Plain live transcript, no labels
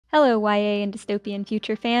Hello, YA and dystopian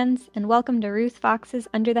future fans, and welcome to Ruth Fox's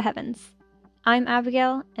Under the Heavens. I'm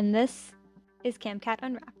Abigail, and this is CamCat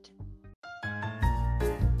Unwrapped.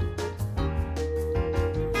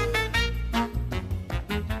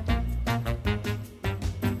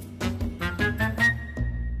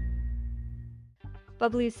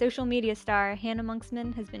 Bubbly's social media star, Hannah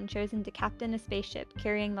Monksman, has been chosen to captain a spaceship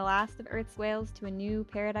carrying the last of Earth's whales to a new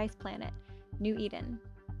paradise planet, New Eden.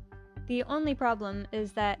 The only problem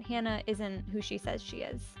is that Hannah isn't who she says she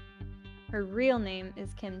is. Her real name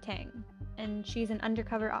is Kim Teng, and she's an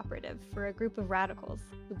undercover operative for a group of radicals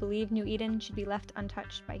who believe New Eden should be left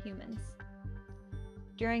untouched by humans.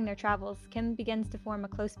 During their travels, Kim begins to form a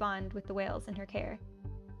close bond with the whales in her care,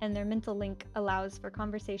 and their mental link allows for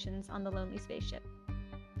conversations on the lonely spaceship.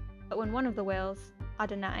 But when one of the whales,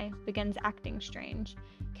 Adonai, begins acting strange,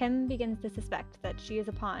 Kim begins to suspect that she is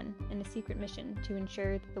a pawn in a secret mission to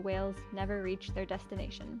ensure that the whales never reach their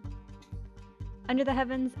destination. Under the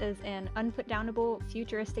Heavens is an unputdownable,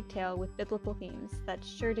 futuristic tale with biblical themes that's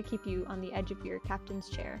sure to keep you on the edge of your captain's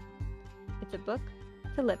chair. It's a book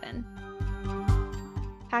to live in.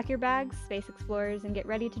 Pack your bags, space explorers, and get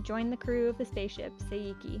ready to join the crew of the spaceship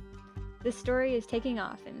Saiki. This story is taking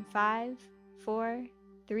off in 5, 4,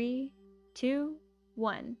 3, 2,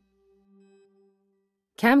 1.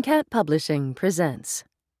 CamCat Publishing presents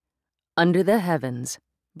Under the Heavens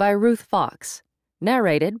by Ruth Fox,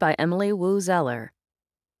 narrated by Emily Wu Zeller.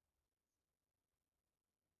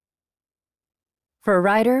 For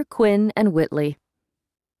Ryder, Quinn, and Whitley.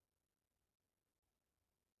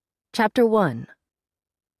 Chapter 1.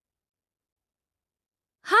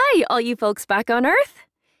 Hi, all you folks back on Earth.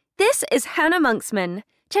 This is Hannah Monksman,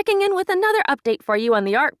 checking in with another update for you on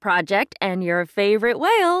the ARC project and your favorite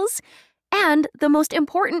whales, and the most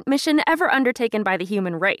important mission ever undertaken by the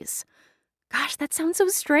human race. Gosh, that sounds so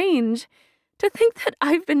strange. To think that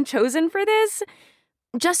I've been chosen for this?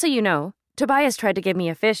 Just so you know, Tobias tried to give me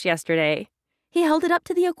a fish yesterday. He held it up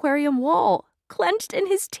to the aquarium wall, clenched in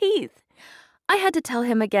his teeth. I had to tell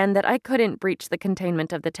him again that I couldn't breach the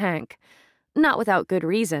containment of the tank. Not without good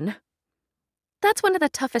reason. That's one of the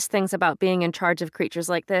toughest things about being in charge of creatures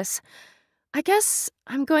like this. I guess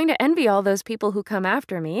I'm going to envy all those people who come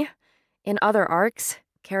after me, in other arcs,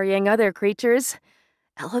 carrying other creatures.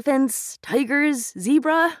 Elephants, tigers,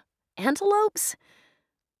 zebra, antelopes.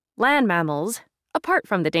 Land mammals, apart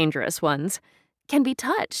from the dangerous ones, can be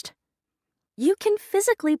touched. You can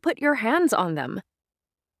physically put your hands on them.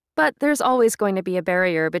 But there's always going to be a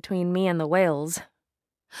barrier between me and the whales.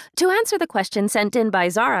 To answer the question sent in by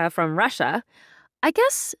Zara from Russia, I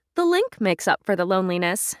guess the link makes up for the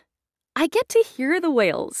loneliness. I get to hear the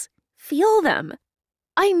whales, feel them.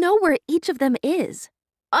 I know where each of them is,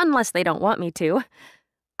 unless they don't want me to.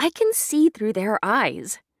 I can see through their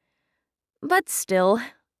eyes. But still,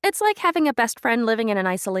 it's like having a best friend living in an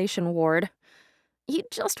isolation ward. You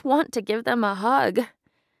just want to give them a hug,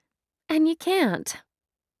 and you can't.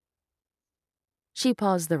 She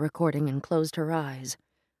paused the recording and closed her eyes,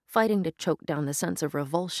 fighting to choke down the sense of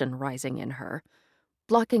revulsion rising in her,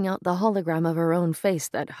 blocking out the hologram of her own face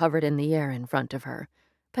that hovered in the air in front of her,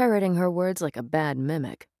 parroting her words like a bad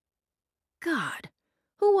mimic. God,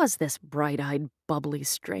 who was this bright-eyed, bubbly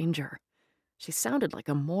stranger? She sounded like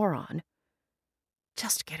a moron.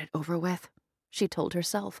 Just get it over with, she told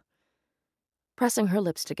herself. Pressing her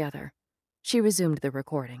lips together, she resumed the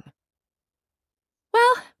recording.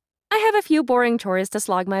 Well, I have a few boring chores to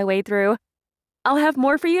slog my way through. I'll have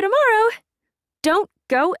more for you tomorrow. Don't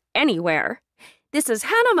go anywhere. This is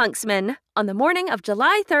Hannah Monksman on the morning of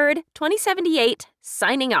July 3rd, 2078,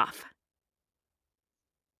 signing off.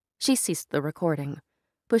 She ceased the recording,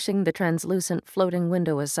 pushing the translucent floating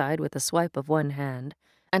window aside with a swipe of one hand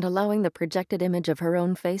and allowing the projected image of her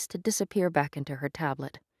own face to disappear back into her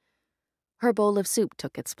tablet. Her bowl of soup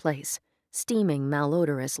took its place, steaming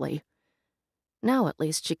malodorously. Now at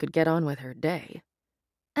least she could get on with her day.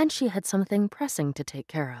 And she had something pressing to take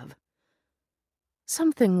care of.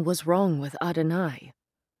 Something was wrong with Adonai.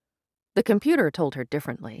 The computer told her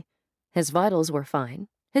differently. His vitals were fine,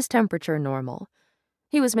 his temperature normal.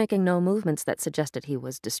 He was making no movements that suggested he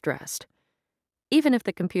was distressed. Even if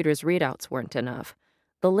the computer's readouts weren't enough,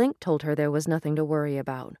 the link told her there was nothing to worry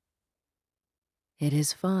about. It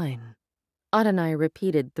is fine, Adonai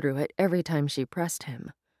repeated through it every time she pressed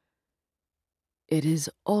him. It is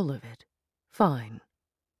all of it fine.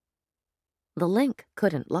 The link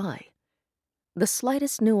couldn't lie. The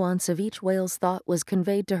slightest nuance of each whale's thought was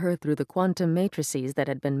conveyed to her through the quantum matrices that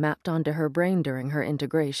had been mapped onto her brain during her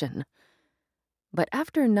integration. But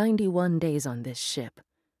after 91 days on this ship,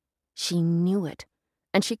 she knew it,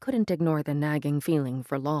 and she couldn't ignore the nagging feeling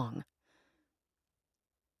for long.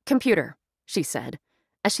 "Computer," she said,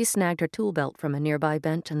 as she snagged her tool belt from a nearby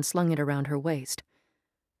bench and slung it around her waist.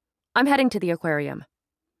 "I'm heading to the aquarium."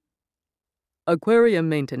 "Aquarium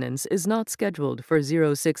maintenance is not scheduled for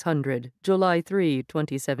 0600 July 3,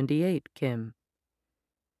 2078, Kim."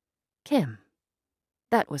 Kim.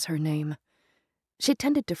 That was her name. She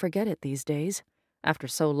tended to forget it these days, after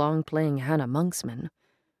so long playing Hannah Monksman.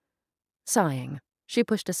 Sighing, she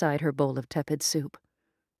pushed aside her bowl of tepid soup.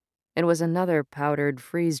 It was another powdered,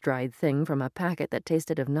 freeze-dried thing from a packet that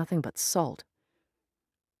tasted of nothing but salt.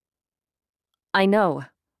 "I know.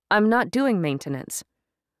 I'm not doing maintenance."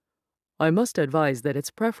 "I must advise that it's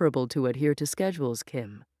preferable to adhere to schedules,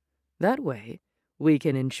 Kim. That way, we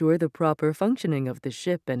can ensure the proper functioning of the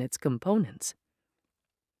ship and its components."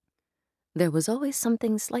 There was always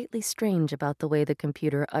something slightly strange about the way the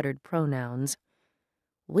computer uttered pronouns.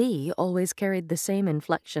 "We" always carried the same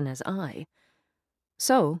inflection as "I."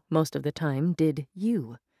 So, most of the time, did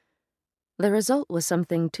 "you." The result was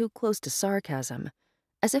something too close to sarcasm,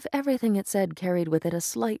 as if everything it said carried with it a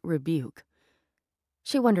slight rebuke.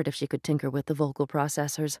 She wondered if she could tinker with the vocal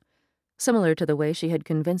processors, similar to the way she had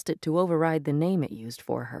convinced it to override the name it used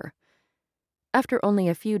for her. After only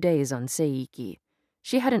a few days on Seiki,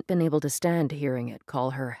 she hadn't been able to stand hearing it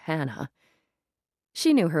call her Hannah.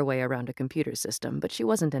 She knew her way around a computer system, but she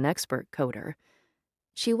wasn't an expert coder.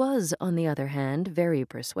 She was, on the other hand, very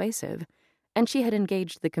persuasive, and she had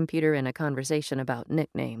engaged the computer in a conversation about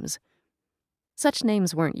nicknames. Such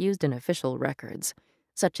names weren't used in official records,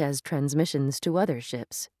 such as transmissions to other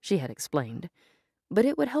ships, she had explained, but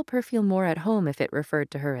it would help her feel more at home if it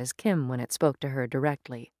referred to her as Kim when it spoke to her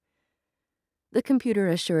directly. The computer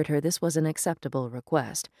assured her this was an acceptable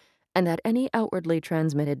request, and that any outwardly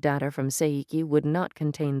transmitted data from Seiki would not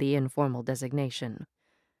contain the informal designation.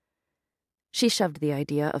 She shoved the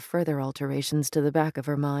idea of further alterations to the back of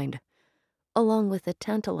her mind, along with the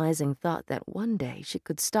tantalizing thought that one day she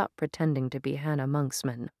could stop pretending to be Hannah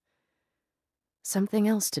Monksman. Something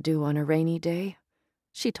else to do on a rainy day,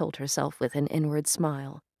 she told herself with an inward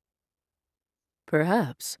smile.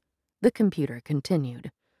 "Perhaps," the computer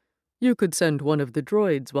continued, "you could send one of the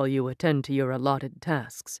droids while you attend to your allotted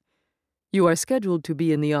tasks. You are scheduled to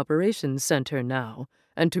be in the operations center now,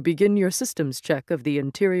 and to begin your systems check of the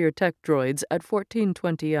interior tech droids at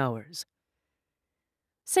 1420 hours.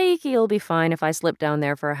 "Seiki'll be fine if I slip down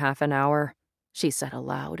there for half an hour," she said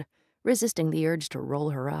aloud, resisting the urge to roll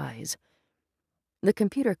her eyes. The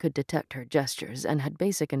computer could detect her gestures and had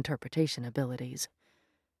basic interpretation abilities.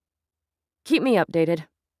 "Keep me updated."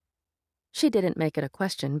 She didn't make it a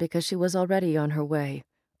question because she was already on her way,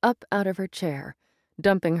 up out of her chair,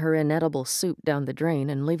 dumping her inedible soup down the drain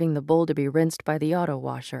and leaving the bowl to be rinsed by the auto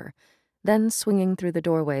washer, then swinging through the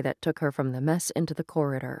doorway that took her from the mess into the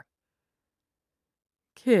corridor.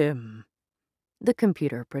 "Kim," the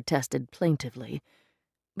computer protested plaintively,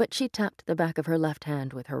 but she tapped the back of her left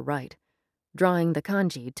hand with her right, drawing the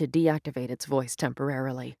kanji to deactivate its voice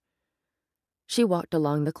temporarily. She walked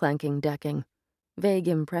along the clanking decking, vague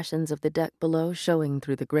impressions of the deck below showing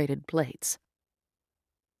through the grated plates.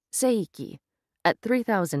 Seiki, at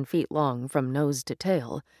 3,000 feet long from nose to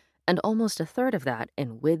tail, and almost a third of that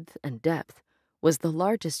in width and depth, was the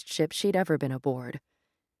largest ship she'd ever been aboard.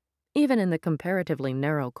 Even in the comparatively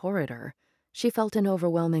narrow corridor, she felt an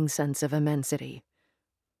overwhelming sense of immensity.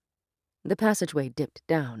 The passageway dipped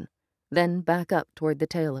down, then back up toward the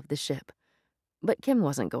tail of the ship, but Kim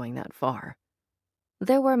wasn't going that far.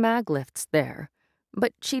 There were mag lifts there,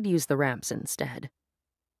 but she'd use the ramps instead.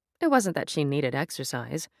 It wasn't that she needed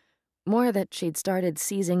exercise, more that she'd started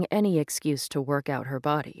seizing any excuse to work out her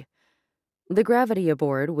body. The gravity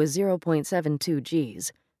aboard was 0.72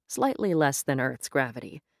 Gs, slightly less than Earth's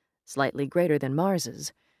gravity, slightly greater than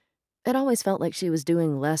Mars's. It always felt like she was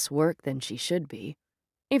doing less work than she should be,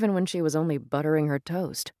 even when she was only buttering her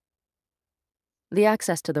toast. The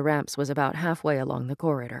access to the ramps was about halfway along the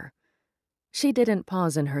corridor. She didn't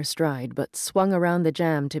pause in her stride, but swung around the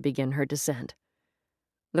jam to begin her descent.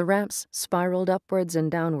 The ramps spiraled upwards and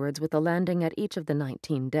downwards with a landing at each of the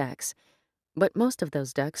 19 decks, but most of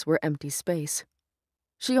those decks were empty space.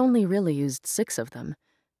 She only really used 6 of them,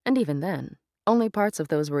 and even then, only parts of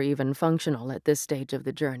those were even functional at this stage of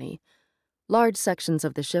the journey. Large sections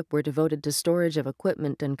of the ship were devoted to storage of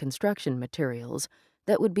equipment and construction materials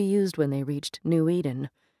that would be used when they reached New Eden,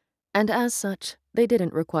 and as such, they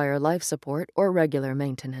didn't require life support or regular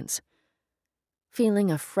maintenance. Feeling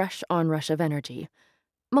a fresh onrush of energy,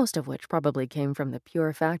 most of which probably came from the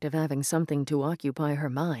pure fact of having something to occupy her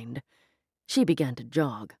mind, she began to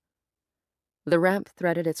jog. The ramp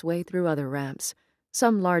threaded its way through other ramps,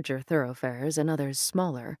 some larger thoroughfares and others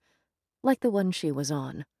smaller, like the one she was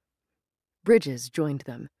on. Bridges joined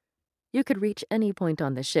them, You could reach any point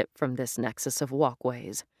on the ship from this nexus of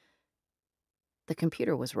walkways. The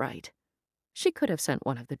computer was right. She could have sent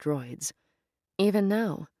one of the droids. Even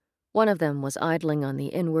now, one of them was idling on the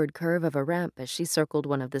inward curve of a ramp as she circled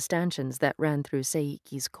one of the stanchions that ran through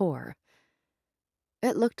Seiki's core.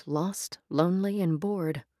 It looked lost, lonely, and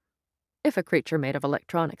bored. If a creature made of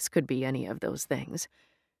electronics could be any of those things.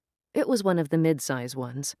 It was one of the mid-size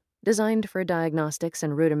ones, designed for diagnostics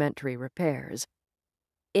and rudimentary repairs.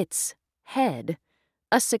 Its head,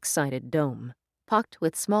 a 6-sided dome, pocked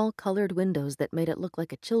with small colored windows that made it look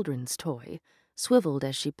like a children's toy, swiveled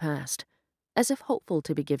as she passed, as if hopeful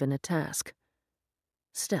to be given a task.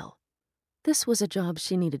 Still, this was a job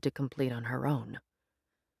she needed to complete on her own.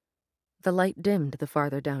 The light dimmed the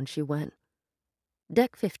farther down she went.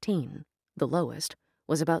 Deck 15, the lowest,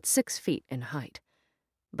 was about 6 feet in height,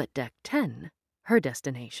 but Deck 10, her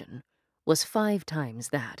destination, was 5 times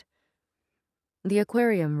that. The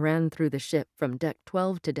aquarium ran through the ship from Deck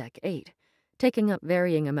 12 to Deck 8, taking up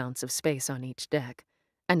varying amounts of space on each deck,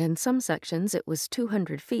 and in some sections it was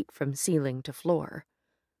 200 feet from ceiling to floor.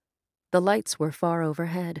 The lights were far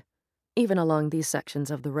overhead, even along these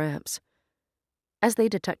sections of the ramps. As they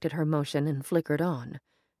detected her motion and flickered on,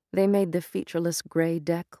 they made the featureless gray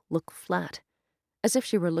deck look flat, as if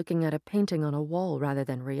she were looking at a painting on a wall rather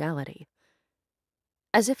than reality.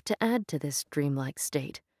 As if to add to this dreamlike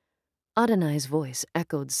state, Adonai's voice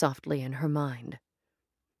echoed softly in her mind.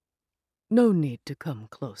 No need to come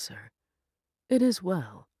closer. It is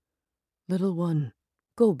well. Little one,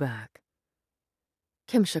 go back.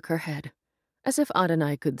 Kim shook her head, as if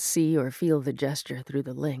Adonai could see or feel the gesture through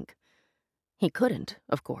the link. He couldn't,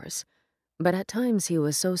 of course, but at times he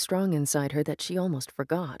was so strong inside her that she almost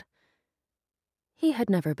forgot. He had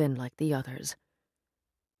never been like the others.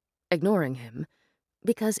 Ignoring him,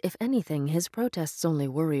 because if anything his protests only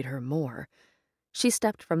worried her more, she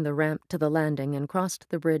stepped from the ramp to the landing and crossed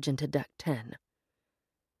the bridge into Deck 10.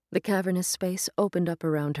 The cavernous space opened up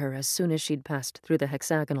around her as soon as she'd passed through the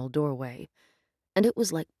hexagonal doorway, and it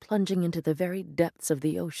was like plunging into the very depths of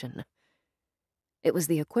the ocean. It was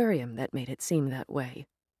the aquarium that made it seem that way.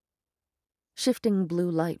 Shifting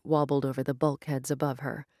blue light wobbled over the bulkheads above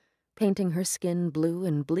her, painting her skin blue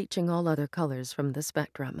and bleaching all other colors from the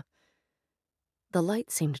spectrum. The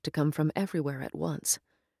light seemed to come from everywhere at once.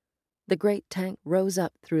 The great tank rose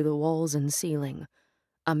up through the walls and ceiling,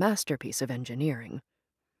 a masterpiece of engineering.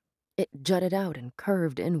 It jutted out and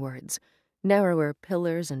curved inwards, narrower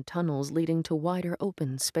pillars and tunnels leading to wider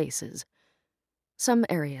open spaces. Some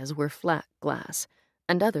areas were flat glass,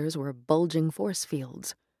 and others were bulging force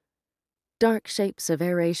fields. Dark shapes of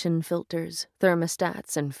aeration filters,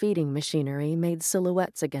 thermostats, and feeding machinery made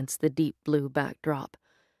silhouettes against the deep blue backdrop,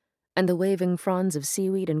 and the waving fronds of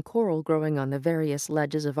seaweed and coral growing on the various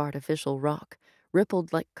ledges of artificial rock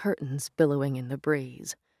rippled like curtains billowing in the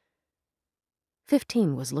breeze.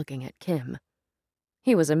 15 was looking at Kim.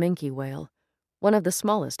 He was a minke whale, one of the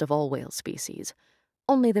smallest of all whale species,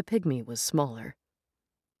 only the pygmy was smaller.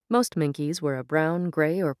 Most minkies were a brown,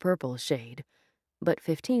 gray, or purple shade, but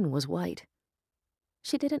 15 was white.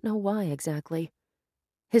 She didn't know why exactly.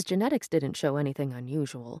 His genetics didn't show anything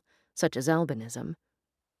unusual, such as albinism.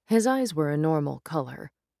 His eyes were a normal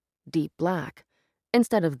color, deep black,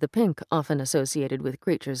 instead of the pink often associated with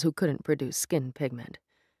creatures who couldn't produce skin pigment.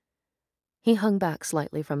 He hung back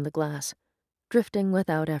slightly from the glass, drifting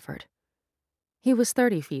without effort. He was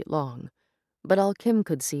 30 feet long, but all Kim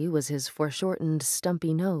could see was his foreshortened,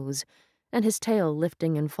 stumpy nose, and his tail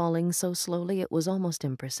lifting and falling so slowly it was almost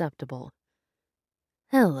imperceptible.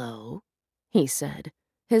 "Hello," he said,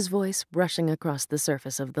 his voice brushing across the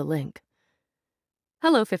surface of the link.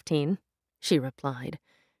 "Hello, 15, she replied.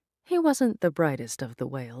 He wasn't the brightest of the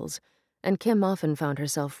whales, and Kim often found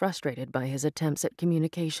herself frustrated by his attempts at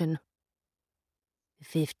communication.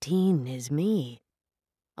 15 is me.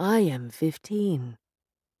 I am 15.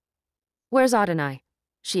 "Where's Adonai?"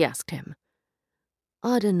 she asked him.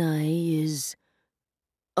 Adonai is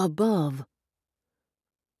above.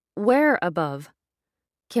 "Where above?"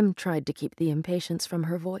 Kim tried to keep the impatience from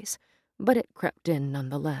her voice, but it crept in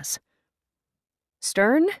nonetheless.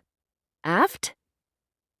 "Stern? Aft?"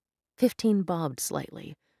 15 bobbed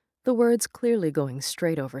slightly, the words clearly going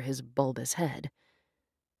straight over his bulbous head.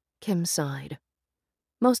 Kim sighed.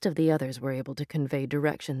 Most of the others were able to convey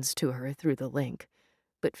directions to her through the link,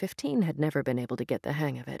 but 15 had never been able to get the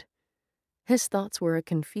hang of it. His thoughts were a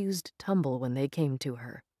confused tumble when they came to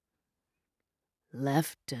her.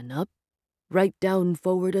 Left and up, right down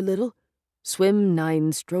forward a little, swim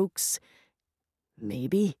 9 strokes,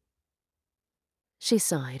 maybe. She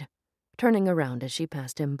sighed, turning around as she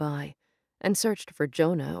passed him by, and searched for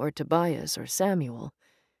Jonah or Tobias or Samuel.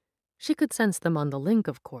 She could sense them on the link,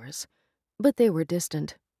 of course, but they were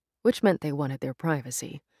distant, which meant they wanted their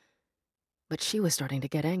privacy. But she was starting to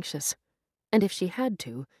get anxious, and if she had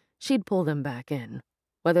to, she'd pull them back in,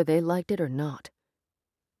 whether they liked it or not.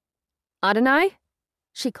 "Adonai?"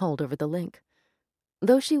 she called over the link.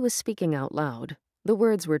 Though she was speaking out loud, the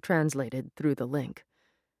words were translated through the link.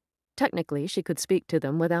 Technically, she could speak to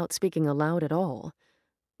them without speaking aloud at all,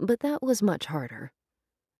 but that was much harder.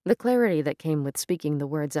 The clarity that came with speaking the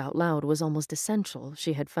words out loud was almost essential,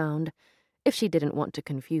 she had found, if she didn't want to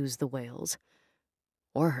confuse the whales.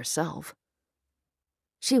 Or herself.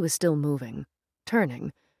 She was still moving,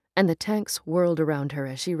 turning, and the tanks whirled around her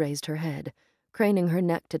as she raised her head, craning her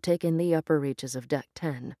neck to take in the upper reaches of Deck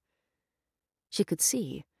 10. She could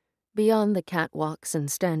see, beyond the catwalks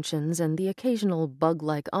and stanchions and the occasional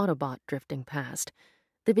bug-like Autobot drifting past,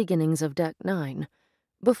 the beginnings of Deck 9,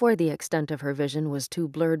 before the extent of her vision was too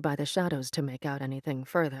blurred by the shadows to make out anything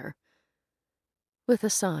further. With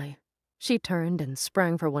a sigh, she turned and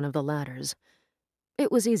sprang for one of the ladders.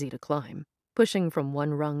 It was easy to climb, pushing from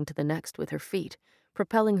one rung to the next with her feet,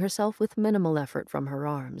 propelling herself with minimal effort from her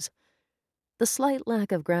arms. The slight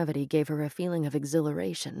lack of gravity gave her a feeling of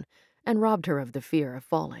exhilaration and robbed her of the fear of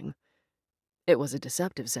falling. It was a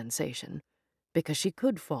deceptive sensation, because she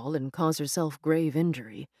could fall and cause herself grave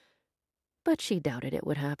injury. But she doubted it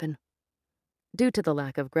would happen. Due to the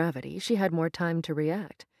lack of gravity, she had more time to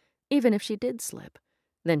react, even if she did slip,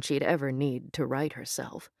 than she'd ever need to right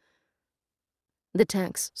herself. The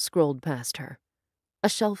tanks scrolled past her. A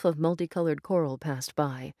shelf of multicolored coral passed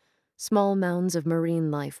by, small mounds of marine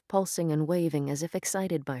life pulsing and waving as if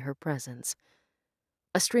excited by her presence.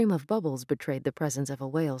 A stream of bubbles betrayed the presence of a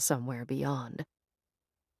whale somewhere beyond.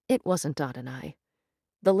 It wasn't Adonai.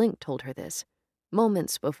 The link told her this,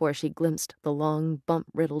 moments before she glimpsed the long,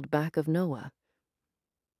 bump-riddled back of Noah.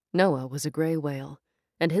 Noah was a gray whale,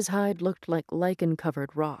 and his hide looked like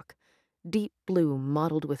lichen-covered rock, deep blue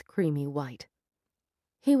mottled with creamy white.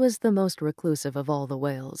 He was the most reclusive of all the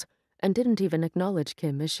whales, and didn't even acknowledge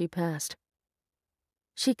Kim as she passed.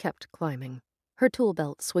 She kept climbing, her tool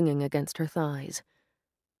belt swinging against her thighs.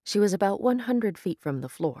 She was about 100 feet from the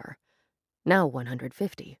floor, now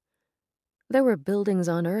 150. There were buildings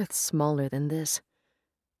on Earth smaller than this,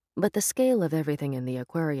 but the scale of everything in the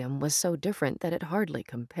aquarium was so different that it hardly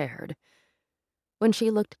compared. When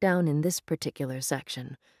she looked down in this particular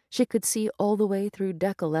section, she could see all the way through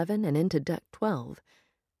Deck 11 and into Deck 12,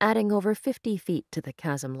 adding over 50 feet to the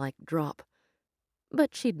chasm-like drop.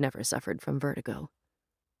 But she'd never suffered from vertigo.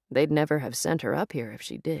 They'd never have sent her up here if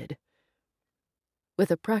she did.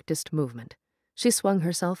 With a practiced movement, she swung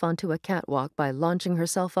herself onto a catwalk by launching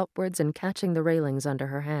herself upwards and catching the railings under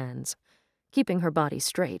her hands, keeping her body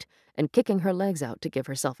straight and kicking her legs out to give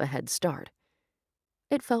herself a head start.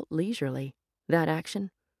 It felt leisurely, that action,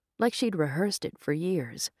 like she'd rehearsed it for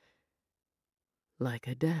years. "Like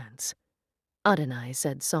a dance," Adonai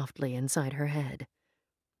said softly inside her head.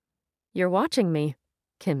 "You're watching me,"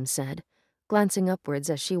 Kim said, glancing upwards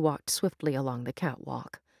as she walked swiftly along the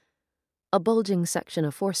catwalk. A bulging section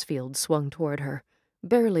of force field swung toward her,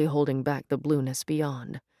 barely holding back the blueness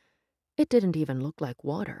beyond. It didn't even look like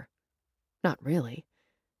water. Not really.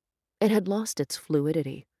 It had lost its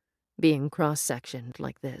fluidity, being cross-sectioned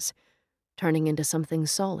like this, turning into something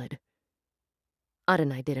solid.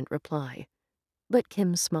 Adonai didn't reply, but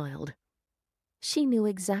Kim smiled. She knew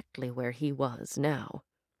exactly where he was now.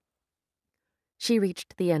 She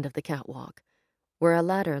reached the end of the catwalk, where a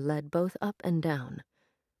ladder led both up and down.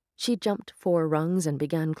 She jumped 4 rungs and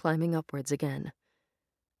began climbing upwards again.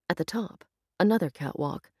 At the top, another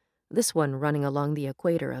catwalk, this one running along the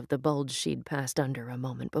equator of the bulge she'd passed under a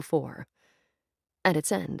moment before. At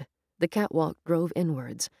its end, the catwalk drove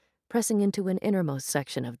inwards, pressing into an innermost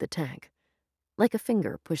section of the tank, like a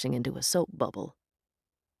finger pushing into a soap bubble.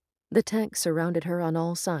 The tank surrounded her on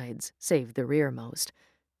all sides, save the rearmost,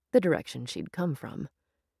 the direction she'd come from.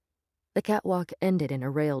 The catwalk ended in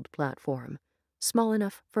a railed platform, small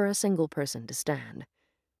enough for a single person to stand.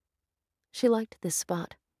 She liked this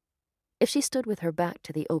spot. If she stood with her back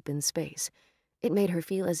to the open space, it made her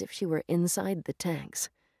feel as if she were inside the tanks.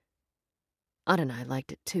 Adonai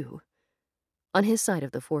liked it too. On his side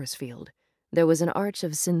of the force field, there was an arch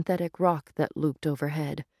of synthetic rock that looped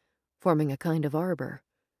overhead, forming a kind of arbor.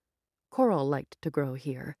 Coral liked to grow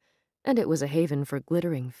here, and it was a haven for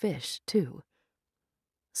glittering fish, too.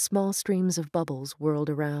 Small streams of bubbles whirled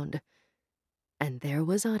around, and there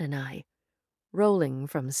was Adonai, rolling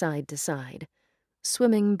from side to side,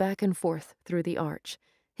 swimming back and forth through the arch,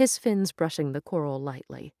 his fins brushing the coral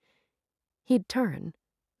lightly. He'd turn,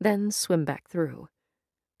 then swim back through,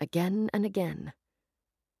 again and again.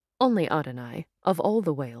 Only Adonai, Of all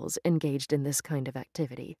the whales engaged in this kind of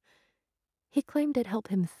activity, he claimed it helped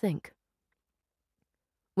him think.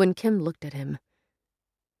 When Kim looked at him,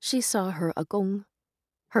 she saw her agong,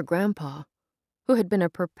 her grandpa, who had been a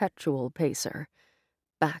perpetual pacer,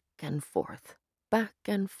 back and forth, back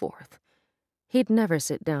and forth. He'd never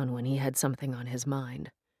sit down when he had something on his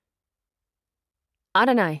mind.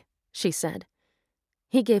 "Adonai," she said.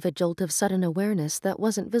 He gave a jolt of sudden awareness that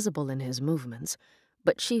wasn't visible in his movements,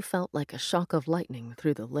 but she felt like a shock of lightning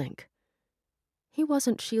through the link. He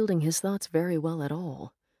wasn't shielding his thoughts very well at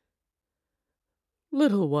all.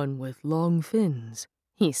 "Little one with long fins,"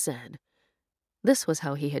 he said. This was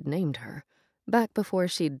how he had named her, back before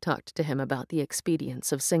she'd talked to him about the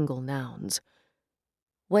expedience of single nouns.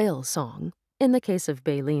 Whale song, in the case of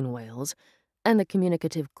baleen whales, and the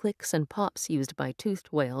communicative clicks and pops used by toothed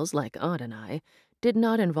whales like Adonai, did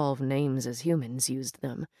not involve names as humans used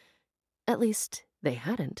them. At least, they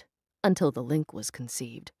hadn't, until the link was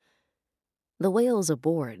conceived. The whales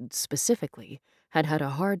aboard, specifically, had had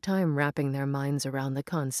a hard time wrapping their minds around the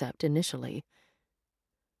concept initially.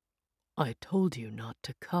 "I told you not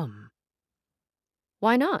to come."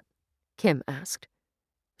 "Why not?" Kim asked.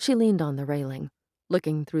 She leaned on the railing,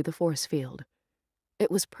 looking through the force field.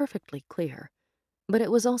 It was perfectly clear, but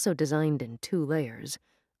it was also designed in 2 layers,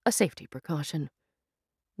 a safety precaution.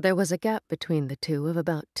 There was a gap between the two of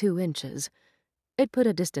about 2 inches. It put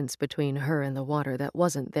a distance between her and the water that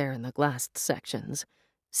wasn't there in the glassed sections,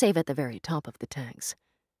 save at the very top of the tanks.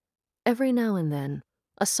 Every now and then,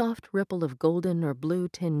 a soft ripple of golden or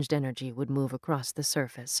blue-tinged energy would move across the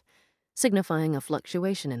surface, signifying a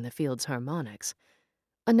fluctuation in the field's harmonics,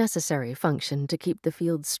 a necessary function to keep the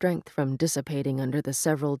field's strength from dissipating under the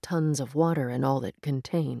several tons of water and all it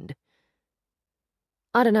contained.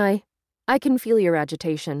 "Adonai, I can feel your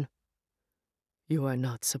agitation." "You are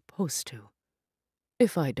not supposed to.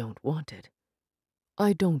 If I don't want it,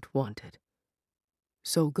 I don't want it.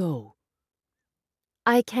 So go."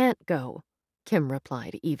 "I can't go," Kim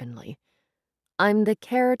replied evenly. "I'm the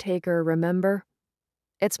caretaker, remember?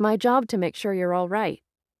 It's my job to make sure you're all right."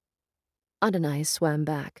 Adonai swam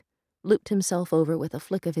back, looped himself over with a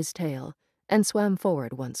flick of his tail, and swam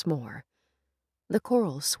forward once more. The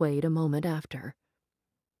coral swayed a moment after.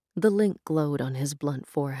 The link glowed on his blunt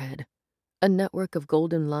forehead, a network of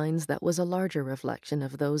golden lines that was a larger reflection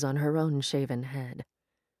of those on her own shaven head.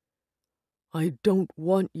 "I don't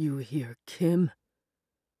want you here, Kim."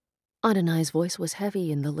 Adonai's voice was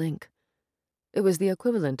heavy in the link. It was the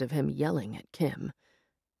equivalent of him yelling at Kim,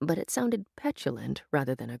 but it sounded petulant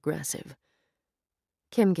rather than aggressive.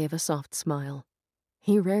 Kim gave a soft smile.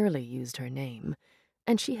 He rarely used her name,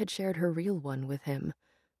 and she had shared her real one with him,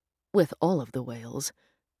 with all of the whales,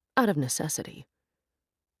 out of necessity.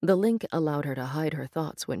 The link allowed her to hide her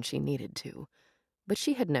thoughts when she needed to, but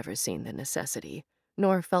she had never seen the necessity,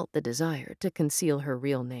 nor felt the desire to conceal her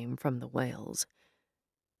real name from the whales.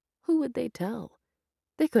 Who would they tell?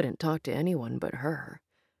 They couldn't talk to anyone but her.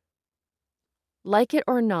 "Like it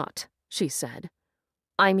or not," she said,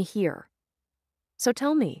 "I'm here. So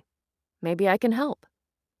tell me, maybe I can help."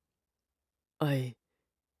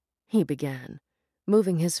 He began,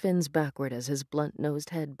 moving his fins backward as his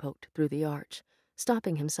blunt-nosed head poked through the arch,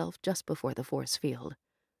 stopping himself just before the force field.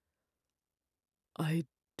 "I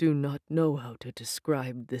do not know how to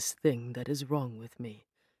describe this thing that is wrong with me."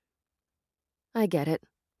 "I get it,"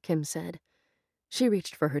 Kim said. She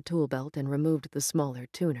reached for her tool belt and removed the smaller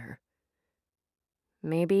tuner.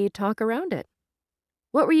 "Maybe talk around it.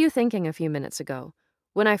 What were you thinking a few minutes ago,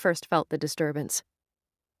 when I first felt the disturbance?"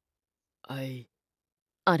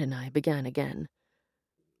 Adonai began again.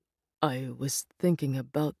 "I was thinking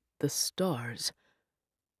about the stars.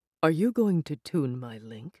 Are you going to tune my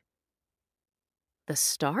link?" "The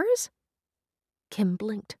stars?" Kim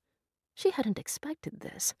blinked. She hadn't expected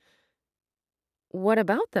this. "What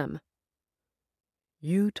about them?"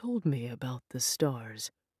 "You told me about the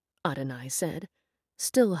stars," Adonai said,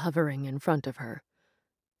 still hovering in front of her.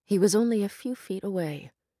 He was only a few feet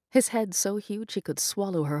away, his head so huge he could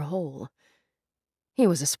swallow her whole. He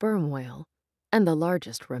was a sperm whale, and the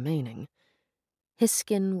largest remaining. His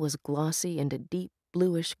skin was glossy and a deep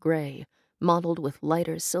bluish gray, mottled with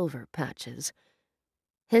lighter silver patches.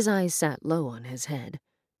 His eyes sat low on his head,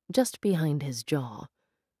 just behind his jaw,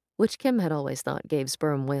 which Kim had always thought gave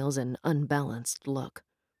sperm whales an unbalanced look.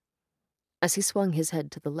 As he swung his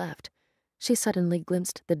head to the left, she suddenly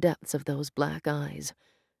glimpsed the depths of those black eyes,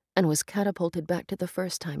 and was catapulted back to the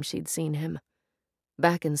first time she'd seen him,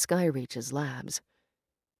 back in Skyreach's labs.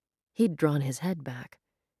 He'd drawn his head back,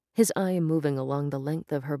 his eye moving along the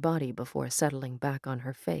length of her body before settling back on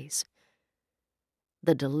her face.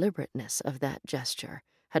 The deliberateness of that gesture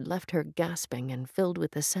had left her gasping and filled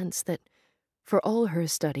with the sense that, for all her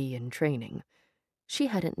study and training, she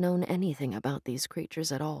hadn't known anything about these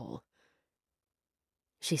creatures at all.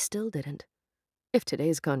 She still didn't, if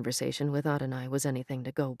today's conversation with Adonai was anything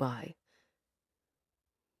to go by.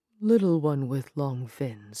 Little one with long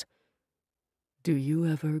fins, do you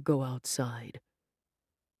ever go outside?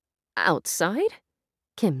 Outside?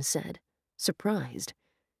 Kim said, surprised.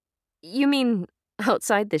 You mean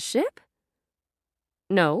outside the ship?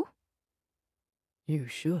 No. You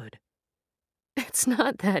should. It's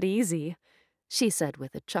not that easy, she said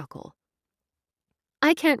with a chuckle.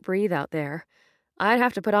 I can't breathe out there. I'd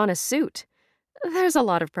have to put on a suit. There's a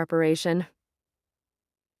lot of preparation.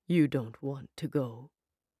 You don't want to go?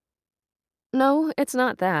 No, it's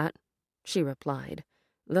not that, she replied,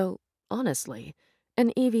 though, honestly,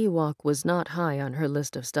 an EV walk was not high on her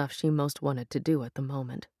list of stuff she most wanted to do at the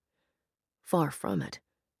moment. Far from it.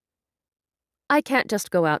 I can't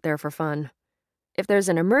just go out there for fun. If there's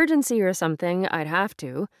an emergency or something, I'd have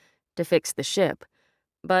to fix the ship.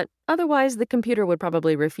 But otherwise, the computer would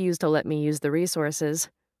probably refuse to let me use the resources.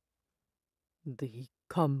 The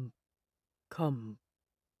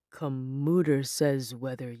commuter says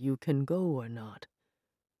whether you can go or not.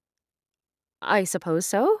 I suppose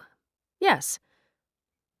so. Yes.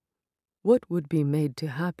 What would be made to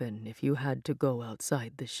happen if you had to go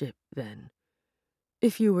outside the ship, then?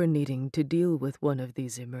 If you were needing to deal with one of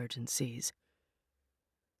these emergencies?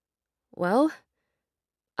 Well,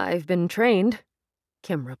 I've been trained,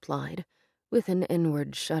 Kim replied, with an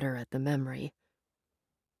inward shudder at the memory.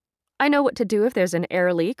 I know what to do if there's an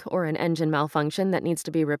air leak or an engine malfunction that needs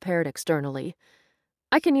to be repaired externally.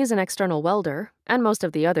 I can use an external welder, and most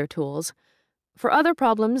of the other tools. For other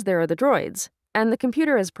problems, there are the droids, and the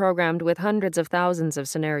computer is programmed with hundreds of thousands of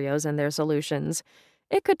scenarios and their solutions.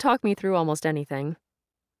 It could talk me through almost anything.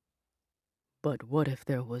 But what if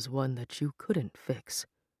there was one that you couldn't fix?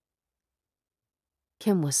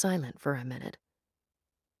 Kim was silent for a minute.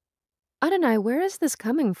 Adonai, where is this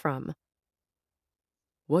coming from?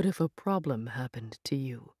 What if a problem happened to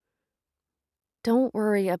you? Don't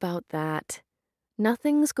worry about that.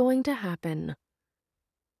 Nothing's going to happen.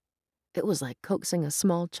 It was like coaxing a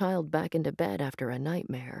small child back into bed after a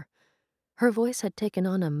nightmare. Her voice had taken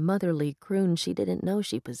on a motherly croon she didn't know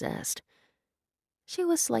she possessed. She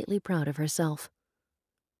was slightly proud of herself.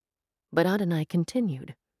 But Adonai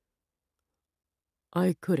continued.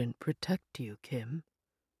 I couldn't protect you, Kim.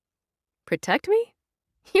 Protect me?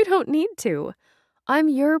 You don't need to. I'm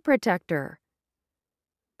your protector.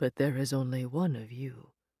 But there is only one of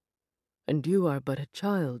you, and you are but a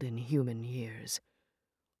child in human years.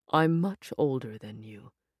 I'm much older than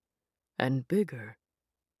you, and bigger.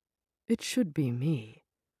 It should be me.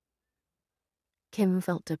 Kim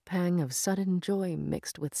felt a pang of sudden joy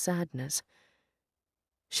mixed with sadness.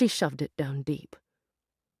 She shoved it down deep.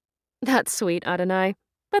 That's sweet, Adonai,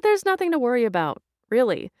 but there's nothing to worry about,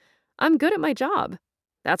 really. I'm good at my job.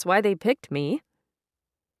 That's why they picked me.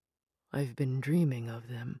 I've been dreaming of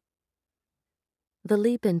them. The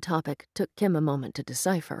leap in topic took Kim a moment to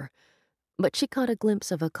decipher, but she caught a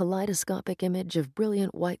glimpse of a kaleidoscopic image of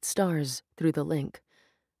brilliant white stars through the link,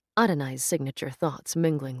 Adonai's signature thoughts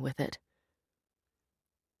mingling with it.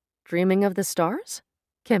 Dreaming of the stars?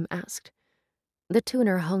 Kim asked. The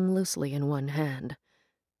tuner hung loosely in one hand.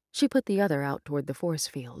 She put the other out toward the force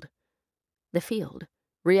field. The field,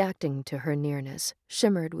 reacting to her nearness,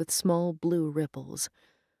 shimmered with small blue ripples,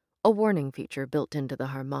 a warning feature built into the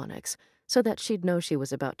harmonics so that she'd know she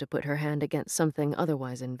was about to put her hand against something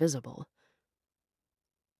otherwise invisible.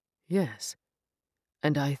 Yes,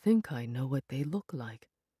 and I think I know what they look like.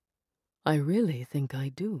 I really think I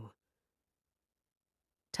do.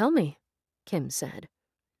 Tell me, Kim said.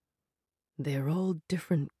 They're all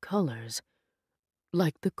different colors,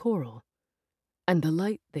 like the coral, and the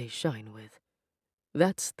light they shine with.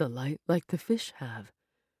 That's the light like the fish have.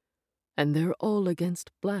 And they're all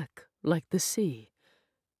against black, like the sea.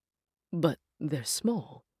 But they're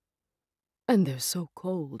small, and they're so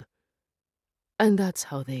cold. And that's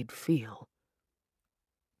how they'd feel.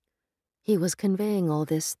 He was conveying all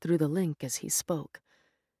this through the link as he spoke,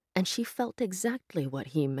 and she felt exactly what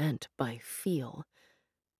he meant by feel.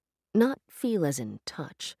 Not feel as in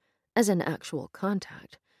touch, as in actual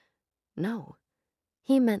contact. No,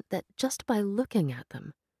 he meant that just by looking at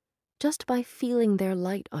them, just by feeling their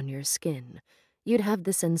light on your skin, you'd have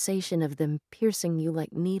the sensation of them piercing you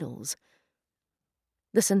like needles.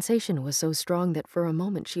 The sensation was so strong that for a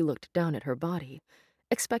moment she looked down at her body,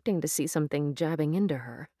 expecting to see something jabbing into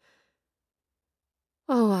her.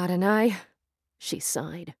 Oh, Adonai, she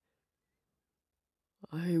sighed.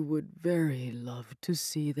 I would very love to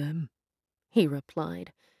see them, he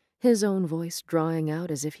replied, his own voice drawing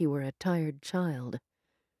out as if he were a tired child.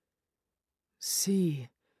 See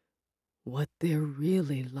what they're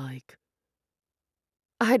really like.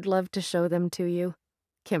 I'd love to show them to you,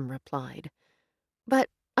 Kim replied. But,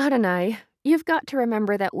 Adonai, you've got to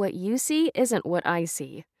remember that what you see isn't what I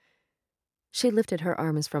see. She lifted her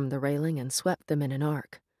arms from the railing and swept them in an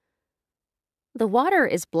arc. The water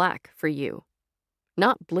is black for you,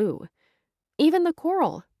 not blue. Even the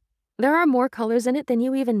coral. There are more colors in it than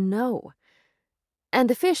you even know. And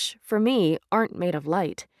the fish, for me, aren't made of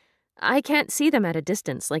light. I can't see them at a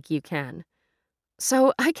distance like you can.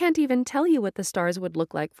 So I can't even tell you what the stars would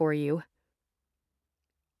look like for you.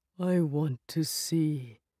 I want to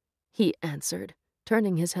see, he answered,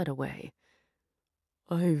 turning his head away.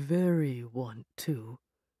 I very want to.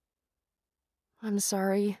 I'm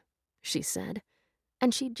sorry, she said,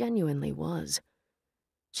 and she genuinely was.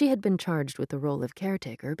 She had been charged with the role of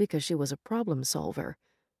caretaker because she was a problem solver,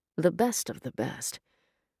 the best of the best.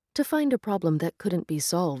 To find a problem that couldn't be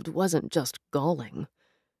solved wasn't just galling.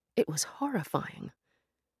 It was horrifying.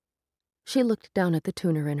 She looked down at the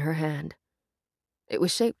tuner in her hand. It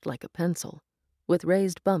was shaped like a pencil, with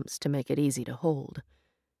raised bumps to make it easy to hold.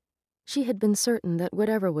 She had been certain that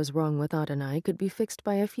whatever was wrong with Adonai could be fixed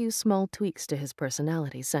by a few small tweaks to his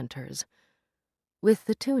personality centers. With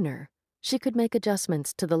the tuner, she could make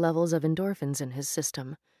adjustments to the levels of endorphins in his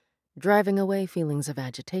system, driving away feelings of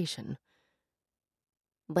agitation.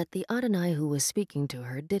 But the Adonai who was speaking to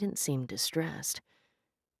her didn't seem distressed.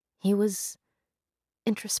 He was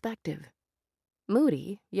introspective.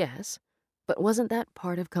 Moody, yes, but wasn't that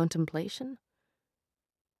part of contemplation?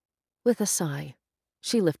 With a sigh,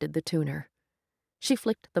 she lifted the tuner. She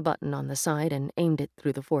flicked the button on the side and aimed it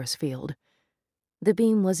through the force field. The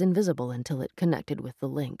beam was invisible until it connected with the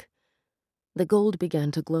link. The gold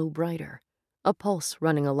began to glow brighter, a pulse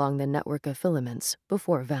running along the network of filaments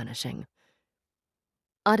before vanishing.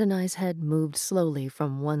 Adonai's head moved slowly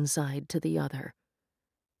from one side to the other.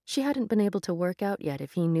 She hadn't been able to work out yet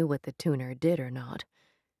if he knew what the tuner did or not.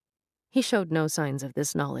 He showed no signs of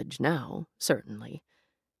this knowledge now, certainly.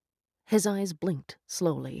 His eyes blinked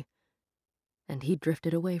slowly, and he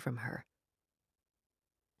drifted away from her.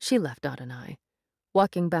 She left Adonai,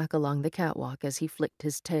 walking back along the catwalk as he flicked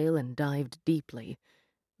his tail and dived deeply,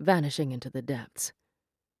 vanishing into the depths.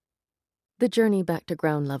 The journey back to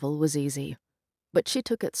ground level was easy, but she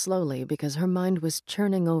took it slowly because her mind was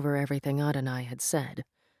churning over everything Adonai had said.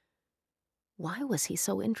 Why was he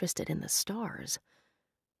so interested in the stars?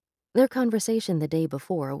 Their conversation the day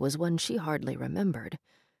before was one she hardly remembered.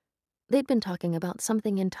 They'd been talking about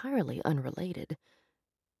something entirely unrelated.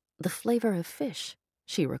 The flavor of fish,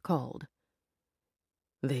 she recalled.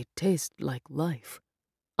 They taste like life,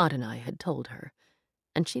 Adonai had told her,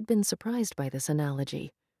 and she'd been surprised by this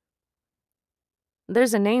analogy.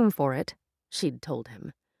 There's a name for it, she'd told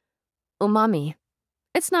him. Umami.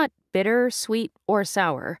 It's not bitter, sweet, or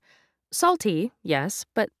sour. Salty, yes,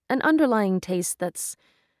 but an underlying taste that's,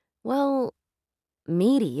 well,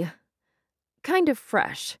 meaty. Kind of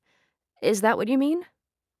fresh. Is that what you mean?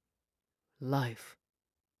 Life.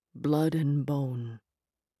 Blood and bone.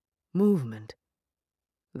 Movement.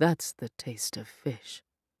 That's the taste of fish.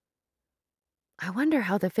 I wonder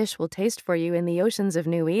how the fish will taste for you in the oceans of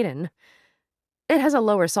New Eden. It has a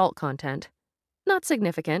lower salt content. Not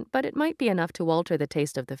significant, but it might be enough to alter the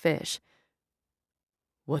taste of the fish.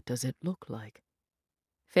 What does it look like?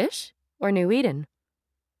 Fish or New Eden?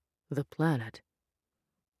 The planet.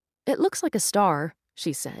 It looks like a star,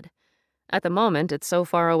 she said. At the moment, it's so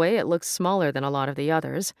far away it looks smaller than a lot of the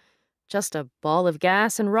others. Just a ball of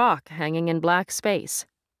gas and rock hanging in black space.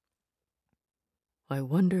 I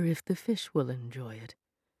wonder if the fish will enjoy it.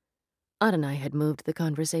 Adonai had moved the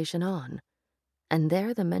conversation on, and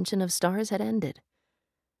there the mention of stars had ended.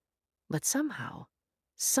 But somehow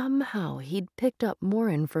he'd picked up more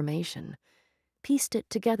information, pieced it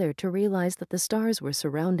together to realize that the stars were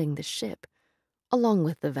surrounding the ship, along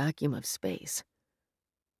with the vacuum of space.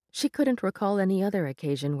 She couldn't recall any other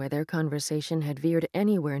occasion where their conversation had veered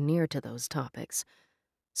anywhere near to those topics,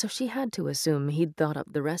 so she had to assume he'd thought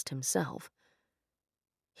up the rest himself.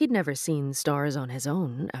 He'd never seen stars on his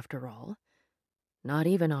own, after all. Not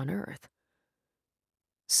even on Earth.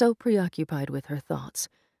 So preoccupied with her thoughts,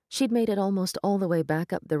 she'd made it almost all the way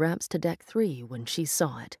back up the ramps to Deck 3 when she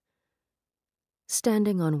saw it.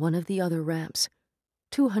 Standing on one of the other ramps,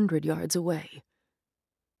 200 yards away,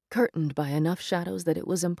 curtained by enough shadows that it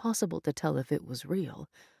was impossible to tell if it was real,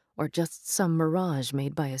 or just some mirage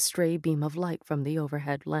made by a stray beam of light from the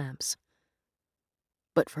overhead lamps.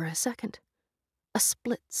 But for a second, a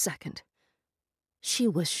split second, she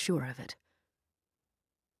was sure of it.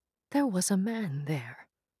 there was a man there,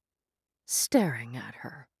 staring at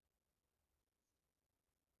her.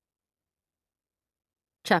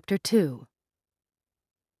 Chapter 2.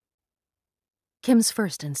 Kim's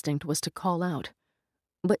first instinct was to call out,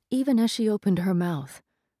 but even as she opened her mouth,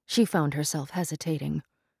 she found herself hesitating.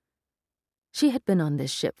 She had been on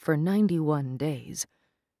this ship for 91 days.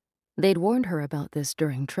 They'd warned her about this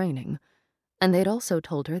during training, and they'd also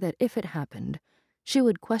told her that if it happened, she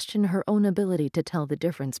would question her own ability to tell the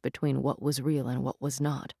difference between what was real and what was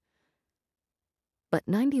not. But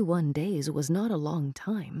 91 days was not a long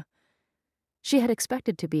time. She had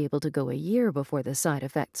expected to be able to go a year before the side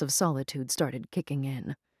effects of solitude started kicking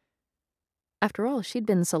in. After all, she'd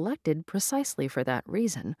been selected precisely for that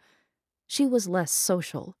reason. She was less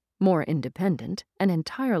social, more independent, and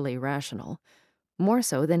entirely rational, more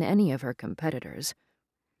so than any of her competitors.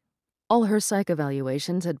 All her psych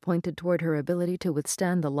evaluations had pointed toward her ability to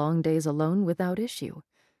withstand the long days alone without issue.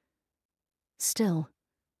 Still,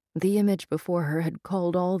 the image before her had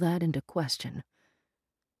called all that into question.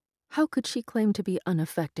 How could she claim to be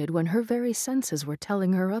unaffected when her very senses were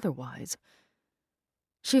telling her otherwise?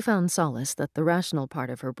 She found solace that the rational part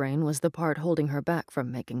of her brain was the part holding her back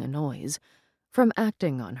from making a noise, from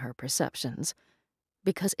acting on her perceptions,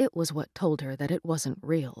 because it was what told her that it wasn't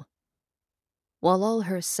real. While all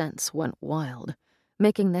her sense went wild,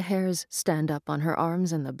 making the hairs stand up on her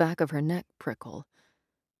arms and the back of her neck prickle,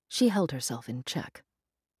 she held herself in check.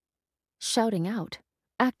 Shouting out,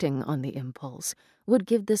 acting on the impulse, would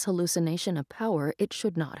give this hallucination a power it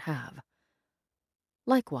should not have.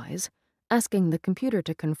 Likewise, asking the computer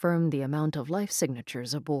to confirm the amount of life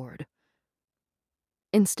signatures aboard.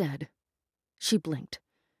 Instead, she blinked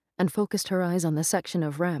and focused her eyes on the section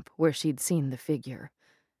of ramp where she'd seen the figure.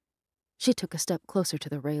 She took a step closer to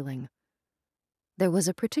the railing. There was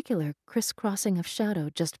a particular crisscrossing of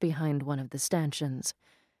shadow just behind one of the stanchions.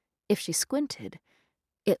 If she squinted,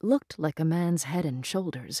 it looked like a man's head and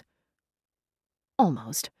shoulders.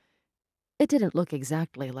 Almost. It didn't look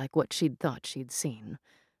exactly like what she'd thought she'd seen,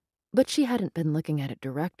 but she hadn't been looking at it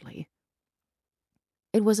directly.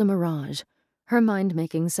 It was a mirage, her mind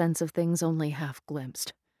making sense of things only half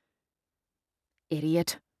glimpsed.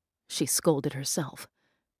 Idiot, she scolded herself.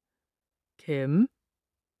 Kim?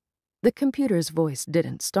 The computer's voice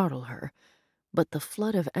didn't startle her, but the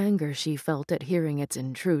flood of anger she felt at hearing its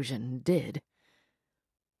intrusion did.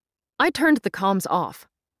 I turned the comms off.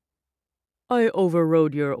 I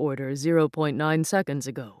overrode your order 0.9 seconds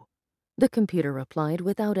ago, the computer replied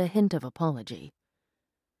without a hint of apology.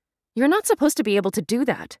 You're not supposed to be able to do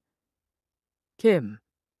that. Kim,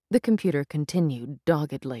 the computer continued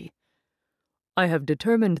doggedly. I have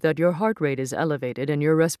determined that your heart rate is elevated and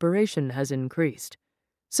your respiration has increased.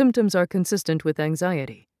 Symptoms are consistent with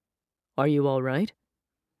anxiety. Are you all right?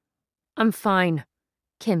 I'm fine,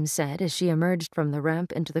 Kim said as she emerged from the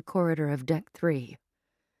ramp into the corridor of Deck 3.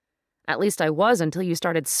 At least I was until you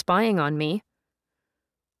started spying on me.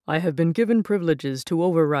 I have been given privileges to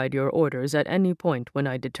override your orders at any point when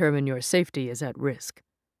I determine your safety is at risk.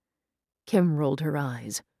 Kim rolled her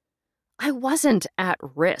eyes. I wasn't at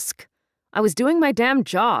risk. I was doing my damn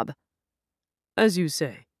job. As you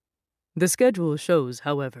say. The schedule shows,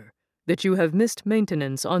 however, that you have missed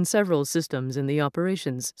maintenance on several systems in the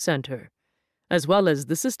operations center, as well as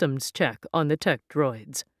the systems check on the tech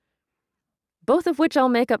droids. Both of which I'll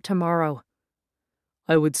make up tomorrow.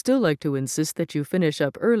 I would still like to insist that you finish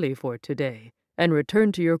up early for today and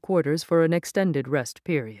return to your quarters for an extended rest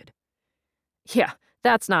period. Yeah,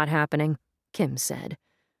 that's not happening, Kim said.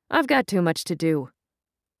 I've got too much to do.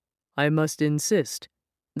 I must insist,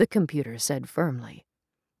 the computer said firmly.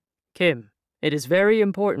 Kim, it is very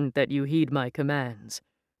important that you heed my commands.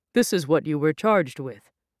 This is what you were charged with,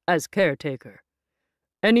 as caretaker.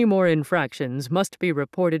 Any more infractions must be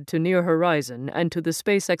reported to Near Horizon and to the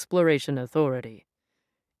Space Exploration Authority.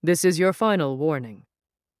 This is your final warning.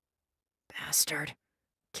 Bastard,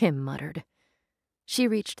 Kim muttered. She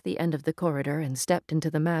reached the end of the corridor and stepped into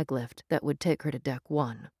the mag lift that would take her to Deck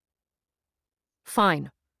 1.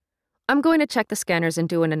 Fine. I'm going to check the scanners and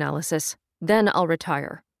do an analysis. Then I'll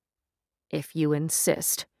retire. If you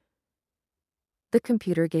insist. The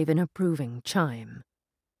computer gave an approving chime.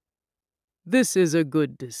 This is a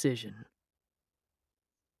good decision.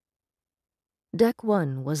 Deck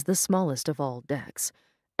 1 was the smallest of all decks,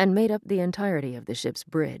 and made up the entirety of the ship's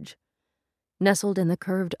bridge. Nestled in the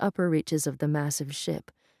curved upper reaches of the massive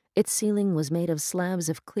ship, its ceiling was made of slabs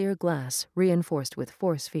of clear glass reinforced with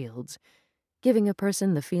force fields, giving a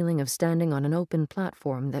person the feeling of standing on an open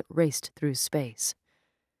platform that raced through space.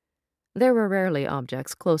 There were rarely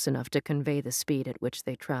objects close enough to convey the speed at which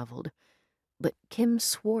they traveled, but Kim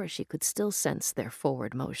swore she could still sense their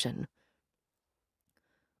forward motion.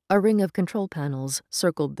 A ring of control panels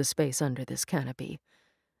circled the space under this canopy.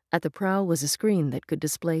 At the prow was a screen that could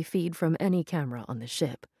display feed from any camera on the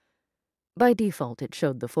ship. By default, it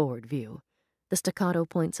showed the forward view, the staccato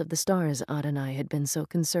points of the stars Adonai had been so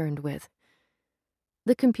concerned with.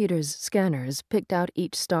 The computer's scanners picked out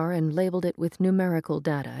each star and labeled it with numerical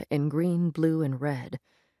data in green, blue, and red.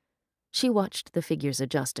 She watched the figures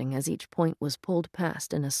adjusting as each point was pulled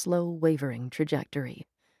past in a slow, wavering trajectory.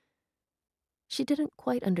 She didn't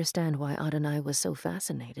quite understand why Adonai was so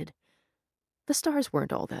fascinated. The stars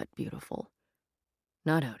weren't all that beautiful.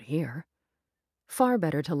 Not out here. Far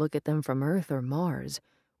better to look at them from Earth or Mars,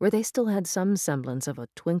 where they still had some semblance of a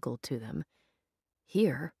twinkle to them.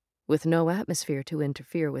 Here, with no atmosphere to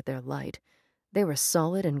interfere with their light, they were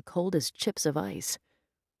solid and cold as chips of ice.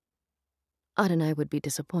 Adonai would be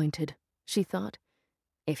disappointed, she thought,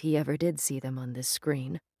 if he ever did see them on this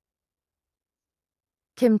screen.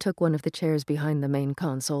 Kim took one of the chairs behind the main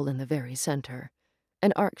console in the very center,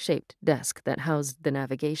 an arc-shaped desk that housed the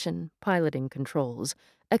navigation, piloting controls,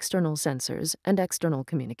 external sensors, and external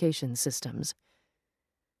communication systems.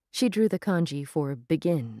 She drew the kanji for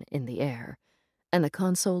begin in the air, and the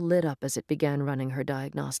console lit up as it began running her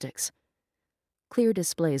diagnostics. Clear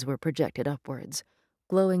displays were projected upwards,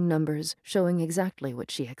 glowing numbers showing exactly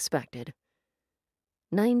what she expected.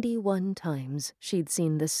 91 times she'd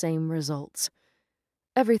seen the same results.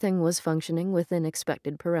 Everything was functioning within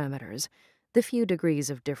expected parameters, the few degrees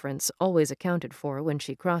of difference always accounted for when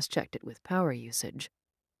she cross-checked it with power usage.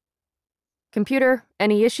 "Computer,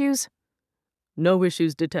 any issues?" "No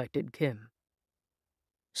issues detected, Kim."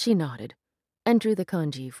 She nodded and drew the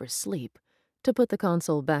kanji for sleep to put the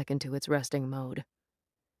console back into its resting mode.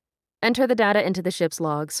 "Enter the data into the ship's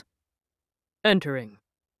logs." "Entering."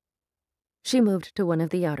 She moved to one of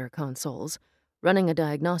the outer consoles, running a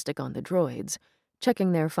diagnostic on the droids,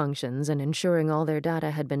 checking their functions and ensuring all their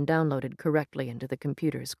data had been downloaded correctly into the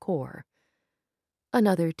computer's core.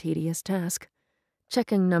 Another tedious task,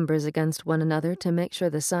 checking numbers against one another to make sure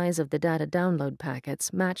the size of the data download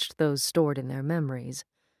packets matched those stored in their memories.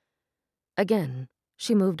 Again,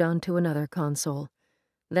 she moved on to another console,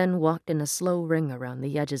 then walked in a slow ring around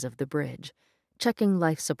the edges of the bridge, checking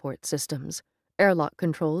life support systems, airlock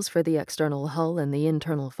controls for the external hull and the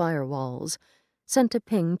internal firewalls, sent a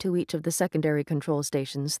ping to each of the secondary control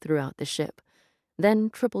stations throughout the ship, then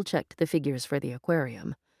triple-checked the figures for the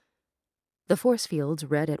aquarium. The force fields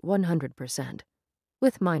read at 100%,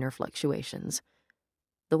 with minor fluctuations.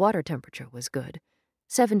 The water temperature was good,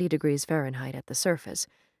 70 degrees Fahrenheit at the surface,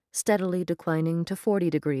 steadily declining to 40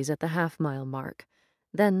 degrees at the half-mile mark,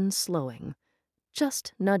 then slowing,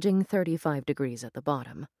 just nudging 35 degrees at the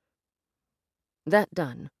bottom. That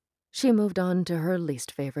done, she moved on to her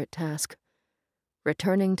least favorite task.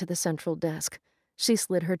 Returning to the central desk, she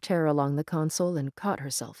slid her chair along the console and caught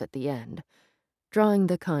herself at the end, drawing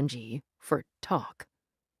the kanji for talk.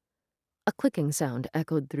 A clicking sound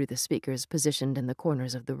echoed through the speakers positioned in the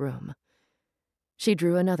corners of the room. She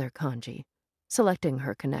drew another kanji, selecting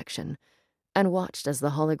her connection, and watched as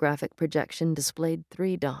the holographic projection displayed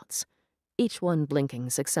 3 dots, each one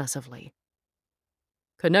blinking successively.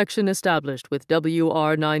 "Connection established with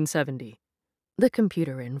WR-970. The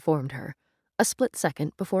computer informed her, a split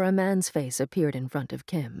second before a man's face appeared in front of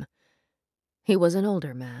Kim. He was an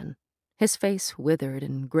older man, his face withered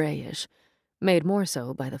and grayish, made more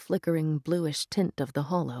so by the flickering bluish tint of the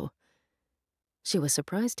holo. She was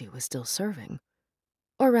surprised he was still serving.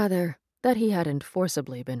 Or rather, that he hadn't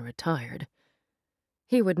forcibly been retired.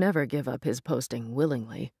 He would never give up his posting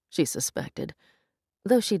willingly, she suspected,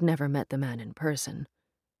 though she'd never met the man in person.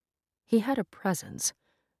 He had a presence,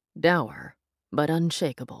 dour but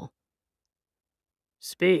unshakable.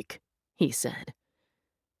 "Speak," he said.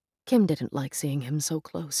 Kim didn't like seeing him so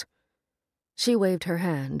close. She waved her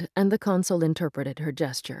hand, and the console interpreted her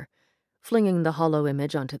gesture, flinging the holo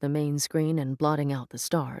image onto the main screen and blotting out the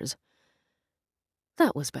stars.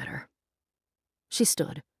 That was better. She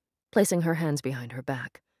stood, placing her hands behind her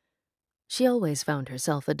back. She always found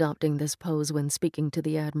herself adopting this pose when speaking to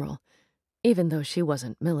the Admiral, even though she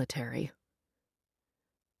wasn't military.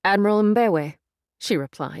 "Admiral Mbewe," she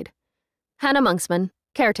replied. "Hannah Monksman,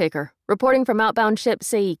 caretaker, reporting from outbound ship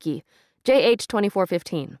Seiki,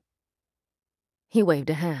 JH-2415. He waved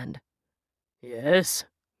a hand. "Yes,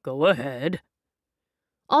 go ahead."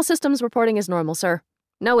 "All systems reporting as normal, sir.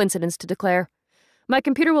 No incidents to declare. My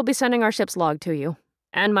computer will be sending our ship's log to you,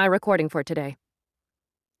 and my recording for today."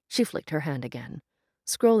 She flicked her hand again,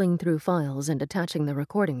 scrolling through files and attaching the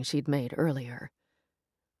recording she'd made earlier.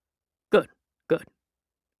 Good, good,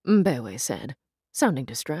 Mbewe said, sounding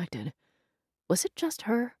distracted. Was it just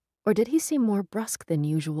her, or did he seem more brusque than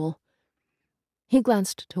usual? He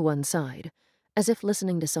glanced to one side, as if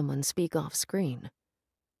listening to someone speak off-screen.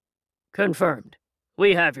 Confirmed.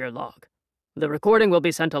 We have your log. The recording will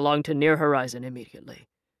be sent along to Near Horizon immediately.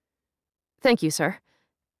 Thank you, sir.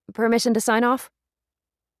 Permission to sign off?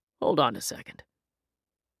 Hold on a second.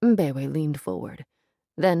 Mbewe leaned forward,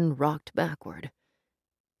 then rocked backward.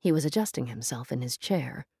 He was adjusting himself in his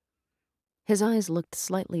chair. His eyes looked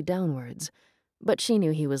slightly downwards, but she knew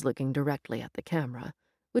he was looking directly at the camera,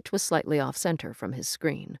 which was slightly off-center from his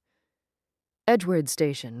screen. Edgeworth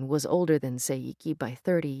Station was older than Seiki by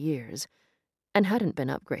 30 years, and hadn't been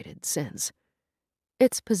upgraded since.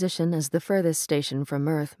 Its position as the furthest station from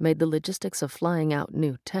Earth made the logistics of flying out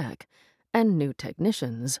new tech, and new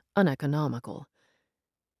technicians, uneconomical.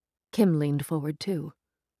 Kim leaned forward too,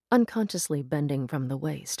 unconsciously bending from the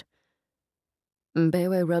waist.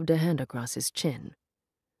 Mbewe rubbed a hand across his chin.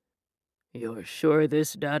 You're sure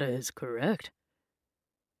this data is correct?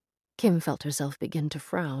 Kim felt herself begin to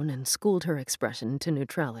frown and schooled her expression to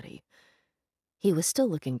neutrality. He was still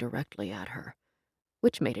looking directly at her,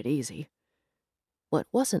 which made it easy. What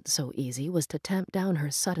wasn't so easy was to tamp down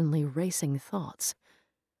her suddenly racing thoughts.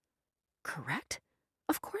 Correct?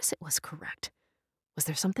 Of course it was correct. Was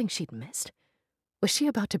there something she'd missed? Was she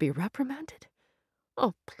about to be reprimanded?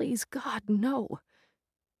 Oh, please, God, no.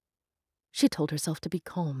 She told herself to be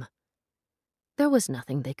calm. There was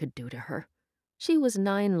nothing they could do to her. She was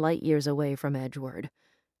 9 light-years away from Edgeworth.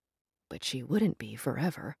 But she wouldn't be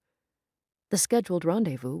forever. The scheduled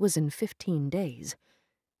rendezvous was in 15 days.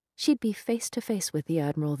 She'd be face-to-face with the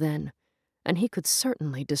Admiral then, and he could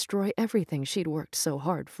certainly destroy everything she'd worked so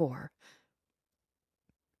hard for.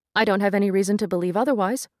 I don't have any reason to believe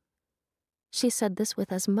otherwise. She said this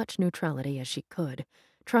with as much neutrality as she could,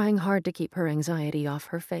 trying hard to keep her anxiety off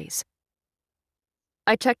her face.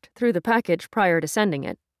 I checked through the package prior to sending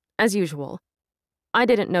it, as usual. I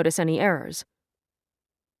didn't notice any errors.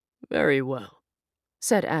 Very well,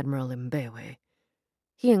 said Admiral Mbewe.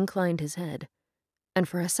 He inclined his head, and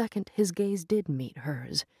for a second his gaze did meet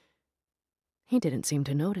hers. He didn't seem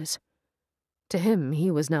to notice. To him, he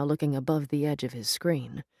was now looking above the edge of his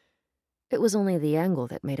screen. It was only the angle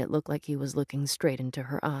that made it look like he was looking straight into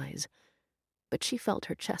her eyes, but she felt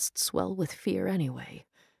her chest swell with fear anyway.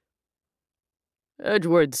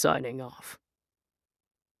 Edgeworth signing off.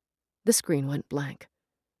 The screen went blank,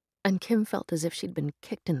 and Kim felt as if she'd been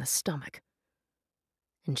kicked in the stomach.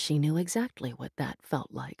 And she knew exactly what that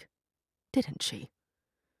felt like, didn't she?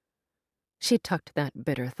 She tucked that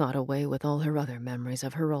bitter thought away with all her other memories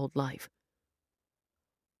of her old life.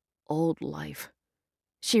 Old life,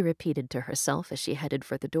 she repeated to herself as she headed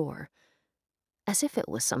for the door, as if it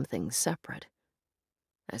was something separate,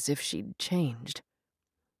 as if she'd changed.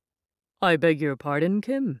 I beg your pardon,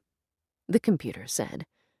 Kim? The computer said.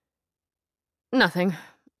 Nothing.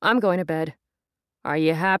 I'm going to bed. Are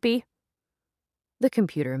you happy? The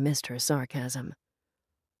computer missed her sarcasm.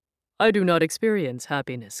 I do not experience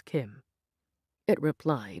happiness, Kim, it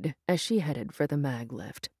replied as she headed for the mag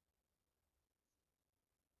lift.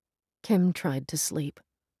 Kim tried to sleep,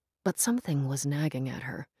 but something was nagging at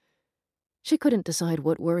her. She couldn't decide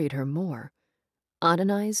what worried her more,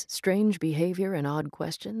 Adonai's strange behavior and odd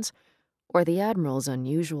questions, or the Admiral's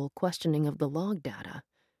unusual questioning of the log data.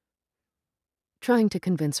 Trying to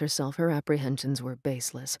convince herself her apprehensions were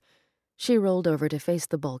baseless, she rolled over to face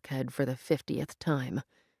the bulkhead for the 50th time,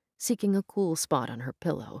 seeking a cool spot on her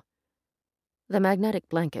pillow. The magnetic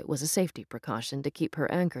blanket was a safety precaution to keep her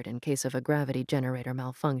anchored in case of a gravity generator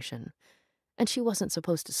malfunction, and she wasn't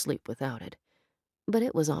supposed to sleep without it, but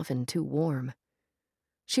it was often too warm.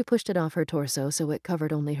 She pushed it off her torso so it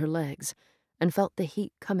covered only her legs, and felt the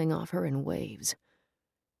heat coming off her in waves.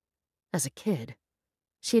 As a kid,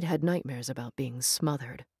 she'd had nightmares about being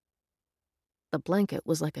smothered. The blanket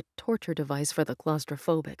was like a torture device for the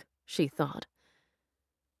claustrophobic, she thought.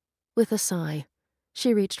 With a sigh,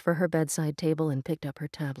 she reached for her bedside table and picked up her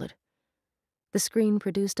tablet. The screen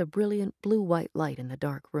produced a brilliant blue-white light in the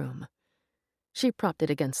dark room. She propped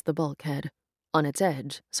it against the bulkhead, on its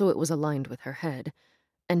edge so it was aligned with her head,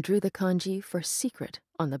 and drew the kanji for secret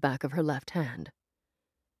on the back of her left hand.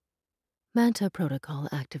 Manta protocol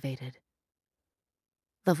activated.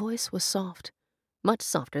 The voice was soft, much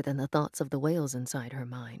softer than the thoughts of the whales inside her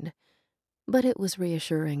mind, but it was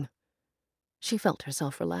reassuring. She felt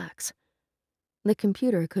herself relax. The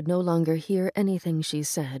computer could no longer hear anything she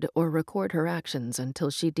said or record her actions until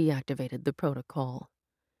she deactivated the protocol.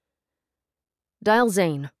 Dial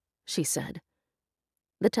Zane, she said.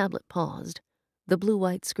 The tablet paused, the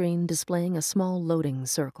blue-white screen displaying a small loading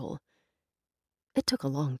circle. It took a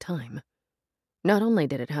long time. Not only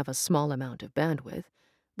did it have a small amount of bandwidth,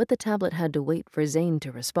 but the tablet had to wait for Zane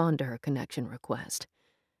to respond to her connection request.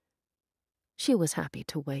 She was happy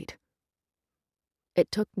to wait.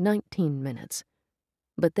 It took 19 minutes,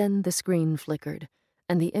 but then the screen flickered,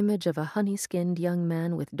 and the image of a honey-skinned young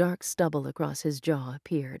man with dark stubble across his jaw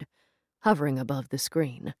appeared, hovering above the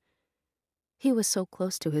screen. He was so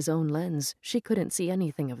close to his own lens, she couldn't see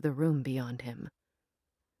anything of the room beyond him.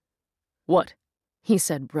 "What?" he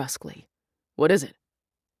said brusquely. "What is it?"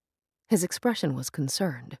 His expression was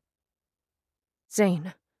concerned.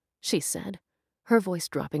 "Zane," she said, her voice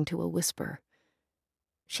dropping to a whisper.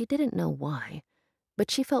 She didn't know why,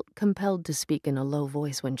 but she felt compelled to speak in a low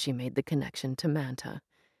voice when she made the connection to Manta.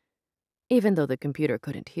 Even though the computer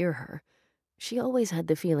couldn't hear her, she always had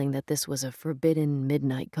the feeling that this was a forbidden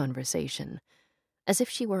midnight conversation, as if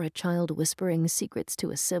she were a child whispering secrets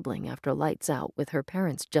to a sibling after lights out with her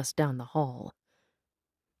parents just down the hall.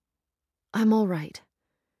 "I'm all right."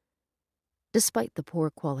 Despite the poor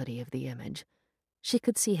quality of the image, she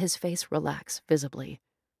could see his face relax visibly,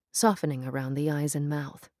 softening around the eyes and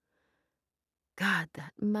mouth. God,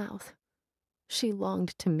 that mouth. She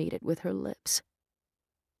longed to meet it with her lips.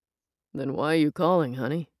 "Then why are you calling,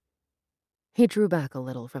 honey?" He drew back a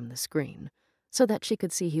little from the screen, so that she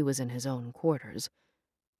could see he was in his own quarters.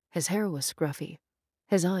 His hair was scruffy,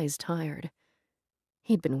 his eyes tired.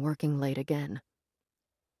 He'd been working late again.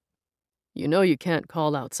 "You know you can't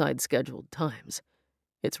call outside scheduled times.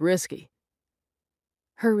 It's risky."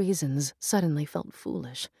 Her reasons suddenly felt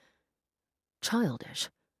foolish, childish.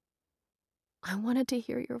 "I wanted to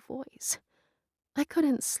hear your voice. I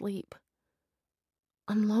couldn't sleep.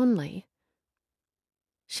 I'm lonely."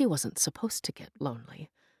 She wasn't supposed to get lonely,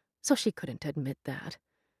 so she couldn't admit that.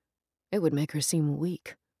 It would make her seem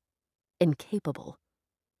weak, incapable.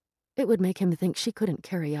 It would make him think she couldn't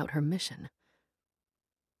carry out her mission.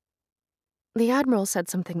 "The Admiral said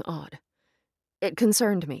something odd. It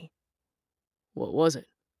concerned me." "What was it?"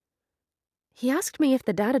 "He asked me if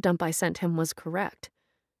the data dump I sent him was correct."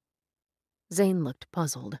 Zane looked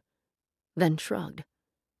puzzled, then shrugged.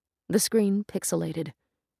 The screen pixelated.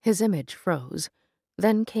 His image froze,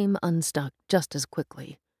 then came unstuck just as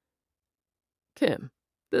quickly. "Kim,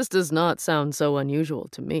 this does not sound so unusual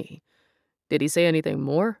to me. Did he say anything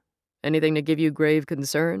more? Anything to give you grave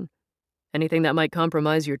concern? Anything that might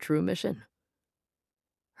compromise your true mission?"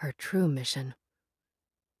 Her true mission.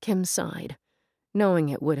 Kim sighed, knowing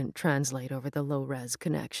it wouldn't translate over the low-res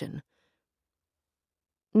connection.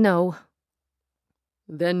 "No."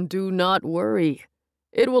 "Then do not worry.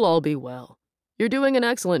 It will all be well. You're doing an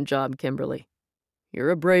excellent job, Kimberly. You're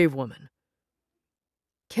a brave woman."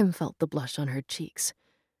 Kim felt the blush on her cheeks.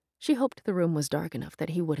 She hoped the room was dark enough that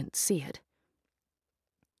he wouldn't see it.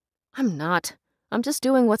 "I'm not. I'm just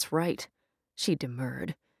doing what's right," she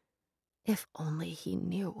demurred. If only he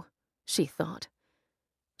knew, she thought.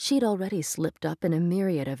 She'd already slipped up in a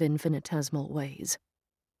myriad of infinitesimal ways.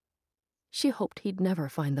 She hoped he'd never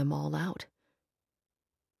find them all out.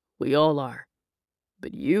 "We all are.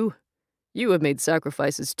 But you have made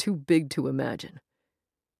sacrifices too big to imagine.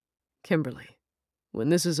 Kimberly, when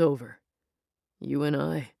this is over, you and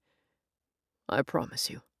I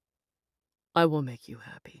promise you, I will make you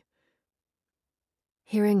happy."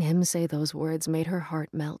 Hearing him say those words made her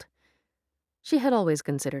heart melt. She had always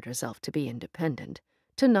considered herself to be independent,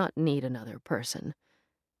 to not need another person.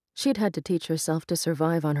 She'd had to teach herself to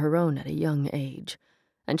survive on her own at a young age,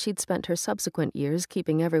 and she'd spent her subsequent years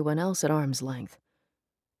keeping everyone else at arm's length.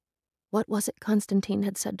 What was it Constantine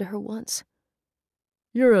had said to her once?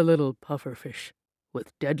 "You're a little pufferfish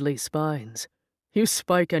with deadly spines. You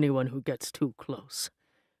spike anyone who gets too close."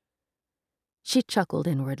 She chuckled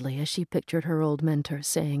inwardly as she pictured her old mentor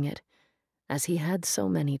saying it, as he had so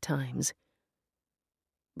many times.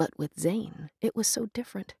 But with Zane, it was so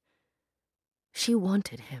different. She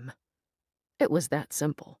wanted him. It was that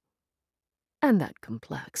simple. And that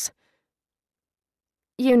complex.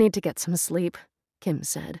 "You need to get some sleep," Kim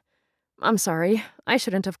said. "I'm sorry, I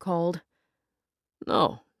shouldn't have called."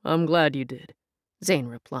 "No, I'm glad you did," Zane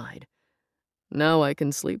replied. "Now I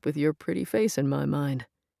can sleep with your pretty face in my mind."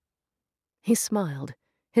 He smiled,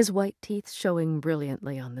 his white teeth showing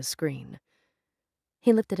brilliantly on the screen.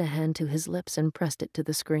 He lifted a hand to his lips and pressed it to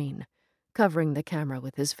the screen, covering the camera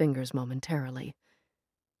with his fingers momentarily.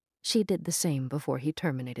 She did the same before he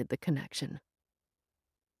terminated the connection.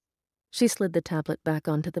 She slid the tablet back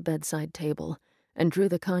onto the bedside table and drew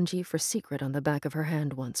the kanji for secret on the back of her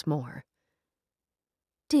hand once more.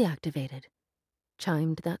 "Deactivated,"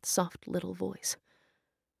 chimed that soft little voice.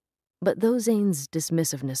 But though Zane's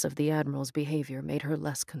dismissiveness of the Admiral's behavior made her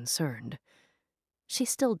less concerned, she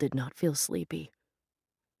still did not feel sleepy.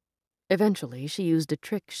 Eventually, she used a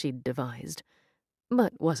trick she'd devised,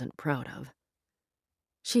 but wasn't proud of.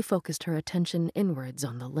 She focused her attention inwards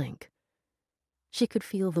on the link. She could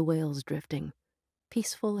feel the whales drifting,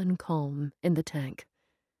 peaceful and calm, in the tank.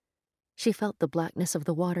 She felt the blackness of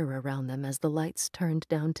the water around them as the lights turned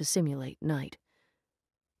down to simulate night.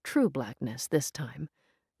 True blackness this time,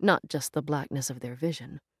 not just the blackness of their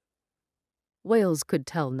vision. Whales could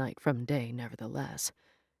tell night from day, nevertheless.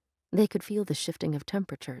 They could feel the shifting of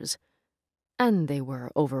temperatures, and they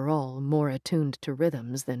were overall more attuned to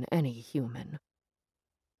rhythms than any human.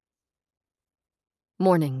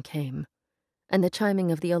 Morning came, and the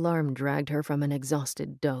chiming of the alarm dragged her from an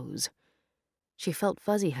exhausted doze. She felt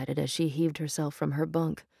fuzzy-headed as she heaved herself from her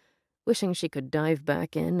bunk, wishing she could dive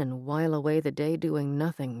back in and while away the day doing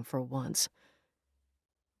nothing for once.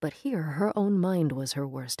 But here her own mind was her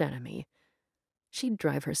worst enemy. She'd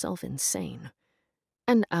drive herself insane,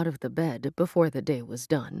 and out of the bed before the day was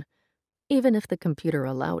done, even if the computer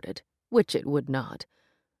allowed it, which it would not,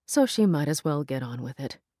 so she might as well get on with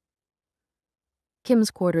it.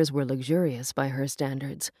 Kim's quarters were luxurious by her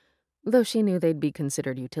standards, though she knew they'd be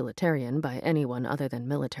considered utilitarian by anyone other than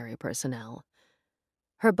military personnel.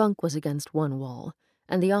 Her bunk was against one wall,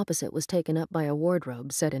 and the opposite was taken up by a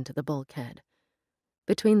wardrobe set into the bulkhead.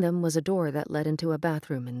 Between them was a door that led into a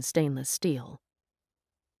bathroom in stainless steel.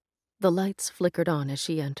 The lights flickered on as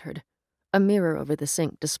she entered, a mirror over the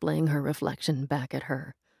sink displaying her reflection back at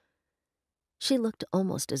her. She looked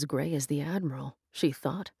almost as gray as the Admiral, she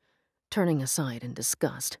thought, turning aside in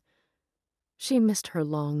disgust. She missed her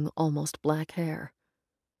long, almost black hair.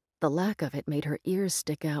 The lack of it made her ears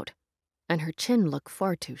stick out, and her chin look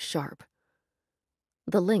far too sharp.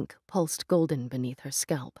 The link pulsed golden beneath her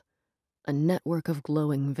scalp, a network of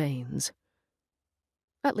glowing veins.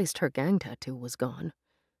 At least her gang tattoo was gone.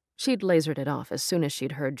 She'd lasered it off as soon as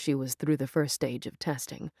she'd heard she was through the first stage of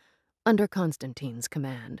testing, under Constantine's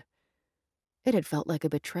command. It had felt like a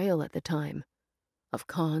betrayal at the time, of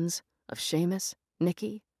Cons, of Seamus,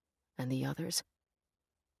 Nikki, and the others.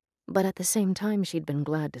 But at the same time, she'd been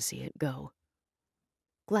glad to see it go.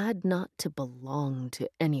 Glad not to belong to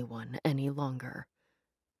anyone any longer.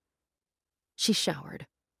 She showered,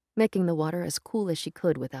 making the water as cool as she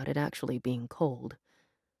could without it actually being cold.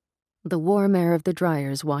 The warm air of the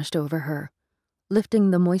dryers washed over her, lifting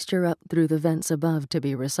the moisture up through the vents above to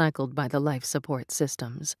be recycled by the life support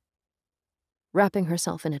systems. Wrapping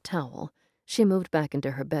herself in a towel, she moved back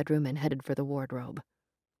into her bedroom and headed for the wardrobe.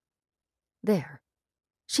 There,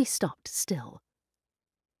 she stopped still.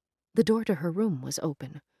 The door to her room was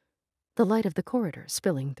open, the light of the corridor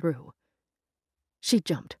spilling through. She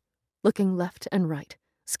jumped, looking left and right,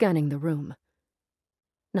 scanning the room.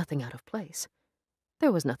 Nothing out of place.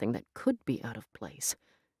 There was nothing that could be out of place.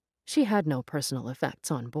 She had no personal effects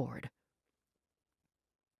on board.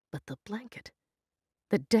 But the blanket,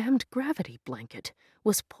 the damned gravity blanket,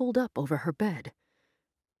 was pulled up over her bed.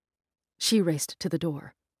 She raced to the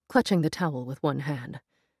door, clutching the towel with one hand.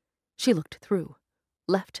 She looked through,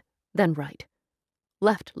 left, then right.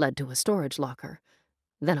 Left led to a storage locker,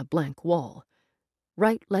 then a blank wall.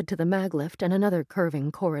 Right led to the mag lift and another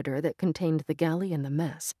curving corridor that contained the galley and the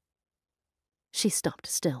mess. She stopped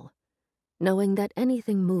still, knowing that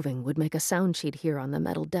anything moving would make a sound she'd hear on the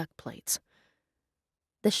metal deck plates.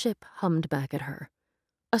 The ship hummed back at her,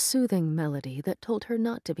 a soothing melody that told her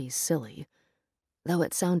not to be silly, though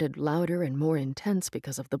it sounded louder and more intense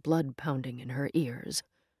because of the blood pounding in her ears.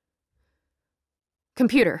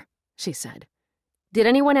 "Computer," she said. "Did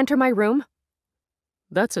anyone enter my room?"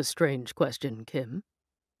 That's a strange question, Kim.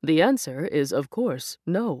 The answer is, of course,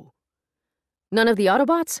 no. None of the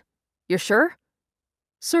Autobots? You're sure?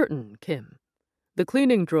 Certain, Kim. The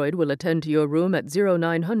cleaning droid will attend to your room at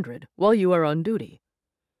 0900 while you are on duty.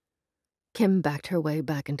 Kim backed her way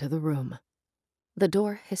back into the room. The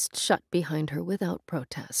door hissed shut behind her without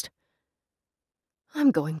protest.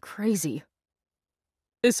 I'm going crazy.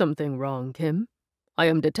 Is something wrong, Kim? I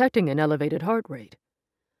am detecting an elevated heart rate.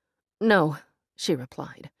 No, she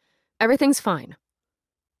replied. Everything's fine.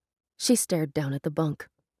 She stared down at the bunk.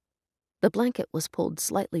 The blanket was pulled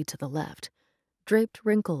slightly to the left, draped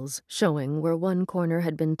wrinkles showing where one corner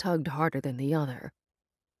had been tugged harder than the other.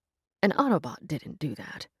 An Autobot didn't do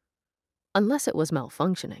that. Unless it was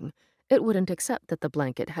malfunctioning, it wouldn't accept that the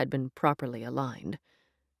blanket had been properly aligned,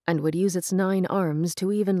 and would use its 9 arms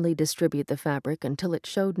to evenly distribute the fabric until it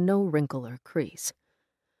showed no wrinkle or crease.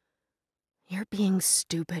 You're being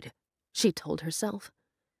stupid, she told herself.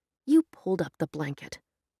 You pulled up the blanket.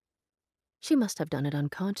 She must have done it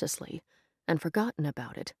unconsciously and forgotten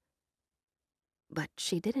about it. But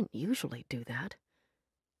she didn't usually do that.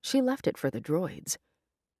 She left it for the droids.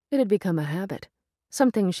 It had become a habit,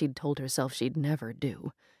 something she'd told herself she'd never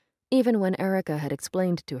do, even when Erica had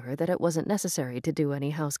explained to her that it wasn't necessary to do any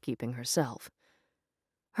housekeeping herself.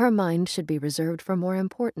 Her mind should be reserved for more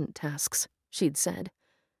important tasks, she'd said.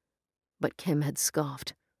 But Kim had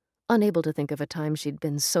scoffed, unable to think of a time she'd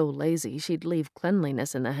been so lazy she'd leave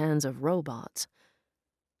cleanliness in the hands of robots.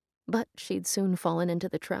 But she'd soon fallen into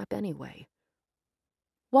the trap anyway.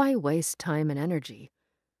 Why waste time and energy?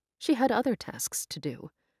 She had other tasks to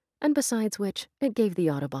do, and besides which, it gave the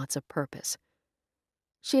Autobots a purpose.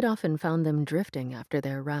 She'd often found them drifting after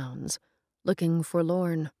their rounds, looking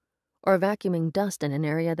forlorn, or vacuuming dust in an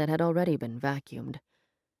area that had already been vacuumed.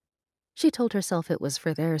 She told herself it was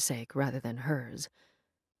for their sake rather than hers,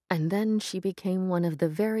 and then she became one of the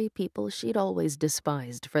very people she'd always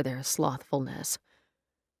despised for their slothfulness.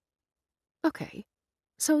 Okay,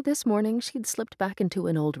 so this morning she'd slipped back into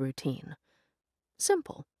an old routine.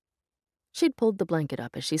 Simple. She'd pulled the blanket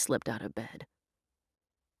up as she slipped out of bed.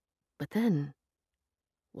 But then,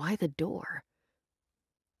 why the door?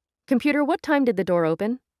 Computer, what time did the door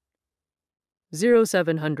open?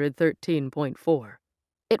 0713.4.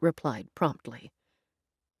 It replied promptly.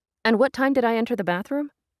 And what time did I enter the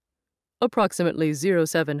bathroom? Approximately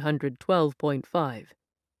 0712.5.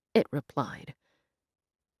 It replied.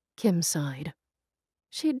 Kim sighed.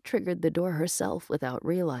 She'd triggered the door herself without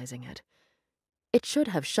realizing it. It should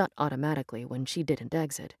have shut automatically when she didn't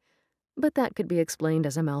exit, but that could be explained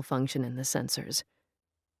as a malfunction in the sensors.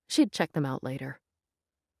 She'd check them out later.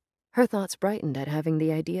 Her thoughts brightened at having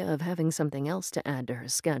the idea of having something else to add to her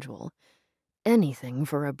schedule. Anything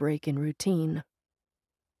for a break in routine.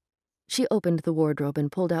 She opened the wardrobe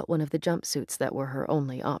and pulled out one of the jumpsuits that were her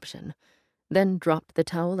only option, then dropped the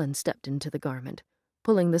towel and stepped into the garment,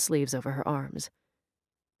 pulling the sleeves over her arms.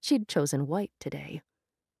 She'd chosen white today.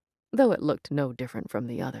 Though it looked no different from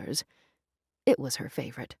the others, it was her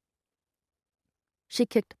favorite. She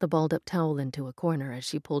kicked the balled-up towel into a corner as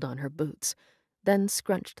she pulled on her boots, then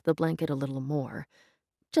scrunched the blanket a little more,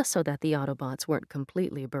 just so that the Autobots weren't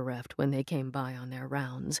completely bereft when they came by on their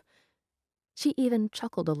rounds. She even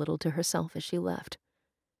chuckled a little to herself as she left.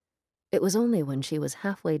 It was only when she was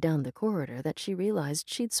halfway down the corridor that she realized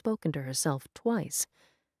she'd spoken to herself twice,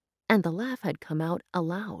 and the laugh had come out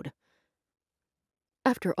aloud.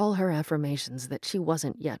 After all her affirmations that she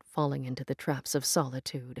wasn't yet falling into the traps of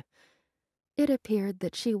solitude, it appeared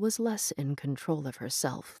that she was less in control of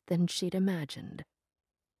herself than she'd imagined.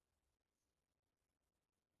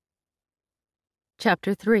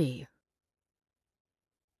 Chapter 3.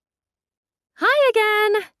 Hi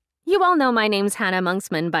again! You all know my name's Hannah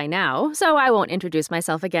Monksman by now, so I won't introduce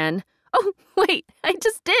myself again. Oh, wait, I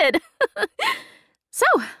just did! So,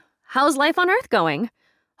 how's life on Earth going?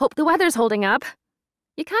 Hope the weather's holding up.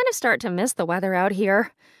 You kind of start to miss the weather out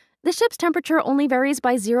here. The ship's temperature only varies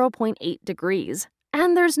by 0.8 degrees,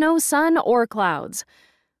 and there's no sun or clouds.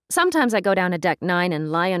 Sometimes I go down to Deck 9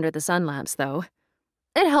 and lie under the sun lamps, though.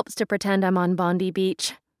 It helps to pretend I'm on Bondi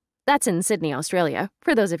Beach. That's in Sydney, Australia,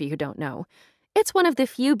 for those of you who don't know. It's one of the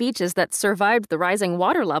few beaches that survived the rising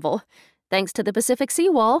water level, thanks to the Pacific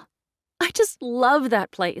seawall. I just love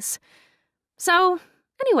that place. So,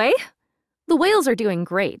 anyway, the whales are doing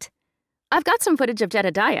great. I've got some footage of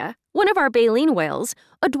Jedediah, one of our baleen whales,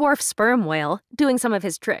 a dwarf sperm whale, doing some of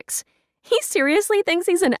his tricks. He seriously thinks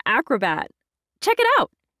he's an acrobat. Check it out.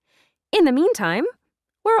 In the meantime,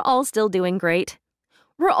 we're all still doing great.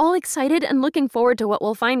 We're all excited and looking forward to what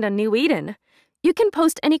we'll find on New Eden. You can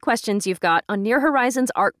post any questions you've got on Near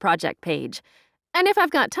Horizon's ARC project page. And if I've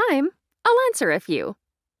got time, I'll answer a few.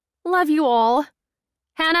 Love you all.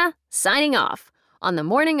 Hannah, signing off on the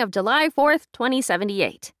morning of July 4th,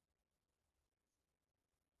 2078.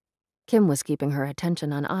 Kim was keeping her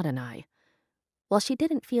attention on Adonai. While she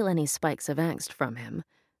didn't feel any spikes of angst from him,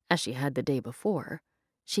 as she had the day before,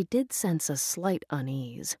 she did sense a slight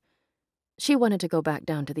unease. She wanted to go back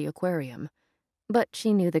down to the aquarium, but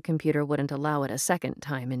she knew the computer wouldn't allow it a second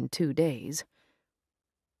time in 2 days.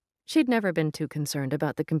 She'd never been too concerned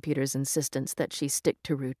about the computer's insistence that she stick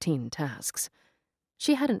to routine tasks.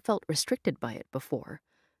 She hadn't felt restricted by it before.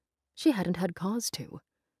 She hadn't had cause to.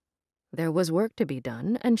 There was work to be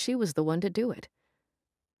done, and she was the one to do it.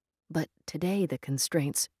 But today the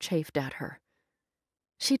constraints chafed at her.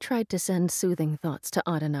 She tried to send soothing thoughts to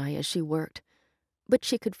Adonai as she worked, but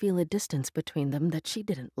she could feel a distance between them that she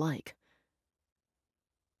didn't like.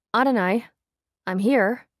 Adonai, I'm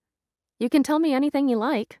here. You can tell me anything you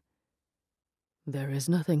like. There is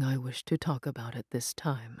nothing I wish to talk about at this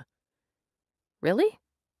time. Really?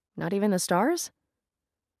 Not even the stars?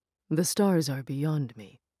 The stars are beyond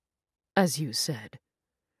me, as you said.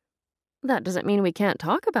 That doesn't mean we can't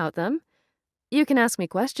talk about them. You can ask me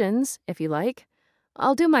questions, if you like,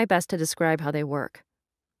 I'll do my best to describe how they work.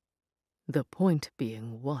 The point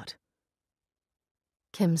being what?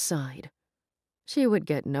 Kim sighed. She would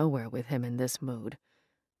get nowhere with him in this mood,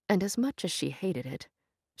 and as much as she hated it,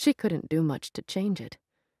 she couldn't do much to change it.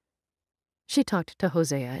 She talked to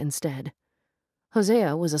Hosea instead.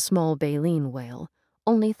 Hosea was a small baleen whale,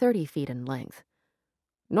 only 30 feet in length.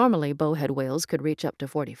 Normally, bowhead whales could reach up to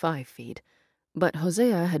 45 feet, but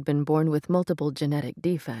Hosea had been born with multiple genetic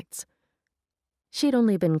defects. She'd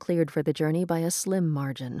only been cleared for the journey by a slim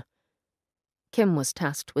margin. Kim was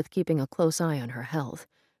tasked with keeping a close eye on her health,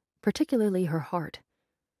 particularly her heart.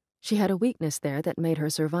 She had a weakness there that made her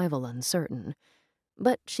survival uncertain,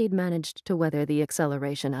 but she'd managed to weather the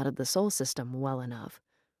acceleration out of the Sol system well enough.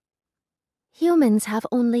 Humans have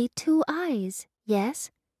only 2 eyes,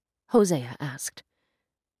 yes? Hosea asked.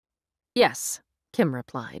 Yes, Kim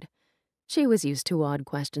replied. She was used to odd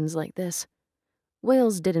questions like this.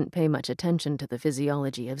 Whales didn't pay much attention to the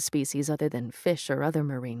physiology of species other than fish or other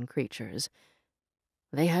marine creatures.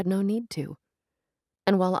 They had no need to.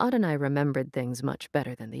 And while Adonai remembered things much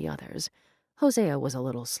better than the others, Hosea was a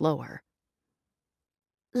little slower.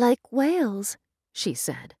 Like whales, she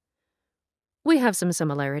said. We have some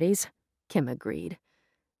similarities, Kim agreed.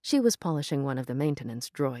 She was polishing one of the maintenance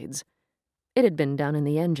droids. It had been down in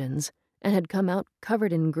the engines and had come out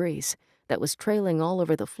covered in grease that was trailing all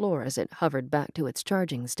over the floor as it hovered back to its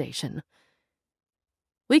charging station.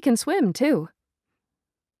 We can swim, too.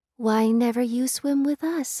 Why never you swim with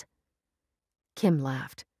us? Kim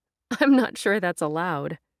laughed. I'm not sure that's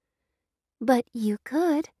allowed. But you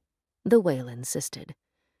could, the whale insisted.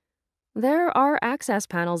 There are access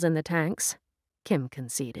panels in the tanks, Kim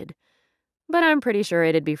conceded. But I'm pretty sure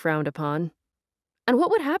it'd be frowned upon. And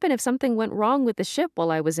what would happen if something went wrong with the ship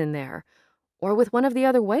while I was in there? Or with one of the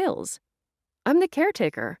other whales? I'm the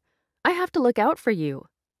caretaker. I have to look out for you.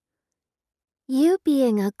 You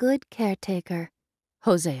being a good caretaker,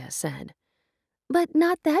 Hosea said. But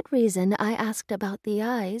not that reason I asked about the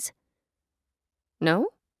eyes. No?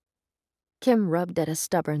 Kim rubbed at a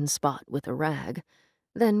stubborn spot with a rag,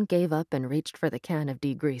 then gave up and reached for the can of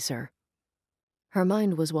degreaser. Her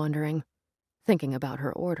mind was wandering, thinking about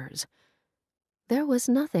her orders. There was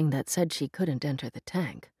nothing that said she couldn't enter the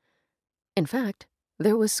tank. In fact,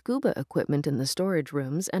 there was scuba equipment in the storage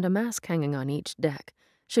rooms and a mask hanging on each deck,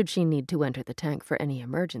 should she need to enter the tank for any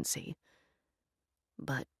emergency.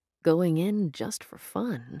 But going in just for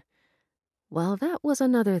fun, well, that was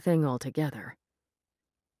another thing altogether.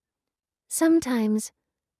 Sometimes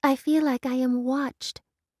I feel like I am watched.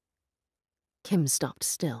 Kim stopped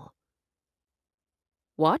still.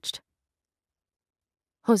 Watched?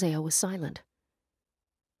 Hosea was silent.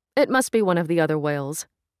 It must be one of the other whales,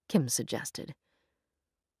 Kim suggested.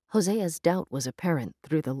 Hosea's doubt was apparent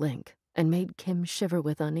through the link and made Kim shiver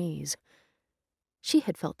with unease. She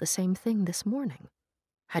had felt the same thing this morning,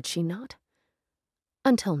 had she not?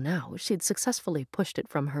 Until now, she'd successfully pushed it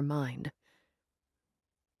from her mind.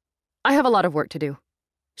 I have a lot of work to do,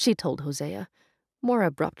 she told Hosea, more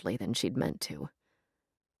abruptly than she'd meant to.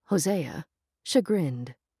 Hosea,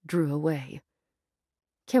 chagrined, drew away.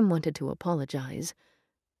 Kim wanted to apologize,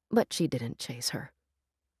 but she didn't chase her.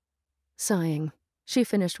 Sighing, she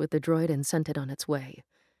finished with the droid and sent it on its way.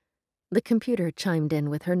 The computer chimed in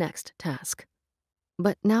with her next task.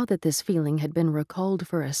 But now that this feeling had been recalled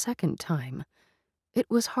for a second time, it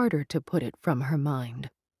was harder to put it from her mind.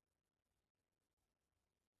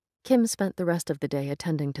 Kim spent the rest of the day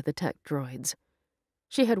attending to the tech droids.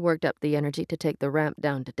 She had worked up the energy to take the ramp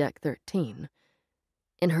down to Deck 13.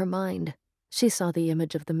 In her mind, she saw the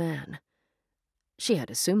image of the man. She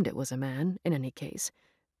had assumed it was a man, in any case,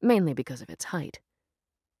 mainly because of its height.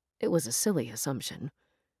 It was a silly assumption.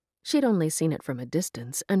 She'd only seen it from a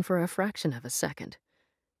distance and for a fraction of a second.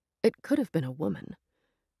 It could have been a woman.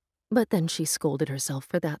 But then she scolded herself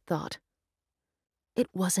for that thought. It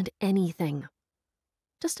wasn't anything.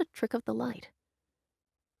 Just a trick of the light.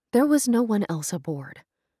 There was no one else aboard.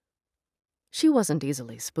 She wasn't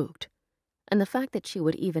easily spooked, and the fact that she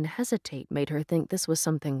would even hesitate made her think this was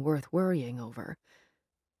something worth worrying over.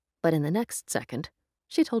 But in the next second,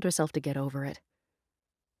 she told herself to get over it.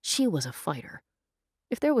 She was a fighter.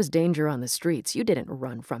 If there was danger on the streets, you didn't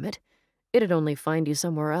run from it. It'd only find you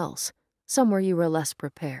somewhere else, somewhere you were less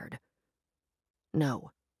prepared.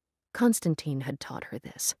 No, Constantine had taught her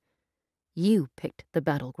this. You picked the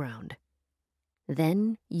battleground.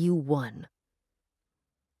 Then you won.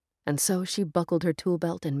 And so she buckled her tool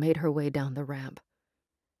belt and made her way down the ramp.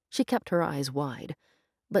 She kept her eyes wide,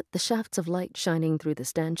 but the shafts of light shining through the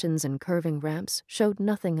stanchions and curving ramps showed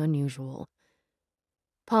nothing unusual.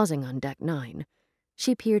 Pausing on Deck 9,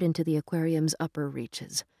 she peered into the aquarium's upper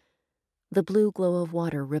reaches. The blue glow of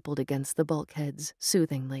water rippled against the bulkheads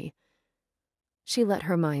soothingly. She let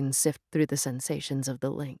her mind sift through the sensations of the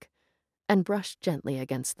link and brushed gently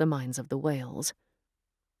against the minds of the whales.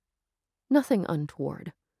 Nothing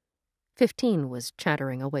untoward. 15 was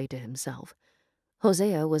chattering away to himself.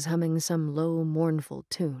 Hosea was humming some low, mournful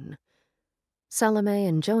tune. Salome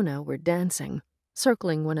and Jonah were dancing,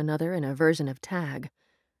 circling one another in a version of tag.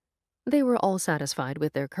 They were all satisfied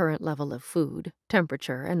with their current level of food,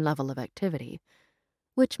 temperature, and level of activity,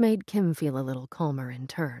 which made Kim feel a little calmer in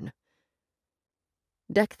turn.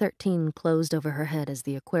 Deck 13 closed over her head as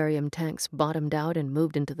the aquarium tanks bottomed out and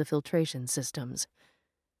moved into the filtration systems.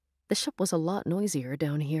 The ship was a lot noisier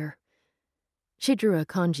down here. She drew a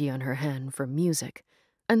kanji on her hand for music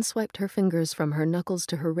and swiped her fingers from her knuckles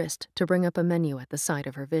to her wrist to bring up a menu at the side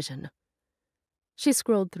of her vision. She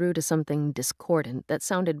scrolled through to something discordant that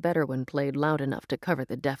sounded better when played loud enough to cover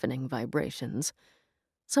the deafening vibrations.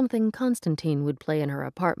 Something Constantine would play in her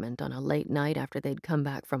apartment on a late night after they'd come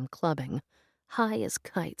back from clubbing, high as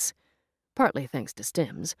kites, partly thanks to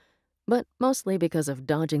stims, but mostly because of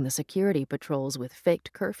dodging the security patrols with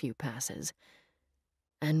faked curfew passes,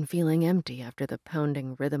 and feeling empty after the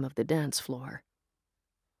pounding rhythm of the dance floor.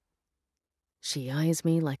 She eyes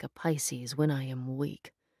me like a Pisces when I am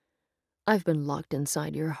weak. I've been locked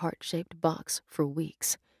inside your heart-shaped box for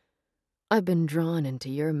weeks. I've been drawn into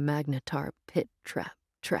your magnetar pit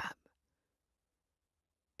trap.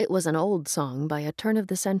 It was an old song by a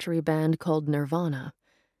turn-of-the-century band called Nirvana.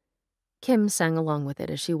 Kim sang along with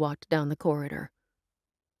it as she walked down the corridor.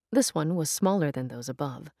 This one was smaller than those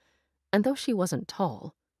above, and though she wasn't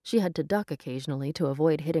tall, she had to duck occasionally to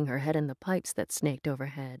avoid hitting her head in the pipes that snaked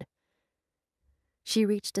overhead. She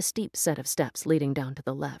reached a steep set of steps leading down to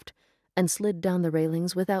the left, and slid down the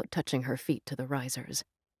railings without touching her feet to the risers.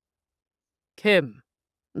 Kim,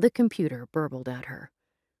 The computer burbled at her.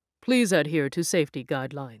 please adhere to safety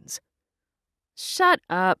guidelines. Shut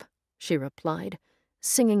up, she replied,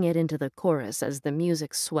 singing it into the chorus as the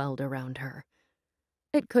music swelled around her.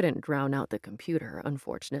 It couldn't drown out the computer,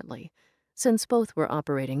 unfortunately, since both were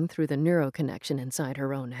operating through the neuroconnection inside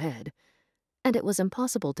her own head, and it was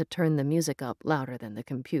impossible to turn the music up louder than the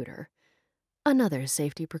computer. Another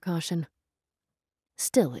safety precaution.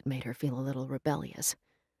 Still, it made her feel a little rebellious.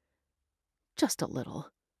 Just a little.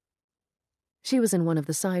 She was in one of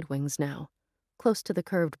the side wings now, close to the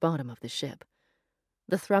curved bottom of the ship.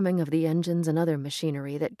 The thrumming of the engines and other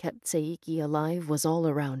machinery that kept Seiki alive was all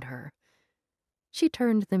around her. She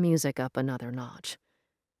turned the music up another notch.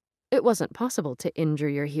 It wasn't possible to injure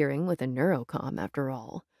your hearing with a neurocom, after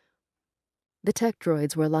all. The tech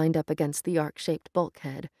droids were lined up against the arc-shaped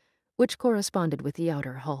bulkhead, which corresponded with the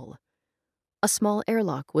outer hull. A small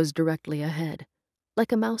airlock was directly ahead,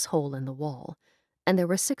 like a mouse hole in the wall, and there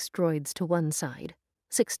were 6 droids to one side,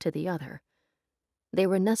 6 to the other. They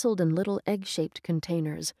were nestled in little egg-shaped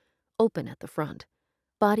containers, open at the front,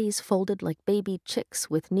 bodies folded like baby chicks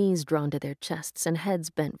with knees drawn to their chests and heads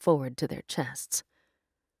bent forward to their chests.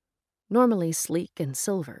 Normally sleek and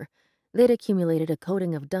silver, they'd accumulated a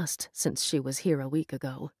coating of dust since she was here a week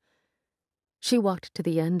ago. She walked to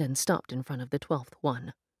the end and stopped in front of the 12th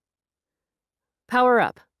one. "Power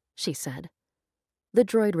up," she said. The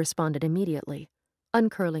droid responded immediately,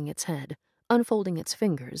 uncurling its head, unfolding its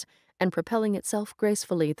fingers, and propelling itself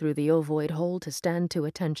gracefully through the ovoid hole to stand to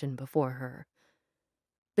attention before her.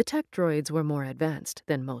 The tech droids were more advanced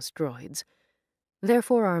than most droids. Their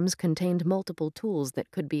forearms contained multiple tools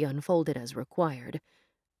that could be unfolded as required,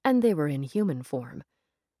 and they were in human form,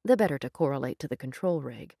 the better to correlate to the control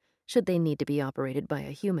rig, should they need to be operated by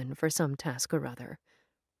a human for some task or other.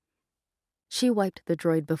 She wiped the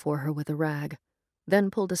droid before her with a rag,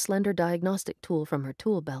 then pulled a slender diagnostic tool from her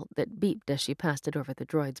tool belt that beeped as she passed it over the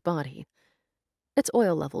droid's body. Its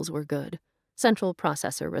oil levels were good, central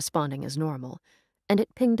processor responding as normal, and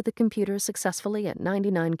it pinged the computer successfully at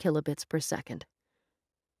 99 kilobits per second.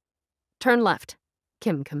 "Turn left,"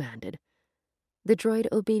 Kim commanded. The droid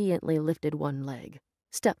obediently lifted one leg,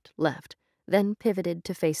 stepped left, then pivoted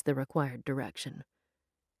to face the required direction.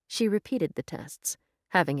 She repeated the tests,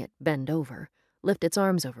 having it bend over, lift its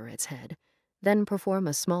arms over its head, then perform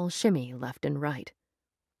a small shimmy left and right.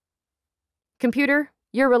 "Computer,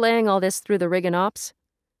 you're relaying all this through the rig and ops?"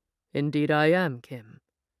 Indeed I am, Kim.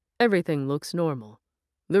 Everything looks normal.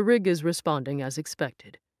 The rig is responding as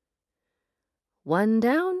expected. 1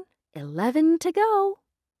 down, 11 to go,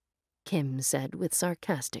 Kim said with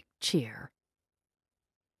sarcastic cheer.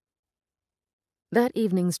 That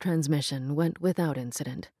evening's transmission went without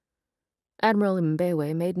incident. Admiral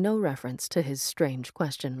Mbewe made no reference to his strange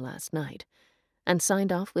question last night, and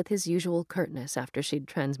signed off with his usual curtness after she'd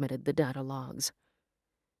transmitted the data logs.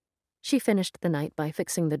 She finished the night by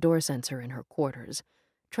fixing the door sensor in her quarters,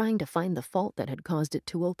 trying to find the fault that had caused it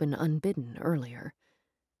to open unbidden earlier.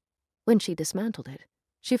 When she dismantled it,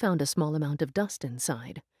 she found a small amount of dust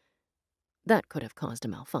inside. That could have caused a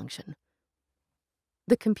malfunction.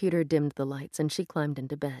 The computer dimmed the lights and she climbed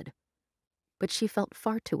into bed. But she felt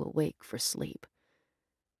far too awake for sleep.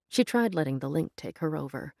 She tried letting the link take her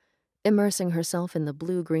over, immersing herself in the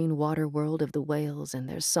blue-green water world of the whales and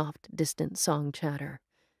their soft, distant song chatter.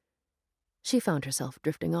 She found herself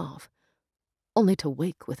drifting off, only to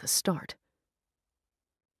wake with a start.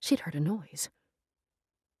 She'd heard a noise.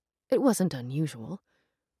 It wasn't unusual.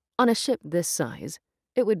 On a ship this size,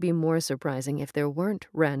 it would be more surprising if there weren't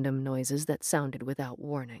random noises that sounded without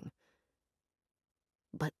warning.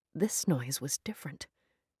 But this noise was different.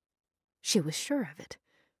 She was sure of it.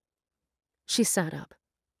 She sat up,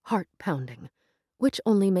 heart pounding, which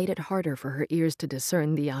only made it harder for her ears to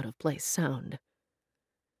discern the out-of-place sound.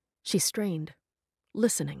 She strained,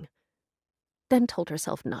 listening, then told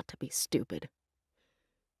herself not to be stupid.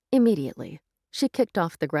 Immediately, she kicked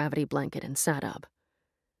off the gravity blanket and sat up.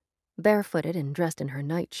 Barefooted and dressed in her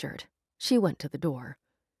nightshirt, she went to the door.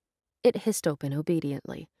 It hissed open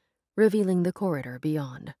obediently, revealing the corridor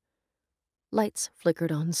beyond. Lights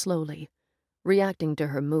flickered on slowly, reacting to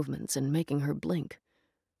her movements and making her blink.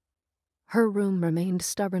 Her room remained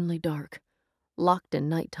stubbornly dark, locked in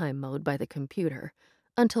nighttime mode by the computer,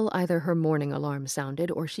 until either her morning alarm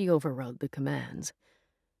sounded or she overrode the commands.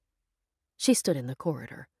 She stood in the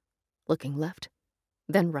corridor, looking left,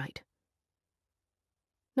 then right.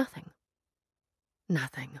 Nothing.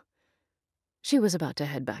 Nothing. She was about to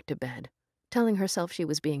head back to bed, telling herself she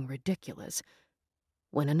was being ridiculous,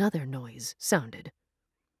 when another noise sounded.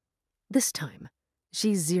 This time,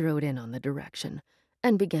 she zeroed in on the direction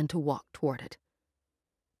and began to walk toward it.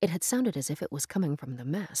 It had sounded as if it was coming from the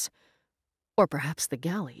mess, or perhaps the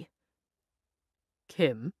galley.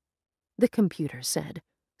 Kim? The computer said,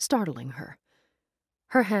 startling her.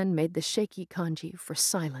 Her hand made the shaky kanji for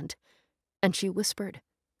silent, and she whispered,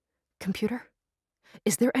 "Computer,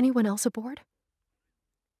 is there anyone else aboard?"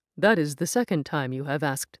 That is the second time you have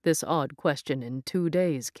asked this odd question in 2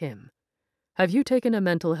 days, Kim. Have you taken a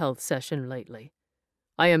mental health session lately?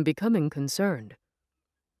 I am becoming concerned.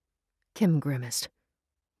 Kim grimaced.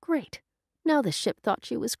 Great. Now the ship thought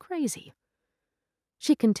she was crazy.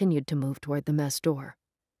 She continued to move toward the mess door.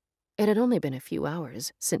 It had only been a few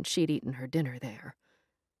hours since she'd eaten her dinner there.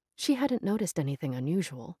 She hadn't noticed anything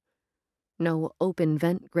unusual. No open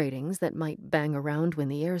vent gratings that might bang around when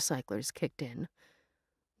the air cyclers kicked in.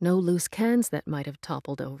 No loose cans that might have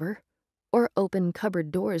toppled over, or open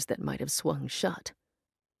cupboard doors that might have swung shut.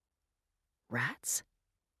 Rats?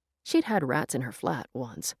 She'd had rats in her flat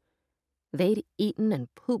once. They'd eaten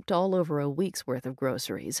and pooped all over a week's worth of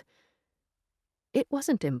groceries. It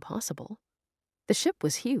wasn't impossible. The ship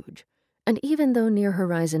was huge, and even though Near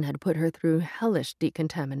Horizon had put her through hellish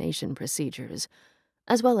decontamination procedures,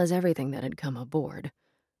 as well as everything that had come aboard,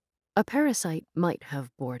 a parasite might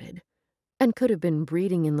have boarded, and could have been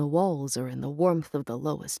breeding in the walls or in the warmth of the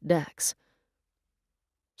lowest decks.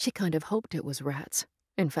 She kind of hoped it was rats.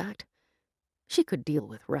 In fact, she could deal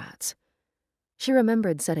with rats. She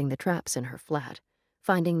remembered setting the traps in her flat,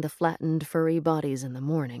 finding the flattened, furry bodies in the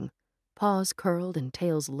morning, paws curled and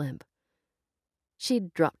tails limp.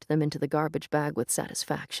 She'd dropped them into the garbage bag with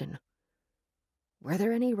satisfaction. Were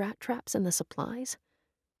there any rat traps in the supplies?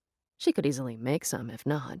 She could easily make some, if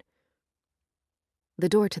not. The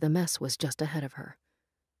door to the mess was just ahead of her.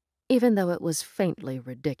 Even though it was faintly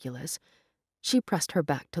ridiculous, she pressed her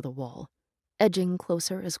back to the wall, edging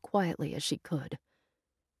closer as quietly as she could.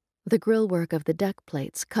 The grillwork of the deck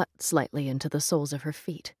plates cut slightly into the soles of her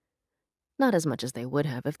feet. Not as much as they would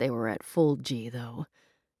have if they were at full G, though.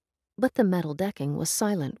 But the metal decking was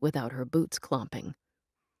silent without her boots clomping.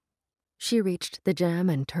 She reached the jamb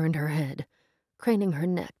and turned her head, craning her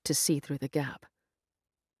neck to see through the gap.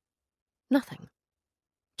 Nothing.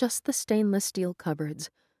 Just the stainless steel cupboards,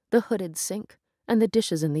 the hooded sink, and the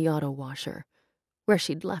dishes in the auto washer, where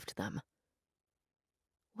she'd left them.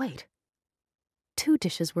 Wait. 2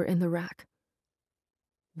 dishes were in the rack.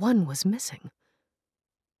 One was missing.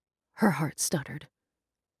 Her heart stuttered.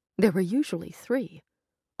 There were usually 3.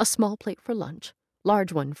 A small plate for lunch,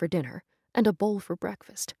 large one for dinner, and a bowl for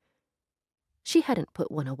breakfast. She hadn't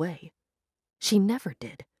put one away. She never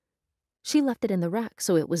did. She left it in the rack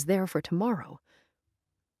so it was there for tomorrow.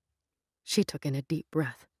 She took in a deep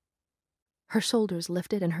breath. Her shoulders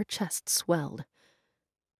lifted and her chest swelled.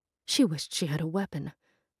 She wished she had a weapon,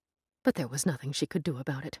 but there was nothing she could do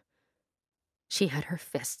about it. She had her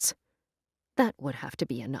fists. That would have to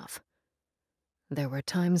be enough. There were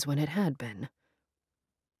times when it had been.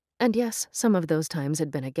 And yes, some of those times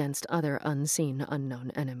had been against other unseen,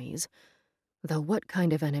 unknown enemies, though what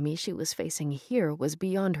kind of enemy she was facing here was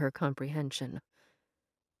beyond her comprehension.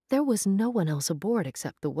 There was no one else aboard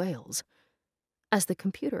except the whales. As the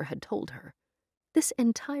computer had told her, this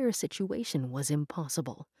entire situation was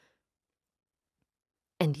impossible.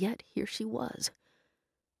 And yet here she was.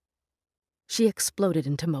 She exploded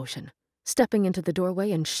into motion, stepping into the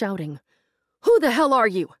doorway and shouting, "Who the hell are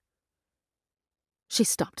you?" She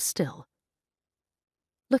stopped still.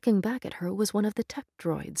 Looking back at her was one of the tech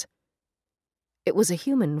droids. It was a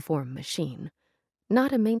human-form machine,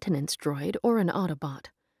 not a maintenance droid or an Autobot.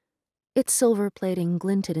 Its silver plating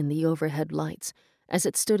glinted in the overhead lights as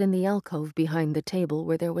it stood in the alcove behind the table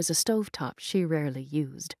where there was a stovetop she rarely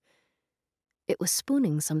used. It was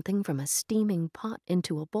spooning something from a steaming pot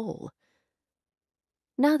into a bowl.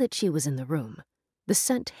 Now that she was in the room, the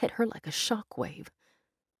scent hit her like a shockwave.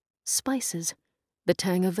 Spices, the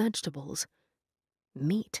tang of vegetables,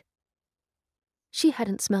 meat. She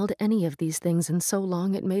hadn't smelled any of these things in so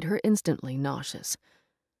long it made her instantly nauseous.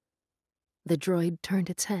 The droid turned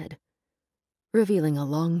its head, revealing a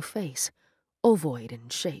long face, ovoid in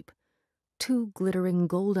shape, 2 glittering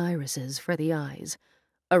gold irises for the eyes,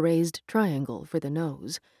 a raised triangle for the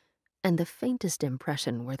nose, and the faintest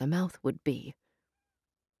impression where the mouth would be.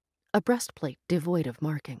 A breastplate devoid of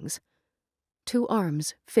markings. 2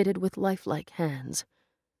 arms fitted with lifelike hands.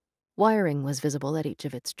 Wiring was visible at each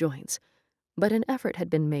of its joints, but an effort had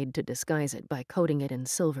been made to disguise it by coating it in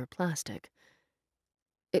silver plastic.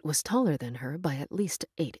 It was taller than her by at least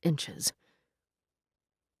 8 inches.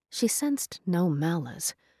 She sensed no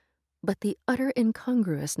malice, but the utter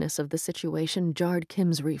incongruousness of the situation jarred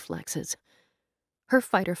Kim's reflexes. Her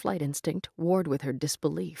fight-or-flight instinct warred with her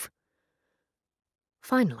disbelief.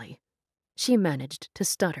 Finally, she managed to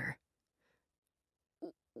stutter.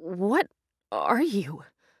 "What are you?"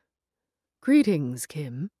 "Greetings,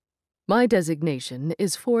 Kim. My designation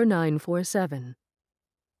is 4947.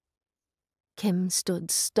 Kim stood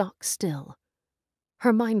stock still.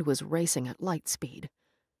 Her mind was racing at light speed.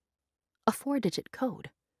 A 4-digit code.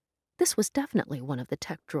 This was definitely one of the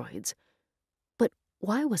tech droids. But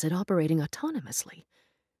why was it operating autonomously?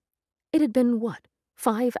 It had been,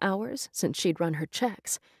 5 hours since she'd run her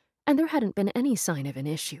checks, and there hadn't been any sign of an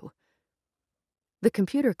issue. The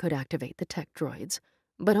computer could activate the tech droids,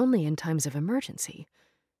 but only in times of emergency.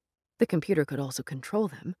 The computer could also control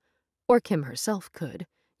them, or Kim herself could,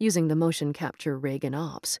 using the motion capture rig in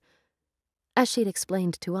ops. As she'd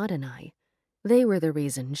explained to Adonai, they were the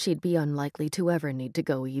reason she'd be unlikely to ever need to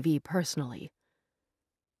go EV personally.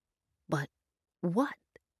 But what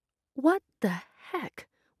the heck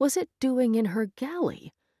was it doing in her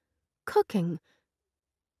galley? Cooking.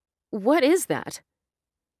 "What is that?"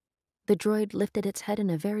 The droid lifted its head in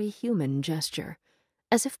a very human gesture,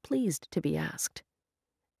 as if pleased to be asked.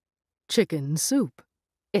 "Chicken soup,"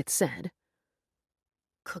 it said.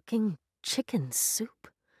 Cooking chicken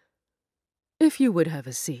soup? "If you would have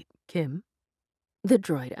a seat, Kim," the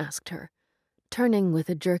droid asked her, turning with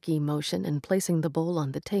a jerky motion and placing the bowl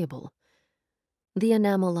on the table. The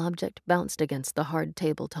enamel object bounced against the hard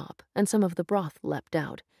tabletop, and some of the broth leapt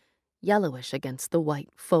out, yellowish against the white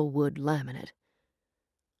faux wood laminate.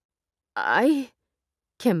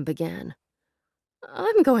 Kim began.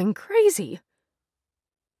 "I'm going crazy."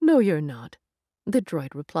 "No, you're not," the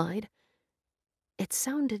droid replied. It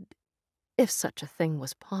sounded, if such a thing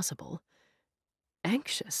was possible,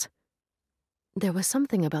 anxious. There was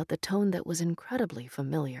something about the tone that was incredibly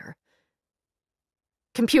familiar.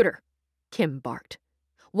 "Computer," Kim barked.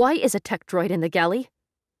 "Why is a tech droid in the galley?"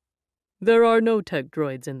 "There are no tech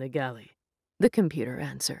droids in the galley," the computer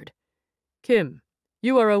answered. "Kim,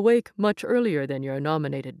 you are awake much earlier than your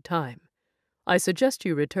nominated time. I suggest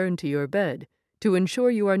you return to your bed to ensure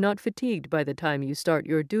you are not fatigued by the time you start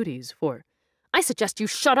your duties for—" "I suggest you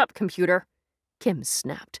shut up, computer," Kim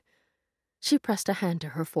snapped. She pressed a hand to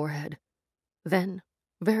her forehead, then,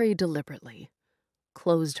 very deliberately,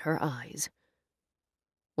 closed her eyes.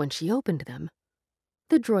 When she opened them,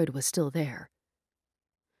 the droid was still there.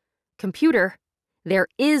 "Computer, there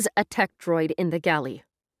is a tech droid in the galley.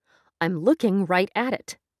 I'm looking right at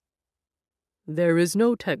it." "There is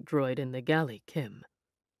no tech droid in the galley, Kim."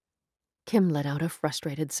 Kim let out a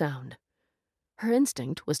frustrated sound. Her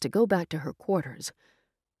instinct was to go back to her quarters,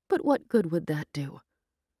 but what good would that do?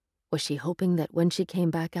 Was she hoping that when she came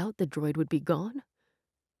back out, the droid would be gone?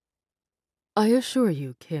 "I assure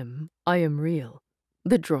you, Kim, I am real,"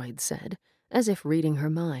 the droid said, as if reading her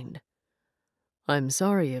mind. "I'm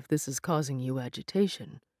sorry if this is causing you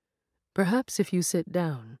agitation. Perhaps if you sit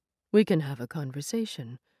down, we can have a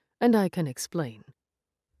conversation, and I can explain."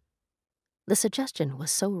 The suggestion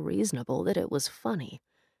was so reasonable that it was funny.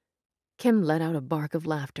 Kim let out a bark of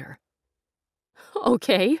laughter.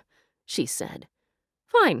 "Okay," she said.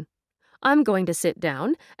 "Fine. I'm going to sit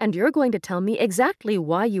down, and you're going to tell me exactly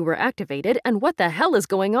why you were activated and what the hell is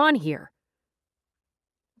going on here."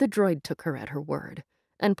 The droid took her at her word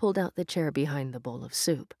and pulled out the chair behind the bowl of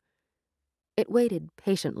soup. It waited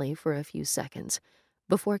patiently for a few seconds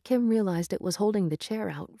before Kim realized it was holding the chair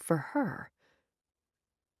out for her.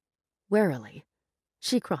 Warily,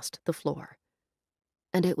 she crossed the floor,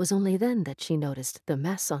 and it was only then that she noticed the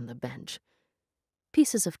mess on the bench.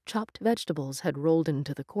 Pieces of chopped vegetables had rolled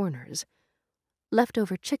into the corners.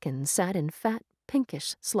 Leftover chicken sat in fat,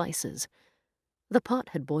 pinkish slices. The pot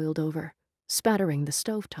had boiled over, spattering the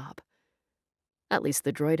stovetop. At least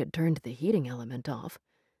the droid had turned the heating element off.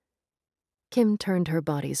 Kim turned her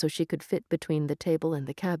body so she could fit between the table and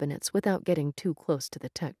the cabinets without getting too close to the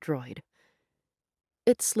tech droid.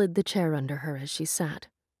 It slid the chair under her as she sat.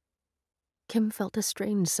 Kim felt a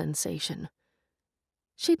strange sensation.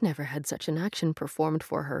 She'd never had such an action performed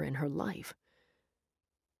for her in her life.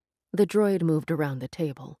 The droid moved around the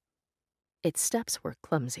table. Its steps were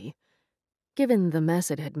clumsy. Given the mess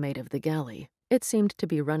it had made of the galley, it seemed to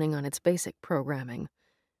be running on its basic programming.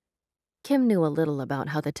 Kim knew a little about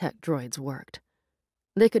how the tech droids worked.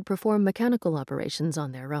 They could perform mechanical operations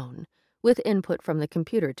on their own, with input from the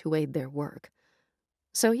computer to aid their work.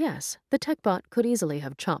 So yes, the tech bot could easily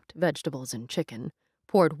have chopped vegetables and chicken,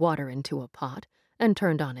 poured water into a pot, and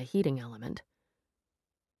turned on a heating element.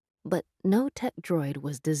 But no tech droid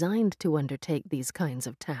was designed to undertake these kinds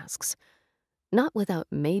of tasks, not without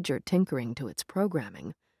major tinkering to its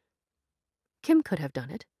programming. Kim could have done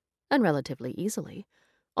it, and relatively easily.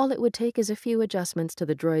 All it would take is a few adjustments to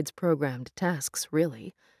the droid's programmed tasks,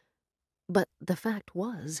 really. But the fact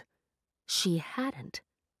was, she hadn't.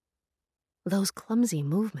 Those clumsy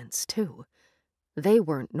movements, too. They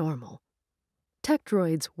weren't normal. Tech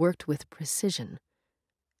droids worked with precision.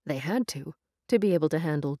 They had to be able to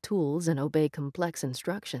handle tools and obey complex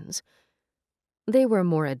instructions. They were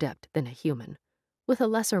more adept than a human, with a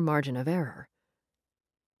lesser margin of error.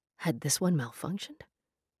 Had this one malfunctioned?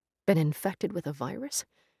 Been infected with a virus?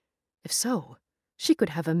 If so, she could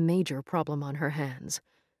have a major problem on her hands.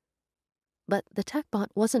 But the techbot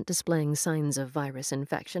wasn't displaying signs of virus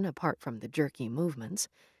infection apart from the jerky movements.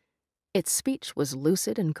 Its speech was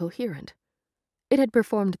lucid and coherent. It had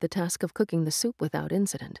performed the task of cooking the soup without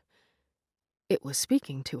incident. It was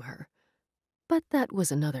speaking to her, but that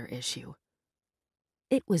was another issue.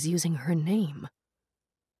 It was using her name.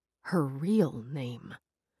 Her real name.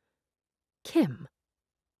 Kim,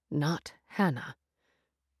 not Hannah.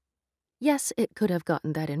 Yes, it could have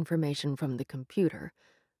gotten that information from the computer,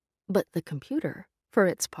 but the computer, for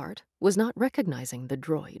its part, was not recognizing the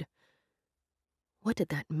droid. What did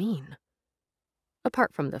that mean?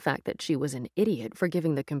 Apart from the fact that she was an idiot for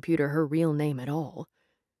giving the computer her real name at all,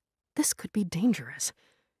 this could be dangerous.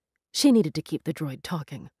 She needed to keep the droid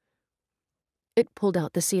talking. It pulled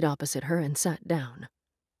out the seat opposite her and sat down.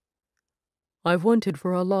 "I've wanted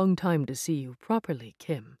for a long time to see you properly,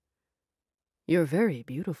 Kim. You're very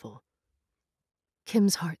beautiful."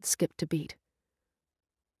 Kim's heart skipped a beat.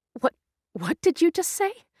 What did you just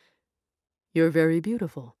say? "You're very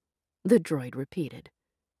beautiful," the droid repeated.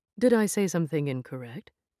 "Did I say something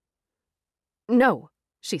incorrect?" "No,"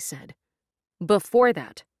 she said. "Before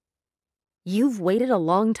that. You've waited a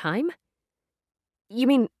long time? You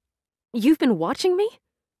mean, you've been watching me?"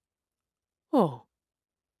 "Oh."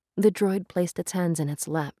 The droid placed its hands in its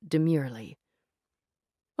lap demurely.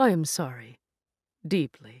 "I am sorry.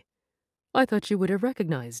 Deeply. I thought you would have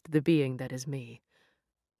recognized the being that is me.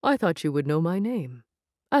 I thought you would know my name,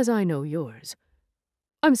 as I know yours.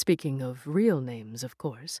 I'm speaking of real names, of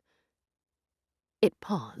course." It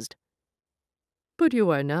paused. "But you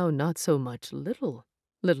are now not so much little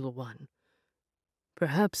one.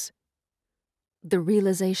 Perhaps—" The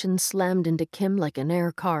realization slammed into Kim like an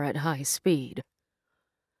air car at high speed.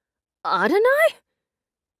 "Adonai?"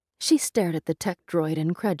 She stared at the tech droid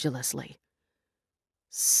incredulously.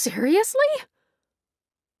 "Seriously?"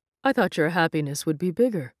 "I thought your happiness would be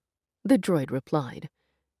bigger," the droid replied.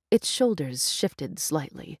 Its shoulders shifted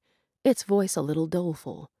slightly, its voice a little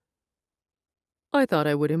doleful. "I thought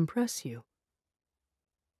I would impress you."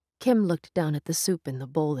 Kim looked down at the soup in the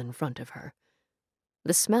bowl in front of her.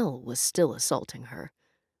 The smell was still assaulting her,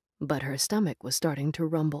 but her stomach was starting to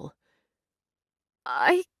rumble.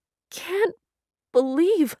 "I can't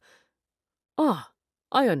believe—" "Ah,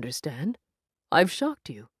 I understand. I've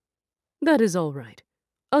shocked you. That is all right.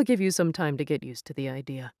 I'll give you some time to get used to the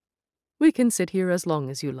idea. We can sit here as long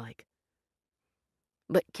as you like."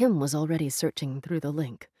 But Kim was already searching through the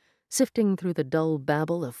link, sifting through the dull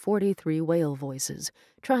babble of 43 whale voices,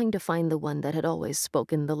 trying to find the one that had always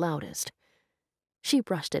spoken the loudest. She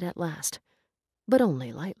brushed it at last, but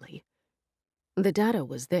only lightly. The data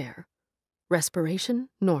was there. Respiration,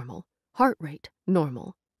 normal. Heart rate,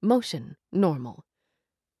 normal. Motion, normal.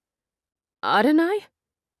 "Adonai?"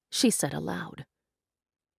 she said aloud.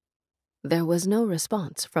 There was no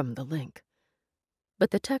response from the link,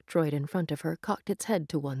 but the tech droid in front of her cocked its head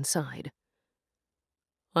to one side.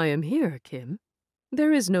 "I am here, Kim.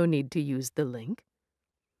 There is no need to use the link."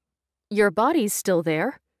 "Your body's still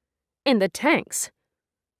there. In the tanks.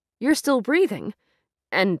 You're still breathing.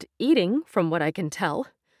 And eating, from what I can tell.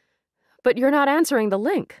 But you're not answering the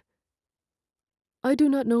link." "I do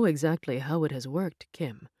not know exactly how it has worked,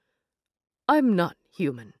 Kim. I'm not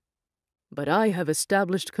human. But I have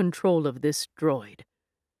established control of this droid."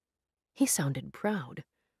 He sounded proud.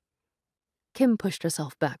 Kim pushed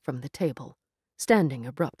herself back from the table, standing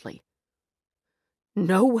abruptly.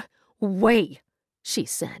 "No way," she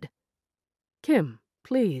said. "Kim,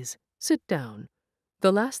 please, sit down.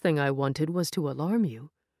 The last thing I wanted was to alarm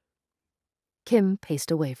you." Kim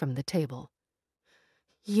paced away from the table.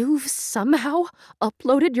 "You've somehow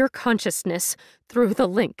uploaded your consciousness through the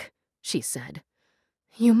link," she said.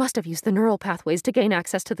 "You must have used the neural pathways to gain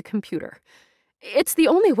access to the computer. It's the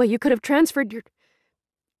only way you could have transferred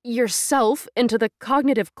yourself into the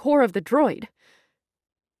cognitive core of the droid."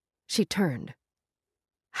 She turned.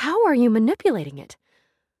 "How are you manipulating it?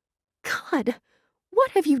 God,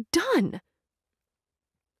 what have you done?"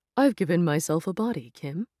 "I've given myself a body,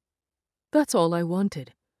 Kim. That's all I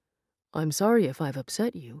wanted. I'm sorry if I've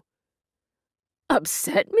upset you."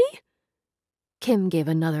 "Upset me?" Kim gave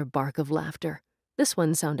another bark of laughter, this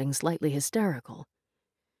one sounding slightly hysterical.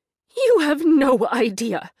 "You have no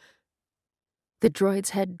idea." The droid's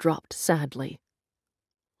head dropped sadly.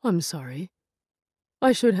 "I'm sorry.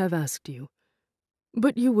 I should have asked you.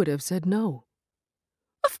 But you would have said no."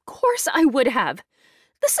 "Of course I would have.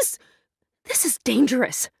 This is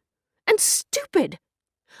dangerous. And stupid.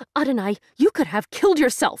 Adonai, you could have killed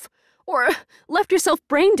yourself. Or left yourself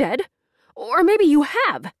brain dead. Or maybe you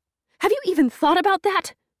have. Have you even thought about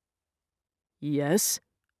that?" "Yes,"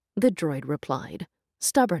 the droid replied,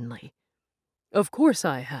 stubbornly. "Of course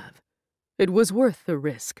I have. It was worth the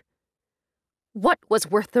risk." "What was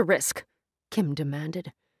worth the risk?" Kim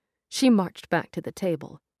demanded. She marched back to the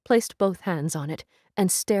table, placed both hands on it,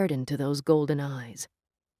 and stared into those golden eyes.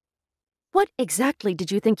 "What exactly did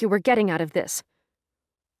you think you were getting out of this?"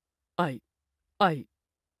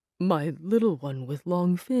 My little one with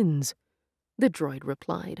long fins," the droid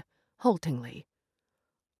replied, haltingly.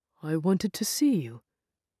 "I wanted to see you.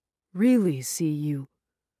 Really see you.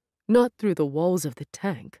 Not through the walls of the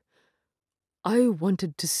tank. I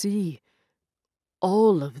wanted to see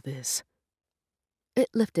all of this."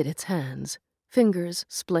 It lifted its hands, fingers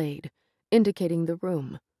splayed, indicating the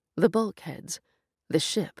room, the bulkheads, the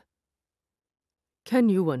ship. "Can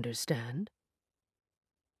you understand?"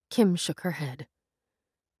 Kim shook her head.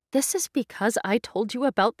 "This is because I told you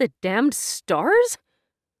about the damned stars?"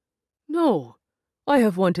 "No, I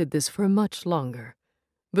have wanted this for much longer,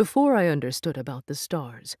 before I understood about the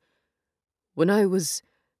stars. When I was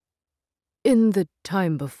in the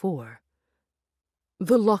time before.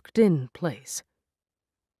 The locked-in place."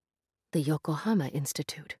 The Yokohama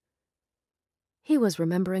Institute. He was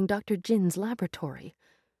remembering Dr. Jin's laboratory,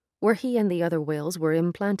 where he and the other whales were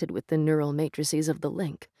implanted with the neural matrices of the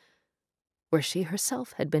link, where she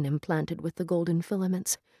herself had been implanted with the golden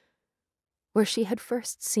filaments, where she had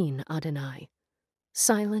first seen Adonai,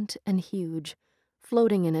 silent and huge,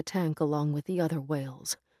 floating in a tank along with the other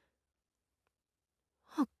whales.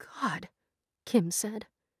 "Oh, God," Kim said.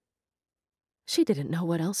 She didn't know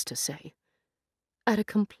what else to say. At a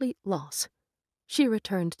complete loss, she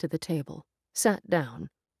returned to the table, sat down,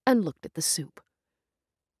 and looked at the soup.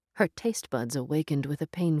 Her taste buds awakened with a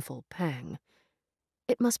painful pang.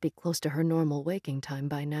 It must be close to her normal waking time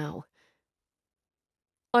by now.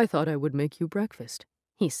 "I thought I would make you breakfast,"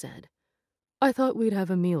 he said. "I thought we'd have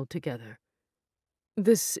a meal together.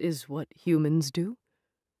 This is what humans do.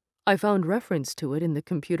 I found reference to it in the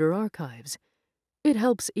computer archives. It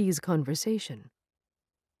helps ease conversation."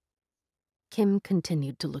 Kim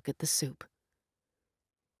continued to look at the soup.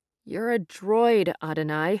 "You're a droid,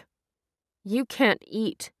 Adonai. You can't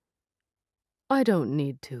eat." "I don't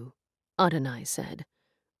need to," Adonai said.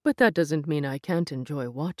 "But that doesn't mean I can't enjoy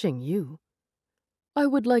watching you. I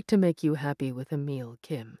would like to make you happy with a meal,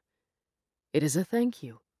 Kim. It is a thank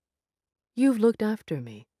you. You've looked after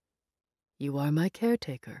me. You are my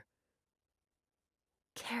caretaker."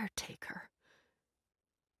 Caretaker.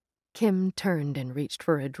 Kim turned and reached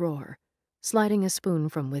for a drawer, sliding a spoon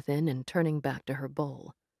from within and turning back to her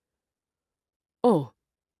bowl. Oh,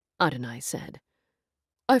 Adonai said.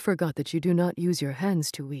 I forgot that you do not use your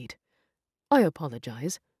hands to eat. I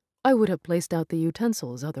apologize. I would have placed out the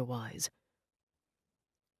utensils otherwise.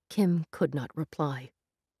 Kim could not reply.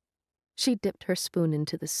 She dipped her spoon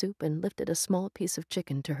into the soup and lifted a small piece of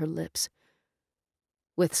chicken to her lips.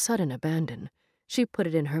 With sudden abandon, she put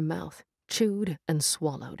it in her mouth, chewed and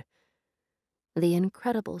swallowed. The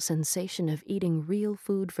incredible sensation of eating real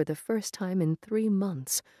food for the first time in 3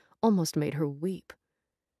 months almost made her weep.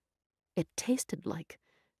 It tasted like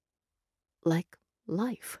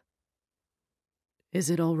life. Is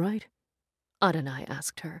it all right? Adonai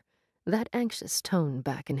asked her, that anxious tone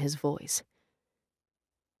back in his voice.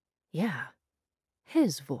 Yeah,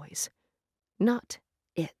 his voice, not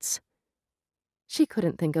its. She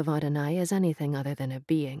couldn't think of Adonai as anything other than a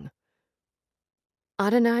being.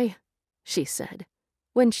 Adonai, she said,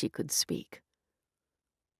 when she could speak.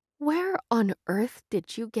 Where on earth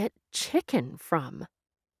did you get chicken from?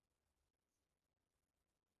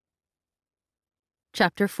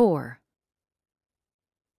 Chapter 4.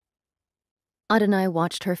 Adonai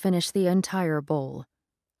watched her finish the entire bowl,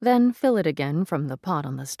 then fill it again from the pot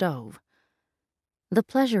on the stove. The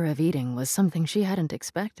pleasure of eating was something she hadn't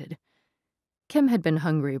expected. Kim had been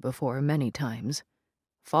hungry before many times,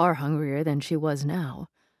 far hungrier than she was now,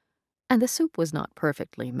 and the soup was not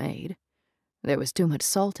perfectly made. There was too much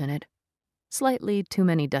salt in it, slightly too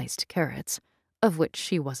many diced carrots, of which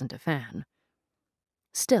she wasn't a fan.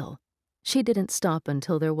 Still, she didn't stop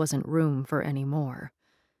until there wasn't room for any more.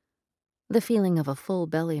 The feeling of a full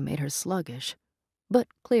belly made her sluggish, but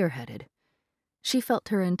clear-headed. She felt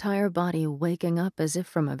her entire body waking up as if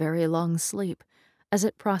from a very long sleep, as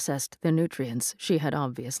it processed the nutrients she had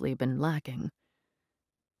obviously been lacking.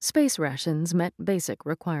 Space rations met basic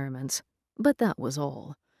requirements, but that was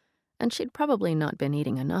all, and she'd probably not been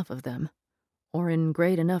eating enough of them, or in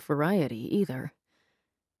great enough variety either.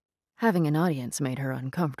 Having an audience made her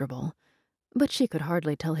uncomfortable, but she could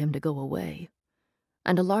hardly tell him to go away,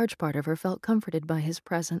 and a large part of her felt comforted by his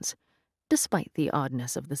presence, despite the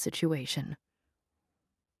oddness of the situation.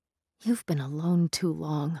 You've been alone too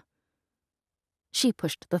long. She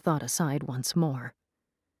pushed the thought aside once more.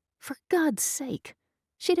 For God's sake,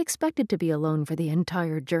 she'd expected to be alone for the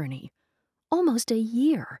entire journey. Almost a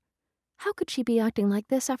year. How could she be acting like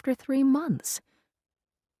this after 3 months?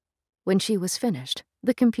 When she was finished,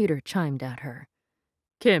 the computer chimed at her.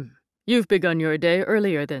 Kim, you've begun your day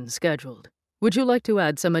earlier than scheduled. Would you like to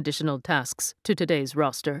add some additional tasks to today's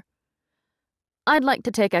roster? I'd like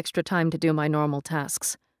to take extra time to do my normal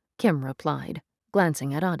tasks, Kim replied,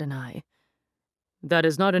 glancing at Adonai. That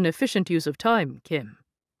is not an efficient use of time, Kim.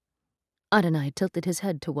 Adonai tilted his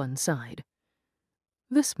head to one side.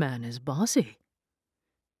 This man is bossy.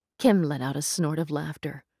 Kim let out a snort of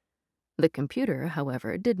laughter. The computer,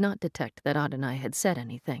 however, did not detect that Adonai had said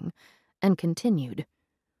anything, and continued.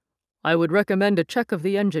 I would recommend a check of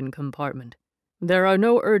the engine compartment. There are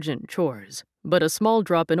no urgent chores, but a small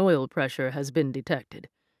drop in oil pressure has been detected.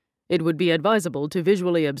 It would be advisable to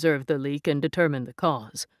visually observe the leak and determine the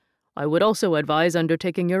cause. I would also advise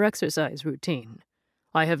undertaking your exercise routine.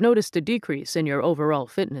 I have noticed a decrease in your overall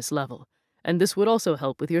fitness level, and this would also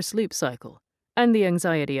help with your sleep cycle and the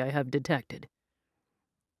anxiety I have detected.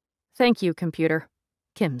 Thank you, computer,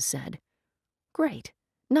 Kim said. Great.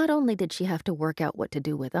 Not only did she have to work out what to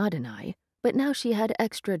do with Adonai, but now she had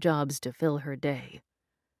extra jobs to fill her day.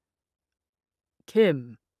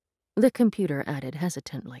 Kim, the computer added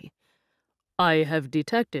hesitantly, I have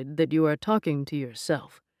detected that you are talking to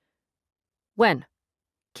yourself. When?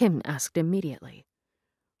 Kim asked immediately.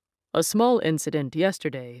 A small incident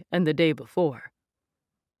yesterday and the day before.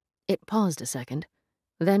 It paused a second,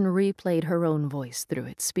 then replayed her own voice through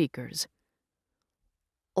its speakers.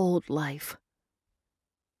 Old life.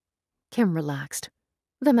 Kim relaxed.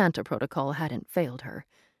 The Manta protocol hadn't failed her.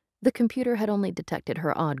 The computer had only detected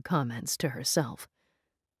her odd comments to herself.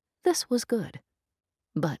 This was good,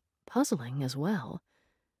 but puzzling as well.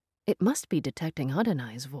 It must be detecting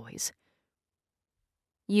Adonai's voice.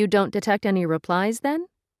 You don't detect any replies, then?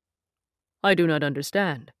 I do not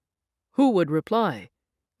understand. Who would reply?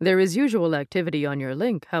 There is usual activity on your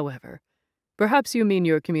link, however. Perhaps you mean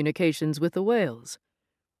your communications with the whales.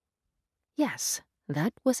 Yes,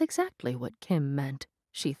 that was exactly what Kim meant,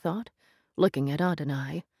 she thought, looking at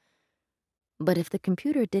Adonai. But if the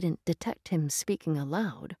computer didn't detect him speaking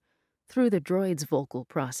aloud, through the droid's vocal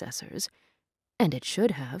processors, and it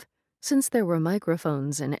should have, since there were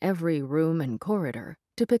microphones in every room and corridor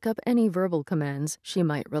to pick up any verbal commands she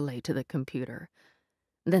might relay to the computer,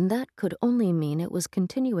 then that could only mean it was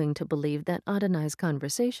continuing to believe that Adonai's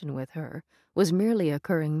conversation with her was merely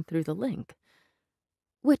occurring through the link,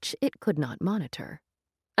 which it could not monitor,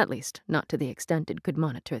 at least not to the extent it could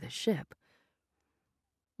monitor the ship.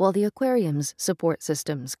 While the aquarium's support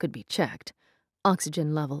systems could be checked,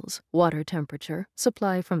 oxygen levels, water temperature,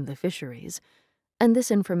 supply from the fisheries, and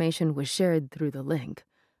this information was shared through the link,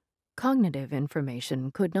 cognitive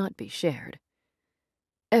information could not be shared.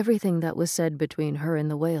 Everything that was said between her and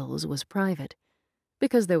the whales was private,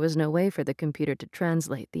 because there was no way for the computer to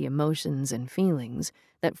translate the emotions and feelings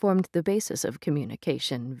that formed the basis of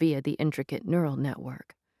communication via the intricate neural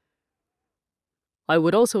network. I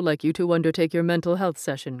would also like you to undertake your mental health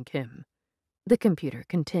session, Kim, the computer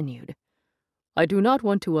continued. I do not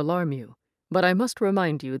want to alarm you, but I must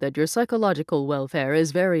remind you that your psychological welfare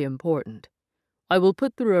is very important. I will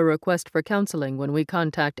put through a request for counseling when we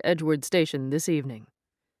contact Edgewood Station this evening.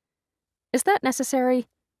 Is that necessary?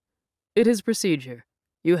 It is procedure.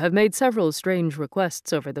 You have made several strange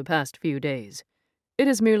requests over the past few days. It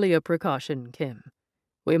is merely a precaution, Kim.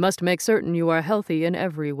 We must make certain you are healthy in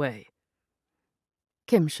every way.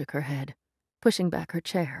 Kim shook her head, pushing back her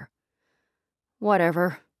chair.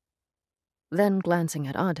 Whatever. Then, glancing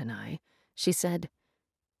at Adonai, she said,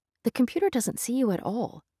 "The computer doesn't see you at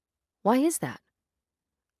all. Why is that?"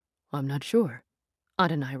 I'm not sure,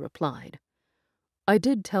 Adonai replied. I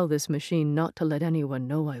did tell this machine not to let anyone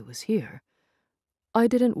know I was here. I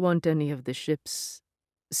didn't want any of the ship's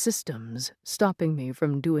systems stopping me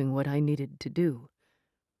from doing what I needed to do.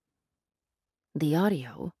 The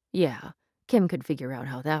audio, yeah, Kim could figure out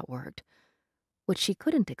how that worked. What she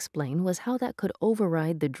couldn't explain was how that could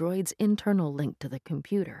override the droid's internal link to the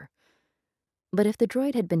computer. But if the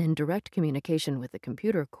droid had been in direct communication with the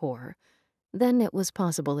computer core, then it was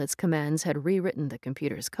possible its commands had rewritten the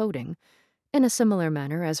computer's coding, in a similar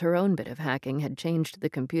manner as her own bit of hacking had changed the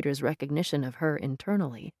computer's recognition of her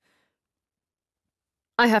internally.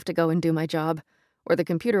 I have to go and do my job, or the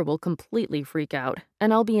computer will completely freak out,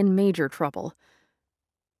 and I'll be in major trouble.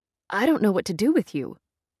 I don't know what to do with you.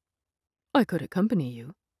 I could accompany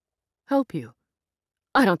you. Help you.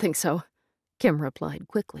 I don't think so, Kim replied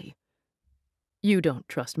quickly. You don't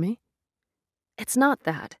trust me? It's not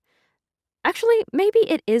that. Actually, maybe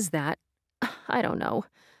it is that. I don't know.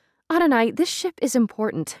 Adonai, this ship is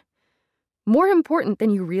important. More important than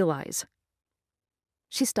you realize.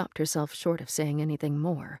 She stopped herself short of saying anything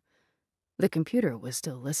more. The computer was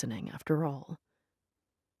still listening, after all.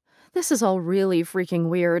 This is all really freaking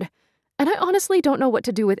weird, and I honestly don't know what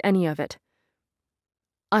to do with any of it.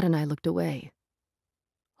 Adonai looked away.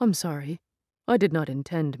 I'm sorry. I did not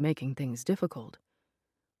intend making things difficult.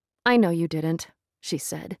 I know you didn't, she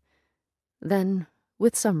said. Then,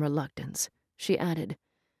 with some reluctance, she added,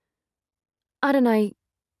 Adonai,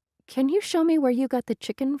 can you show me where you got the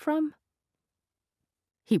chicken from?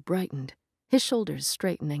 He brightened, his shoulders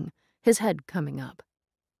straightening, his head coming up.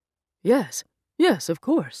 Yes, of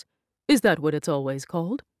course. Is that what it's always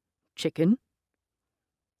called? Chicken?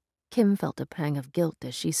 Kim felt a pang of guilt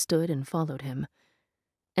as she stood and followed him.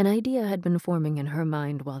 An idea had been forming in her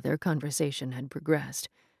mind while their conversation had progressed,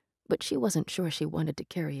 but she wasn't sure she wanted to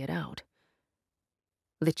carry it out.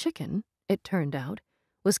 The chicken, it turned out,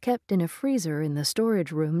 was kept in a freezer in the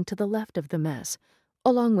storage room to the left of the mess,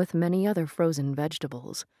 along with many other frozen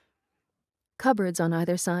vegetables. Cupboards on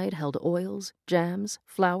either side held oils, jams,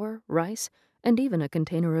 flour, rice, and even a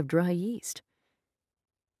container of dry yeast.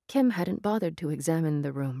 Kim hadn't bothered to examine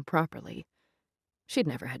the room properly. She'd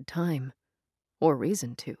never had time, or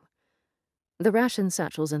reason to. The ration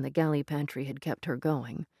satchels in the galley pantry had kept her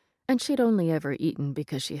going, and she'd only ever eaten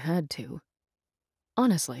because she had to.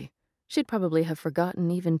 Honestly, she'd probably have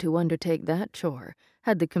forgotten even to undertake that chore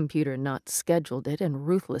had the computer not scheduled it and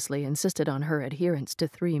ruthlessly insisted on her adherence to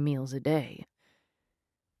 3 meals a day.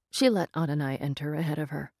 She let Adonai enter ahead of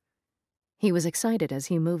her. He was excited as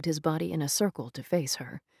he moved his body in a circle to face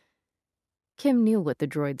her. Kim knew what the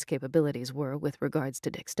droid's capabilities were with regards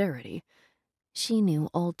to dexterity. She knew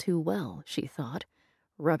all too well, she thought,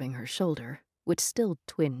 rubbing her shoulder, which still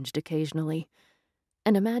twinged occasionally,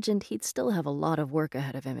 and imagined he'd still have a lot of work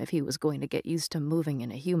ahead of him if he was going to get used to moving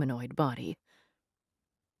in a humanoid body.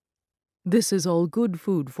 This is all good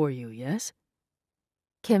food for you, yes?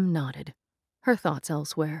 Kim nodded, her thoughts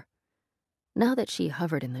elsewhere. Now that she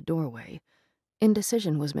hovered in the doorway,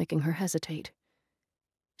 indecision was making her hesitate.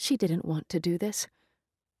 She didn't want to do this,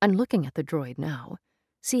 and looking at the droid now,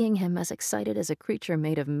 seeing him as excited as a creature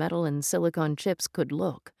made of metal and silicon chips could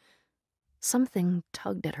look, something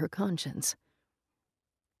tugged at her conscience.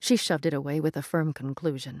 She shoved it away with a firm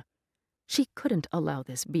conclusion. She couldn't allow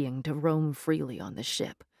this being to roam freely on the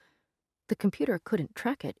ship. The computer couldn't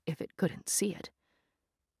track it if it couldn't see it.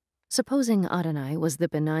 Supposing Adonai was the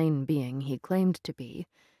benign being he claimed to be,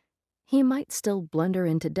 he might still blunder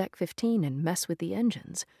into Deck 15 and mess with the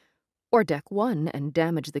engines, or Deck 1 and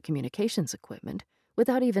damage the communications equipment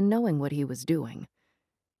without even knowing what he was doing.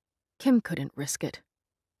 Kim couldn't risk it.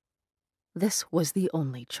 This was the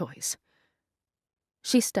only choice.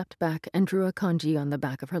 She stepped back and drew a kanji on the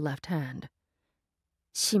back of her left hand.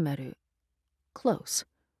 Shimeru. Close,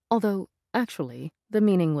 although, actually, the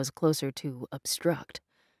meaning was closer to obstruct.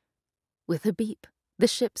 With a beep, the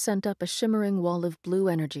ship sent up a shimmering wall of blue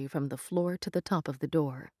energy from the floor to the top of the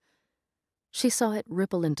door. She saw it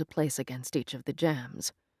ripple into place against each of the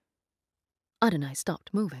jambs. Adonai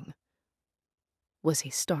stopped moving. Was he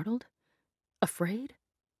startled? Afraid?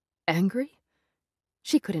 Angry?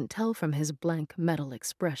 She couldn't tell from his blank metal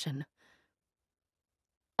expression.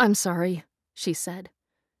 "I'm sorry," she said.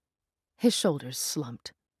 His shoulders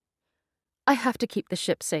slumped. "I have to keep the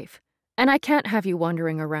ship safe, and I can't have you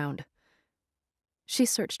wandering around." She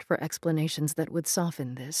searched for explanations that would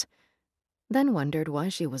soften this, then wondered why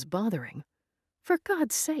she was bothering. For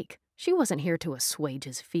God's sake, she wasn't here to assuage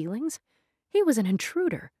his feelings. He was an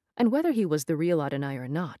intruder, and whether he was the real Adonai or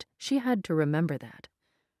not, she had to remember that.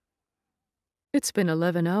 "It's been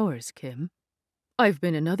 11 hours, Kim. I've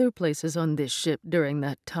been in other places on this ship during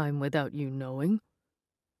that time without you knowing."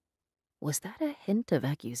 Was that a hint of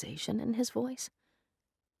accusation in his voice?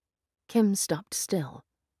 Kim stopped still.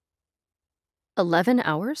 11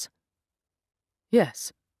 hours?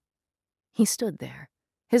 "Yes." He stood there,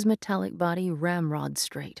 his metallic body ramrod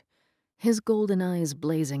straight, his golden eyes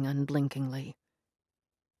blazing unblinkingly.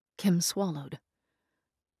 Kim swallowed.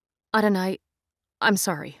 "Adonai, I'm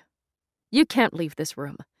sorry. You can't leave this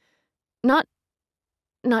room. Not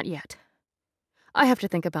yet. I have to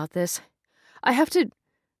think about this. I have to—"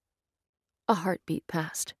 A heartbeat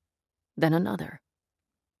passed, then another.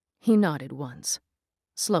 He nodded once,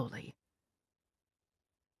 slowly.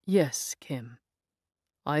 "Yes, Kim.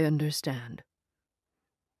 I understand."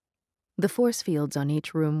 The force fields on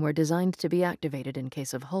each room were designed to be activated in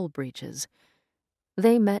case of hull breaches.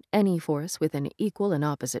 They met any force with an equal and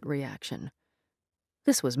opposite reaction.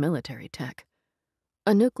 This was military tech.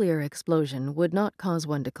 A nuclear explosion would not cause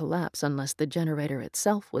one to collapse unless the generator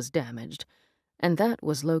itself was damaged, and that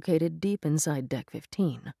was located deep inside Deck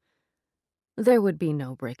 15. There would be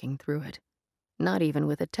no breaking through it, not even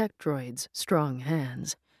with a tech droid's strong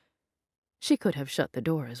hands. She could have shut the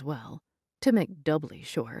door as well, to make doubly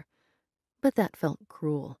sure, but that felt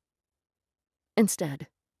cruel. Instead,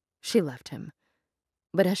 she left him,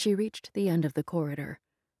 but as she reached the end of the corridor,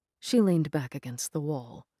 she leaned back against the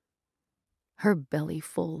wall. Her belly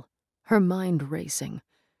full, her mind racing,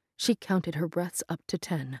 she counted her breaths up to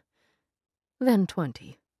 10, then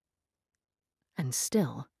 20. And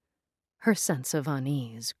still, her sense of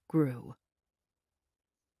unease grew.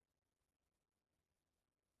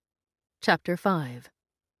 Chapter 5.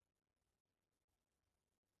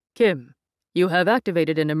 "Kim, you have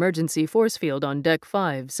activated an emergency force field on Deck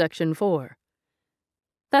 5, Section 4.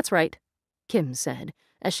 "That's right," Kim said,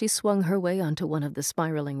 as she swung her way onto one of the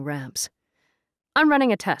spiraling ramps. "I'm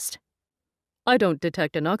running a test." "I don't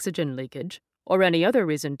detect an oxygen leakage, or any other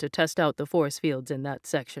reason to test out the force fields in that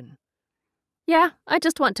section." "Yeah, I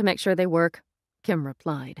just want to make sure they work," Kim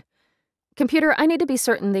replied. "Computer, I need to be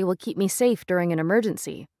certain they will keep me safe during an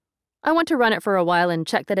emergency. I want to run it for a while and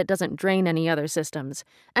check that it doesn't drain any other systems.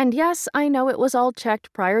 And yes, I know it was all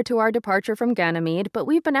checked prior to our departure from Ganymede, but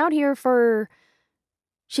we've been out here for—"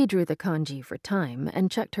 She drew the kanji for time and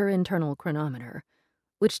checked her internal chronometer,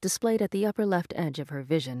 which displayed at the upper left edge of her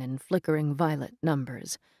vision in flickering violet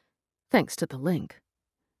numbers. Thanks to the link.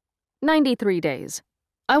 93 days.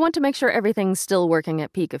 I want to make sure everything's still working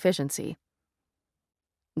at peak efficiency."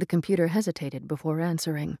 The computer hesitated before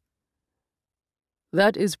answering.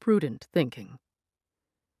 "That is prudent thinking."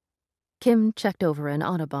 Kim checked over an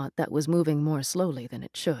Autobot that was moving more slowly than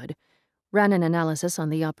it should, ran an analysis on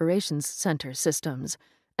the operations center systems,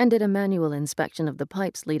 and did a manual inspection of the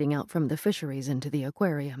pipes leading out from the fisheries into the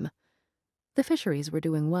aquarium. The fisheries were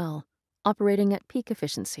doing well, operating at peak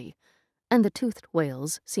efficiency, and the toothed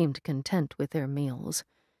whales seemed content with their meals.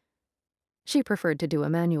 She preferred to do a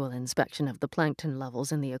manual inspection of the plankton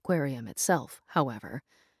levels in the aquarium itself, however,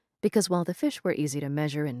 because while the fish were easy to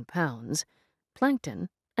measure in pounds, plankton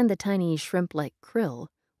and the tiny shrimp-like krill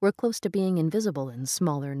were close to being invisible in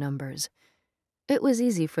smaller numbers. It was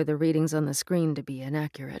easy for the readings on the screen to be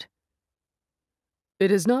inaccurate.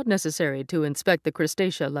 "It is not necessary to inspect the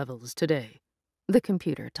crustacea levels today," the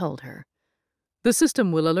computer told her. "The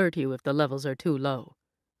system will alert you if the levels are too low.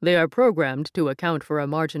 They are programmed to account for a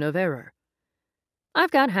margin of error."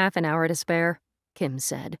 I've got half an hour to spare, Kim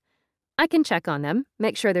said. I can check on them,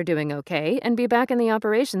 make sure they're doing okay, and be back in the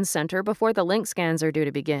operations center before the link scans are due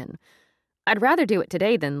to begin. I'd rather do it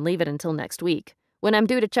today than leave it until next week, when I'm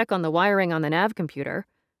due to check on the wiring on the nav computer.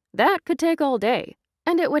 That could take all day,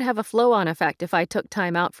 and it would have a flow-on effect if I took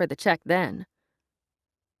time out for the check then.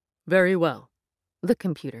 Very well, the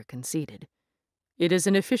computer conceded. It is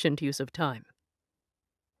an efficient use of time.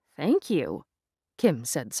 Thank you, Kim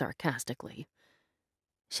said sarcastically.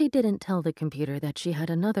 She didn't tell the computer that she had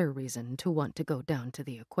another reason to want to go down to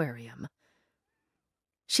the aquarium.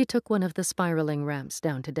 She took one of the spiraling ramps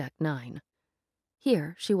down to Deck 9.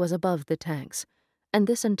 Here she was above the tanks, and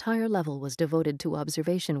this entire level was devoted to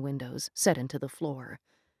observation windows set into the floor.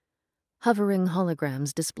 Hovering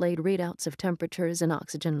holograms displayed readouts of temperatures and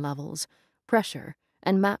oxygen levels, pressure,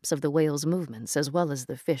 and maps of the whales' movements as well as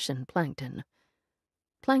the fish and plankton.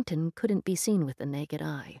 Plankton couldn't be seen with the naked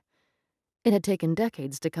eye. It had taken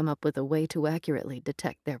decades to come up with a way to accurately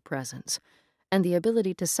detect their presence, and the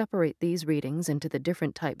ability to separate these readings into the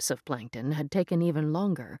different types of plankton had taken even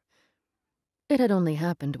longer. It had only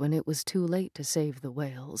happened when it was too late to save the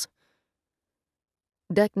whales.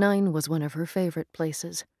 Deck 9 was one of her favorite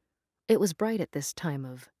places. It was bright at this time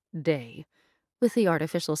of day, with the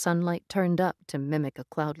artificial sunlight turned up to mimic a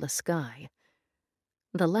cloudless sky.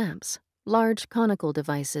 The lamps, large conical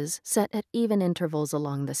devices set at even intervals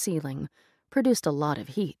along the ceiling, produced a lot of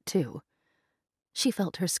heat, too. She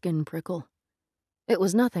felt her skin prickle. It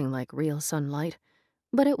was nothing like real sunlight,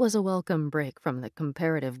 but it was a welcome break from the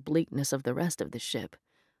comparative bleakness of the rest of the ship.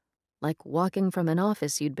 Like walking from an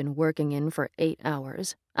office you'd been working in for 8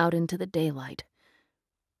 hours out into the daylight.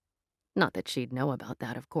 Not that she'd know about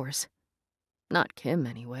that, of course. Not Kim,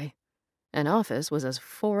 anyway. An office was as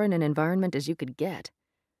foreign an environment as you could get.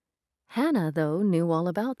 Hannah, though, knew all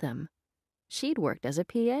about them. She'd worked as a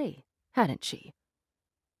PA, hadn't she?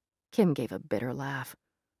 Kim gave a bitter laugh.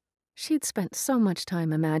 She'd spent so much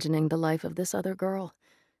time imagining the life of this other girl.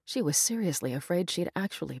 She was seriously afraid she'd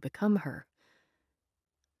actually become her.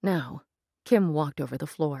 Now, Kim walked over the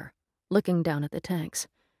floor, looking down at the tanks.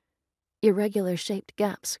 Irregular-shaped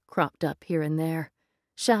gaps cropped up here and there,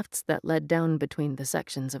 shafts that led down between the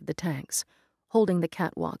sections of the tanks, holding the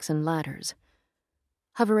catwalks and ladders.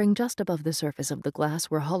 Hovering just above the surface of the glass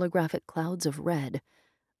were holographic clouds of red,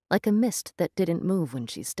 like a mist that didn't move when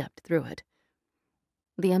she stepped through it.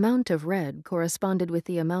 The amount of red corresponded with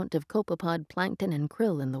the amount of copepod plankton and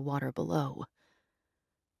krill in the water below.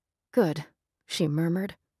 Good, she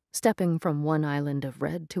murmured, stepping from one island of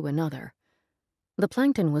red to another. The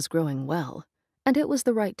plankton was growing well, and it was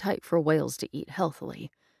the right type for whales to eat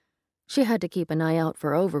healthily. She had to keep an eye out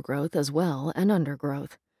for overgrowth as well and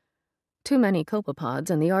undergrowth. Too many copepods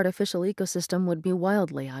and the artificial ecosystem would be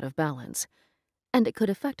wildly out of balance, and it could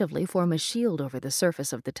effectively form a shield over the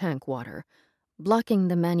surface of the tank water, blocking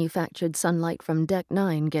the manufactured sunlight from Deck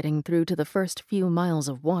 9 getting through to the first few miles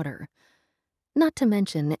of water. Not to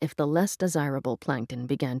mention if the less desirable plankton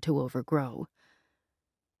began to overgrow.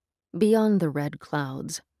 Beyond the red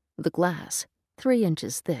clouds, the glass, 3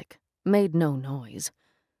 inches thick, made no noise.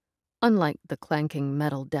 Unlike the clanking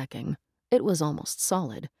metal decking, it was almost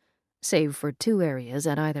solid, save for 2 areas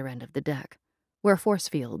at either end of the deck, where force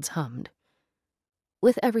fields hummed.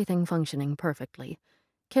 With everything functioning perfectly,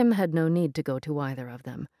 Kim had no need to go to either of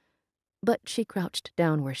them, but she crouched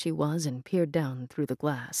down where she was and peered down through the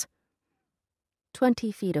glass.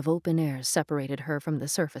 20 feet of open air separated her from the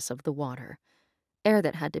surface of the water, air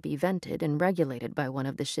that had to be vented and regulated by one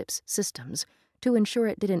of the ship's systems to ensure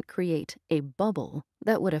it didn't create a bubble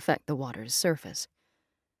that would affect the water's surface.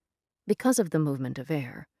 Because of the movement of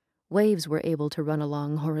air, waves were able to run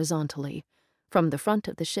along horizontally, from the front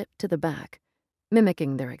of the ship to the back,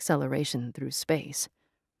 mimicking their acceleration through space.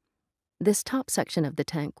 This top section of the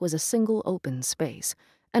tank was a single open space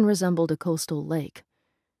and resembled a coastal lake.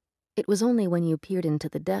 It was only when you peered into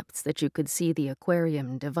the depths that you could see the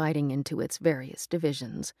aquarium dividing into its various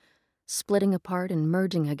divisions, splitting apart and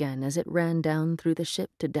merging again as it ran down through the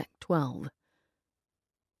ship to Deck 12.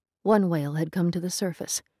 One whale had come to the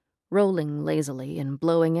surface, rolling lazily and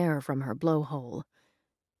blowing air from her blowhole.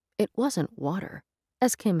 It wasn't water,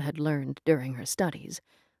 as Kim had learned during her studies,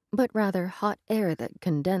 but rather hot air that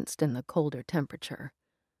condensed in the colder temperature.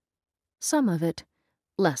 Some of it,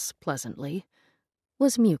 less pleasantly,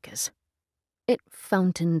 was mucus. It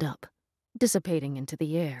fountained up, dissipating into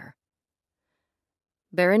the air.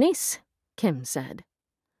 "Berenice," Kim said.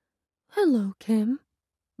 "Hello, Kim,"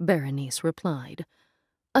 Berenice replied.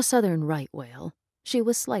 A southern right whale, she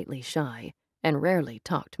was slightly shy and rarely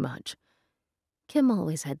talked much. Kim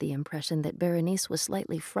always had the impression that Berenice was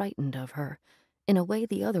slightly frightened of her, in a way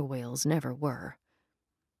the other whales never were.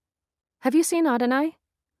 Have you seen Adonai?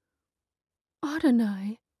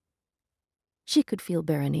 Adonai. She could feel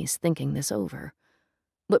Berenice thinking this over,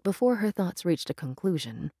 but before her thoughts reached a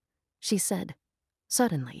conclusion, she said,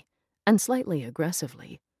 suddenly and slightly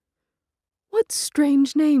aggressively, "What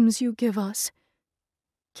strange names you give us."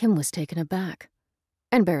 Kim was taken aback,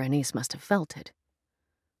 and Berenice must have felt it.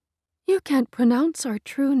 "You can't pronounce our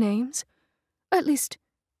true names. At least,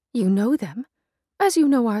 you know them, as you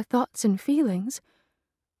know our thoughts and feelings,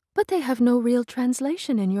 but they have no real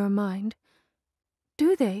translation in your mind,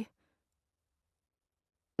 do they?"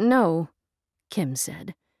 "No," Kim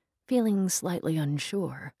said, feeling slightly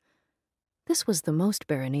unsure. This was the most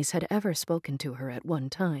Berenice had ever spoken to her at one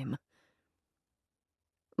time.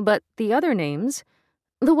 "But the other names,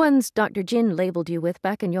 the ones Dr. Jin labeled you with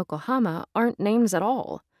back in Yokohama, aren't names at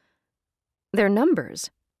all. They're numbers."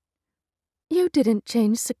 "You didn't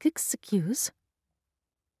change Sekiksekyus?"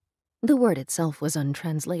 The word itself was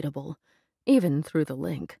untranslatable, even through the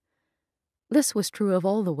link. This was true of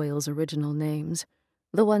all the whales' original names,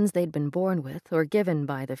 the ones they'd been born with or given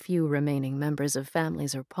by the few remaining members of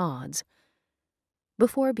families or pods.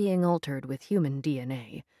 Before being altered with human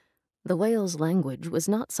DNA, the whale's language was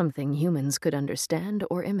not something humans could understand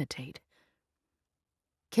or imitate.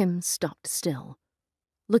 Kim stopped still,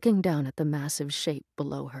 looking down at the massive shape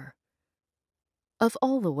below her. Of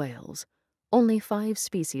all the whales, only 5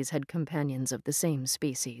 species had companions of the same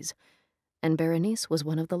species, and Berenice was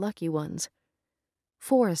one of the lucky ones.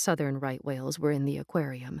 4 southern right whales were in the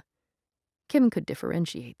aquarium. Kim could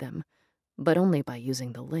differentiate them, but only by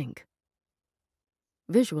using the link.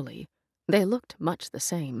 Visually, they looked much the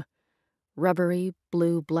same. Rubbery,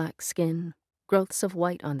 blue-black skin, growths of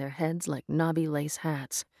white on their heads like knobby lace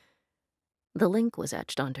hats. The link was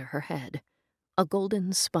etched onto her head, a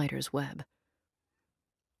golden spider's web.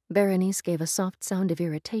 Berenice gave a soft sound of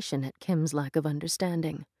irritation at Kim's lack of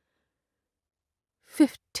understanding.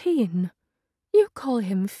 15. You call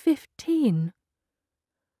him 15.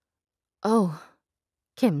 "Oh,"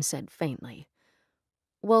 Kim said faintly.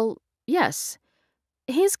 "Well, yes.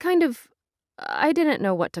 He's kind of... I didn't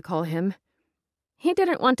know what to call him. He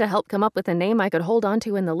didn't want to help come up with a name I could hold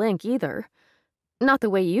onto in the link, either. Not the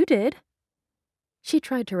way you did." She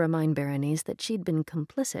tried to remind Berenice that she'd been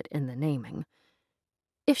complicit in the naming.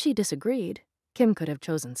 If she disagreed, Kim could have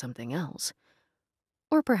chosen something else.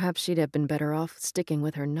 Or perhaps she'd have been better off sticking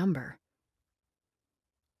with her number.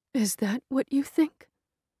 Is that what you think?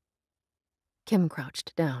 Kim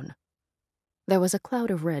crouched down. There was a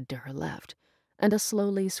cloud of red to her left, and a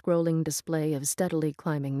slowly scrolling display of steadily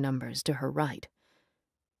climbing numbers to her right.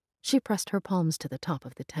 She pressed her palms to the top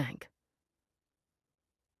of the tank.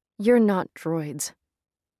 "You're not droids.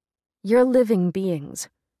 You're living beings."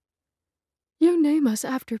 You name us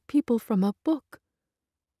after people from a book.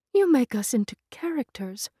 You make us into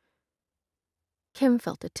characters. Kim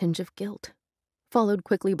felt a tinge of guilt, followed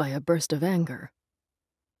quickly by a burst of anger.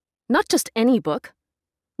 "Not just any book.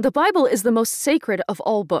 The Bible is the most sacred of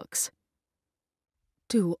all books."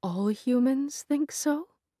 Do all humans think so?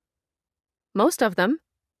 "Most of them,"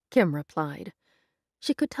 Kim replied.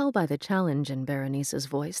 She could tell by the challenge in Berenice's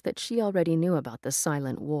voice that she already knew about the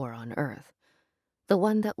silent war on Earth, the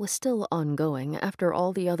one that was still ongoing after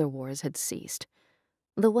all the other wars had ceased,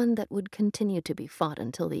 the one that would continue to be fought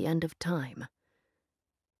until the end of time.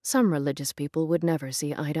 Some religious people would never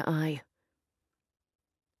see eye to eye.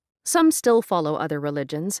 "Some still follow other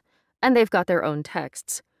religions, and they've got their own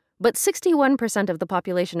texts. But 61% of the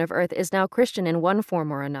population of Earth is now Christian in one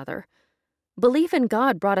form or another. Belief in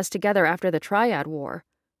God brought us together after the Triad War.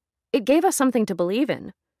 It gave us something to believe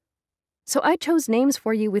in. So I chose names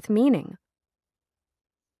for you with meaning."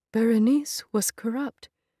 Berenice was corrupt.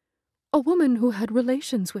 A woman who had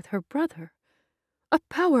relations with her brother. A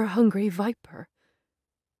power-hungry viper.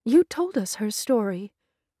 You told us her story.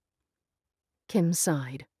 Kim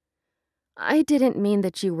sighed. "I didn't mean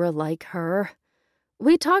that you were like her.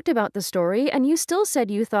 We talked about the story, and you still said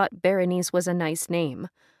you thought Berenice was a nice name.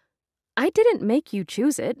 I didn't make you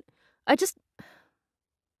choose it. I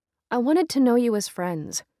wanted to know you as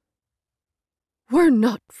friends." We're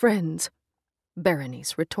not friends,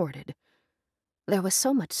 Berenice retorted. There was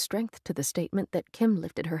so much strength to the statement that Kim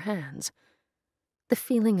lifted her hands. The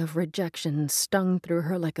feeling of rejection stung through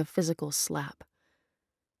her like a physical slap.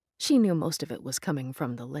 She knew most of it was coming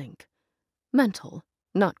from the link. Mental,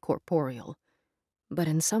 not corporeal. But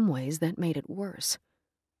in some ways that made it worse.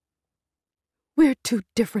 We're too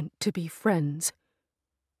different to be friends.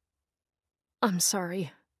 "I'm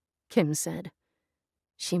sorry," Kim said.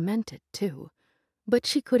 She meant it, too, but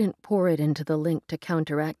she couldn't pour it into the link to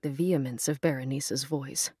counteract the vehemence of Berenice's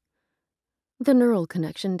voice. The neural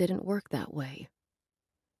connection didn't work that way.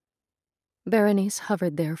 Berenice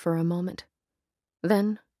hovered there for a moment,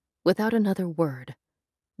 then, without another word,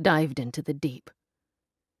 dived into the deep.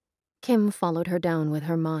 Kim followed her down with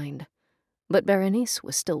her mind, but Berenice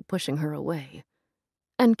was still pushing her away,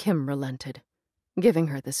 and Kim relented, giving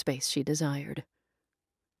her the space she desired.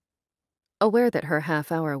 Aware that her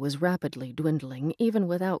half-hour was rapidly dwindling even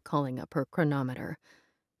without calling up her chronometer,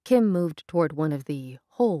 Kim moved toward one of the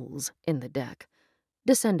holes in the deck,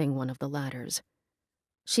 descending one of the ladders.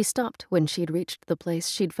 She stopped when she'd reached the place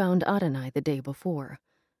she'd found Adonai the day before,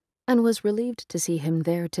 and was relieved to see him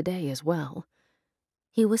there today as well.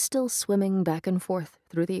 He was still swimming back and forth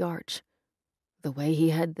through the arch, the way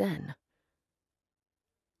he had then.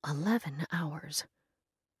 11 hours.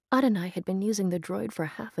 Adonai had been using the droid for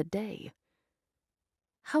half a day.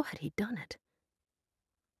 How had he done it?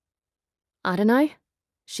 "Adonai?"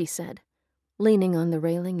 she said, leaning on the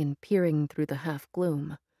railing and peering through the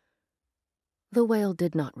half-gloom. The whale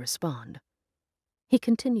did not respond. He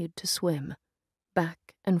continued to swim,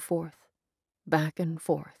 back and forth, back and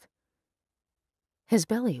forth. His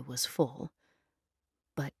belly was full,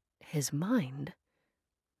 but his mind...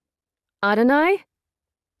 "Adonai?"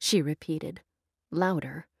 she repeated,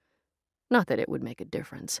 louder. Not that it would make a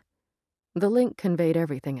difference. The link conveyed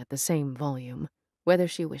everything at the same volume, whether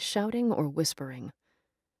she was shouting or whispering.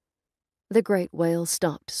 The great whale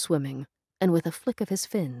stopped swimming, and with a flick of his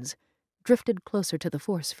fins, drifted closer to the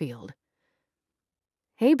force field.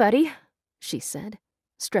 "Hey, buddy," she said,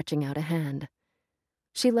 stretching out a hand.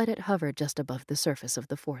 She let it hover just above the surface of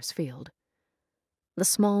the force field. The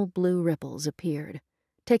small blue ripples appeared,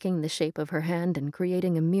 taking the shape of her hand and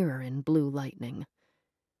creating a mirror in blue lightning.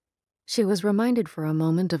 She was reminded for a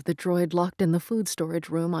moment of the droid locked in the food storage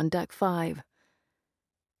room on Deck 5.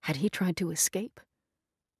 Had he tried to escape?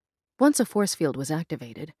 Once a force field was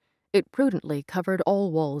activated, it prudently covered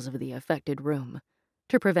all walls of the affected room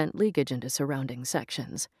to prevent leakage into surrounding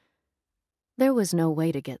sections. There was no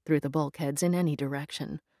way to get through the bulkheads in any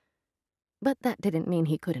direction. But that didn't mean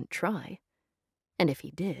he couldn't try. And if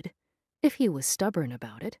he did, if he was stubborn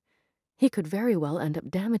about it, he could very well end up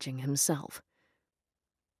damaging himself.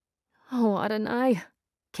 "Oh, Adonai,"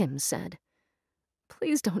 Kim said.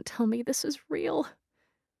 "Please don't tell me this is real."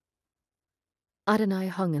 Adonai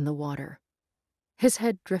hung in the water. His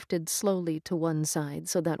head drifted slowly to one side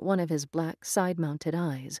so that one of his black side-mounted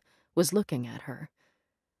eyes was looking at her.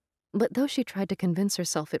 But though she tried to convince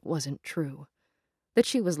herself it wasn't true, that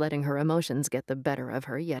she was letting her emotions get the better of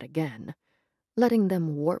her yet again, letting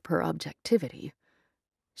them warp her objectivity,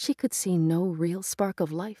 she could see no real spark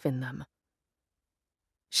of life in them.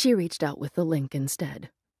 She reached out with the link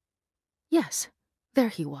instead. Yes, there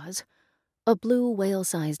he was, a blue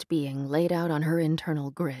whale-sized being laid out on her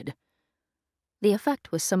internal grid. The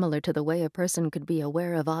effect was similar to the way a person could be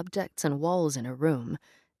aware of objects and walls in a room,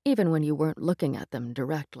 even when you weren't looking at them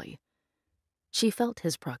directly. She felt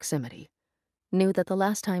his proximity, knew that the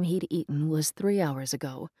last time he'd eaten was 3 hours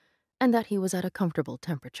ago, and that he was at a comfortable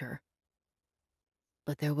temperature.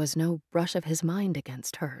 But there was no brush of his mind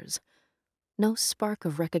against hers, no spark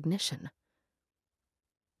of recognition.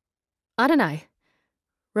 "Adonai,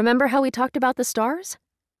 remember how we talked about the stars?"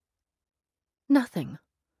 Nothing.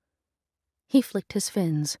 He flicked his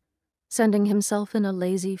fins, sending himself in a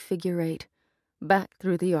lazy figure-8, back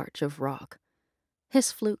through the arch of rock,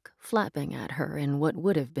 his fluke flapping at her in what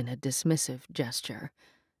would have been a dismissive gesture,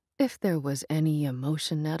 if there was any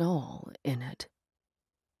emotion at all in it.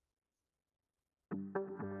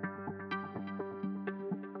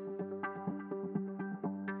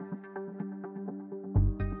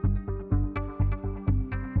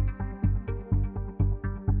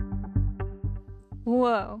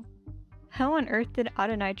 Whoa. How on earth did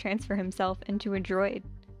Adonai transfer himself into a droid?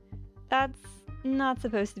 That's not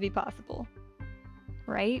supposed to be possible,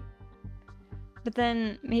 right? But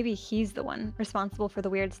then maybe he's the one responsible for the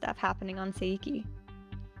weird stuff happening on Saiki.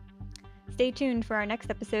 Stay tuned for our next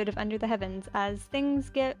episode of Under the Heavens as things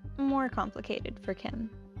get more complicated for Kim.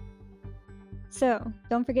 So,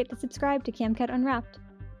 don't forget to subscribe to CamCat Unwrapped.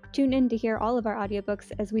 Tune in to hear all of our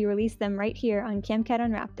audiobooks as we release them right here on CamCat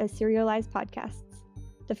Unwrapped as serialized podcasts.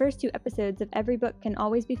 The first 2 episodes of every book can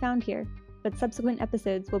always be found here, but subsequent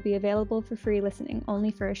episodes will be available for free listening only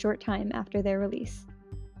for a short time after their release.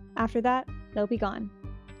 After that, they'll be gone.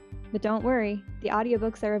 But don't worry, the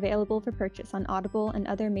audiobooks are available for purchase on Audible and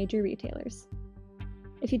other major retailers.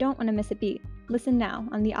 If you don't want to miss a beat, listen now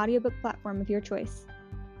on the audiobook platform of your choice.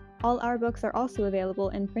 All our books are also available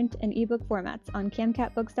in print and ebook formats on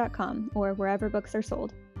camcatbooks.com or wherever books are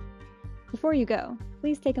sold. Before you go,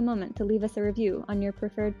 please take a moment to leave us a review on your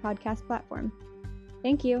preferred podcast platform.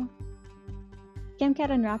 Thank you!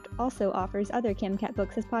 CamCat Unwrapped also offers other CamCat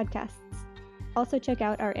books as podcasts. Also check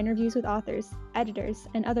out our interviews with authors, editors,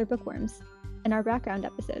 and other bookworms, and our background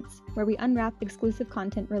episodes, where we unwrap exclusive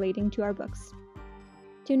content relating to our books.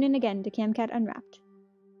 Tune in again to CamCat Unwrapped,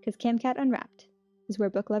 because CamCat Unwrapped is where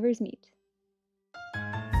book lovers meet.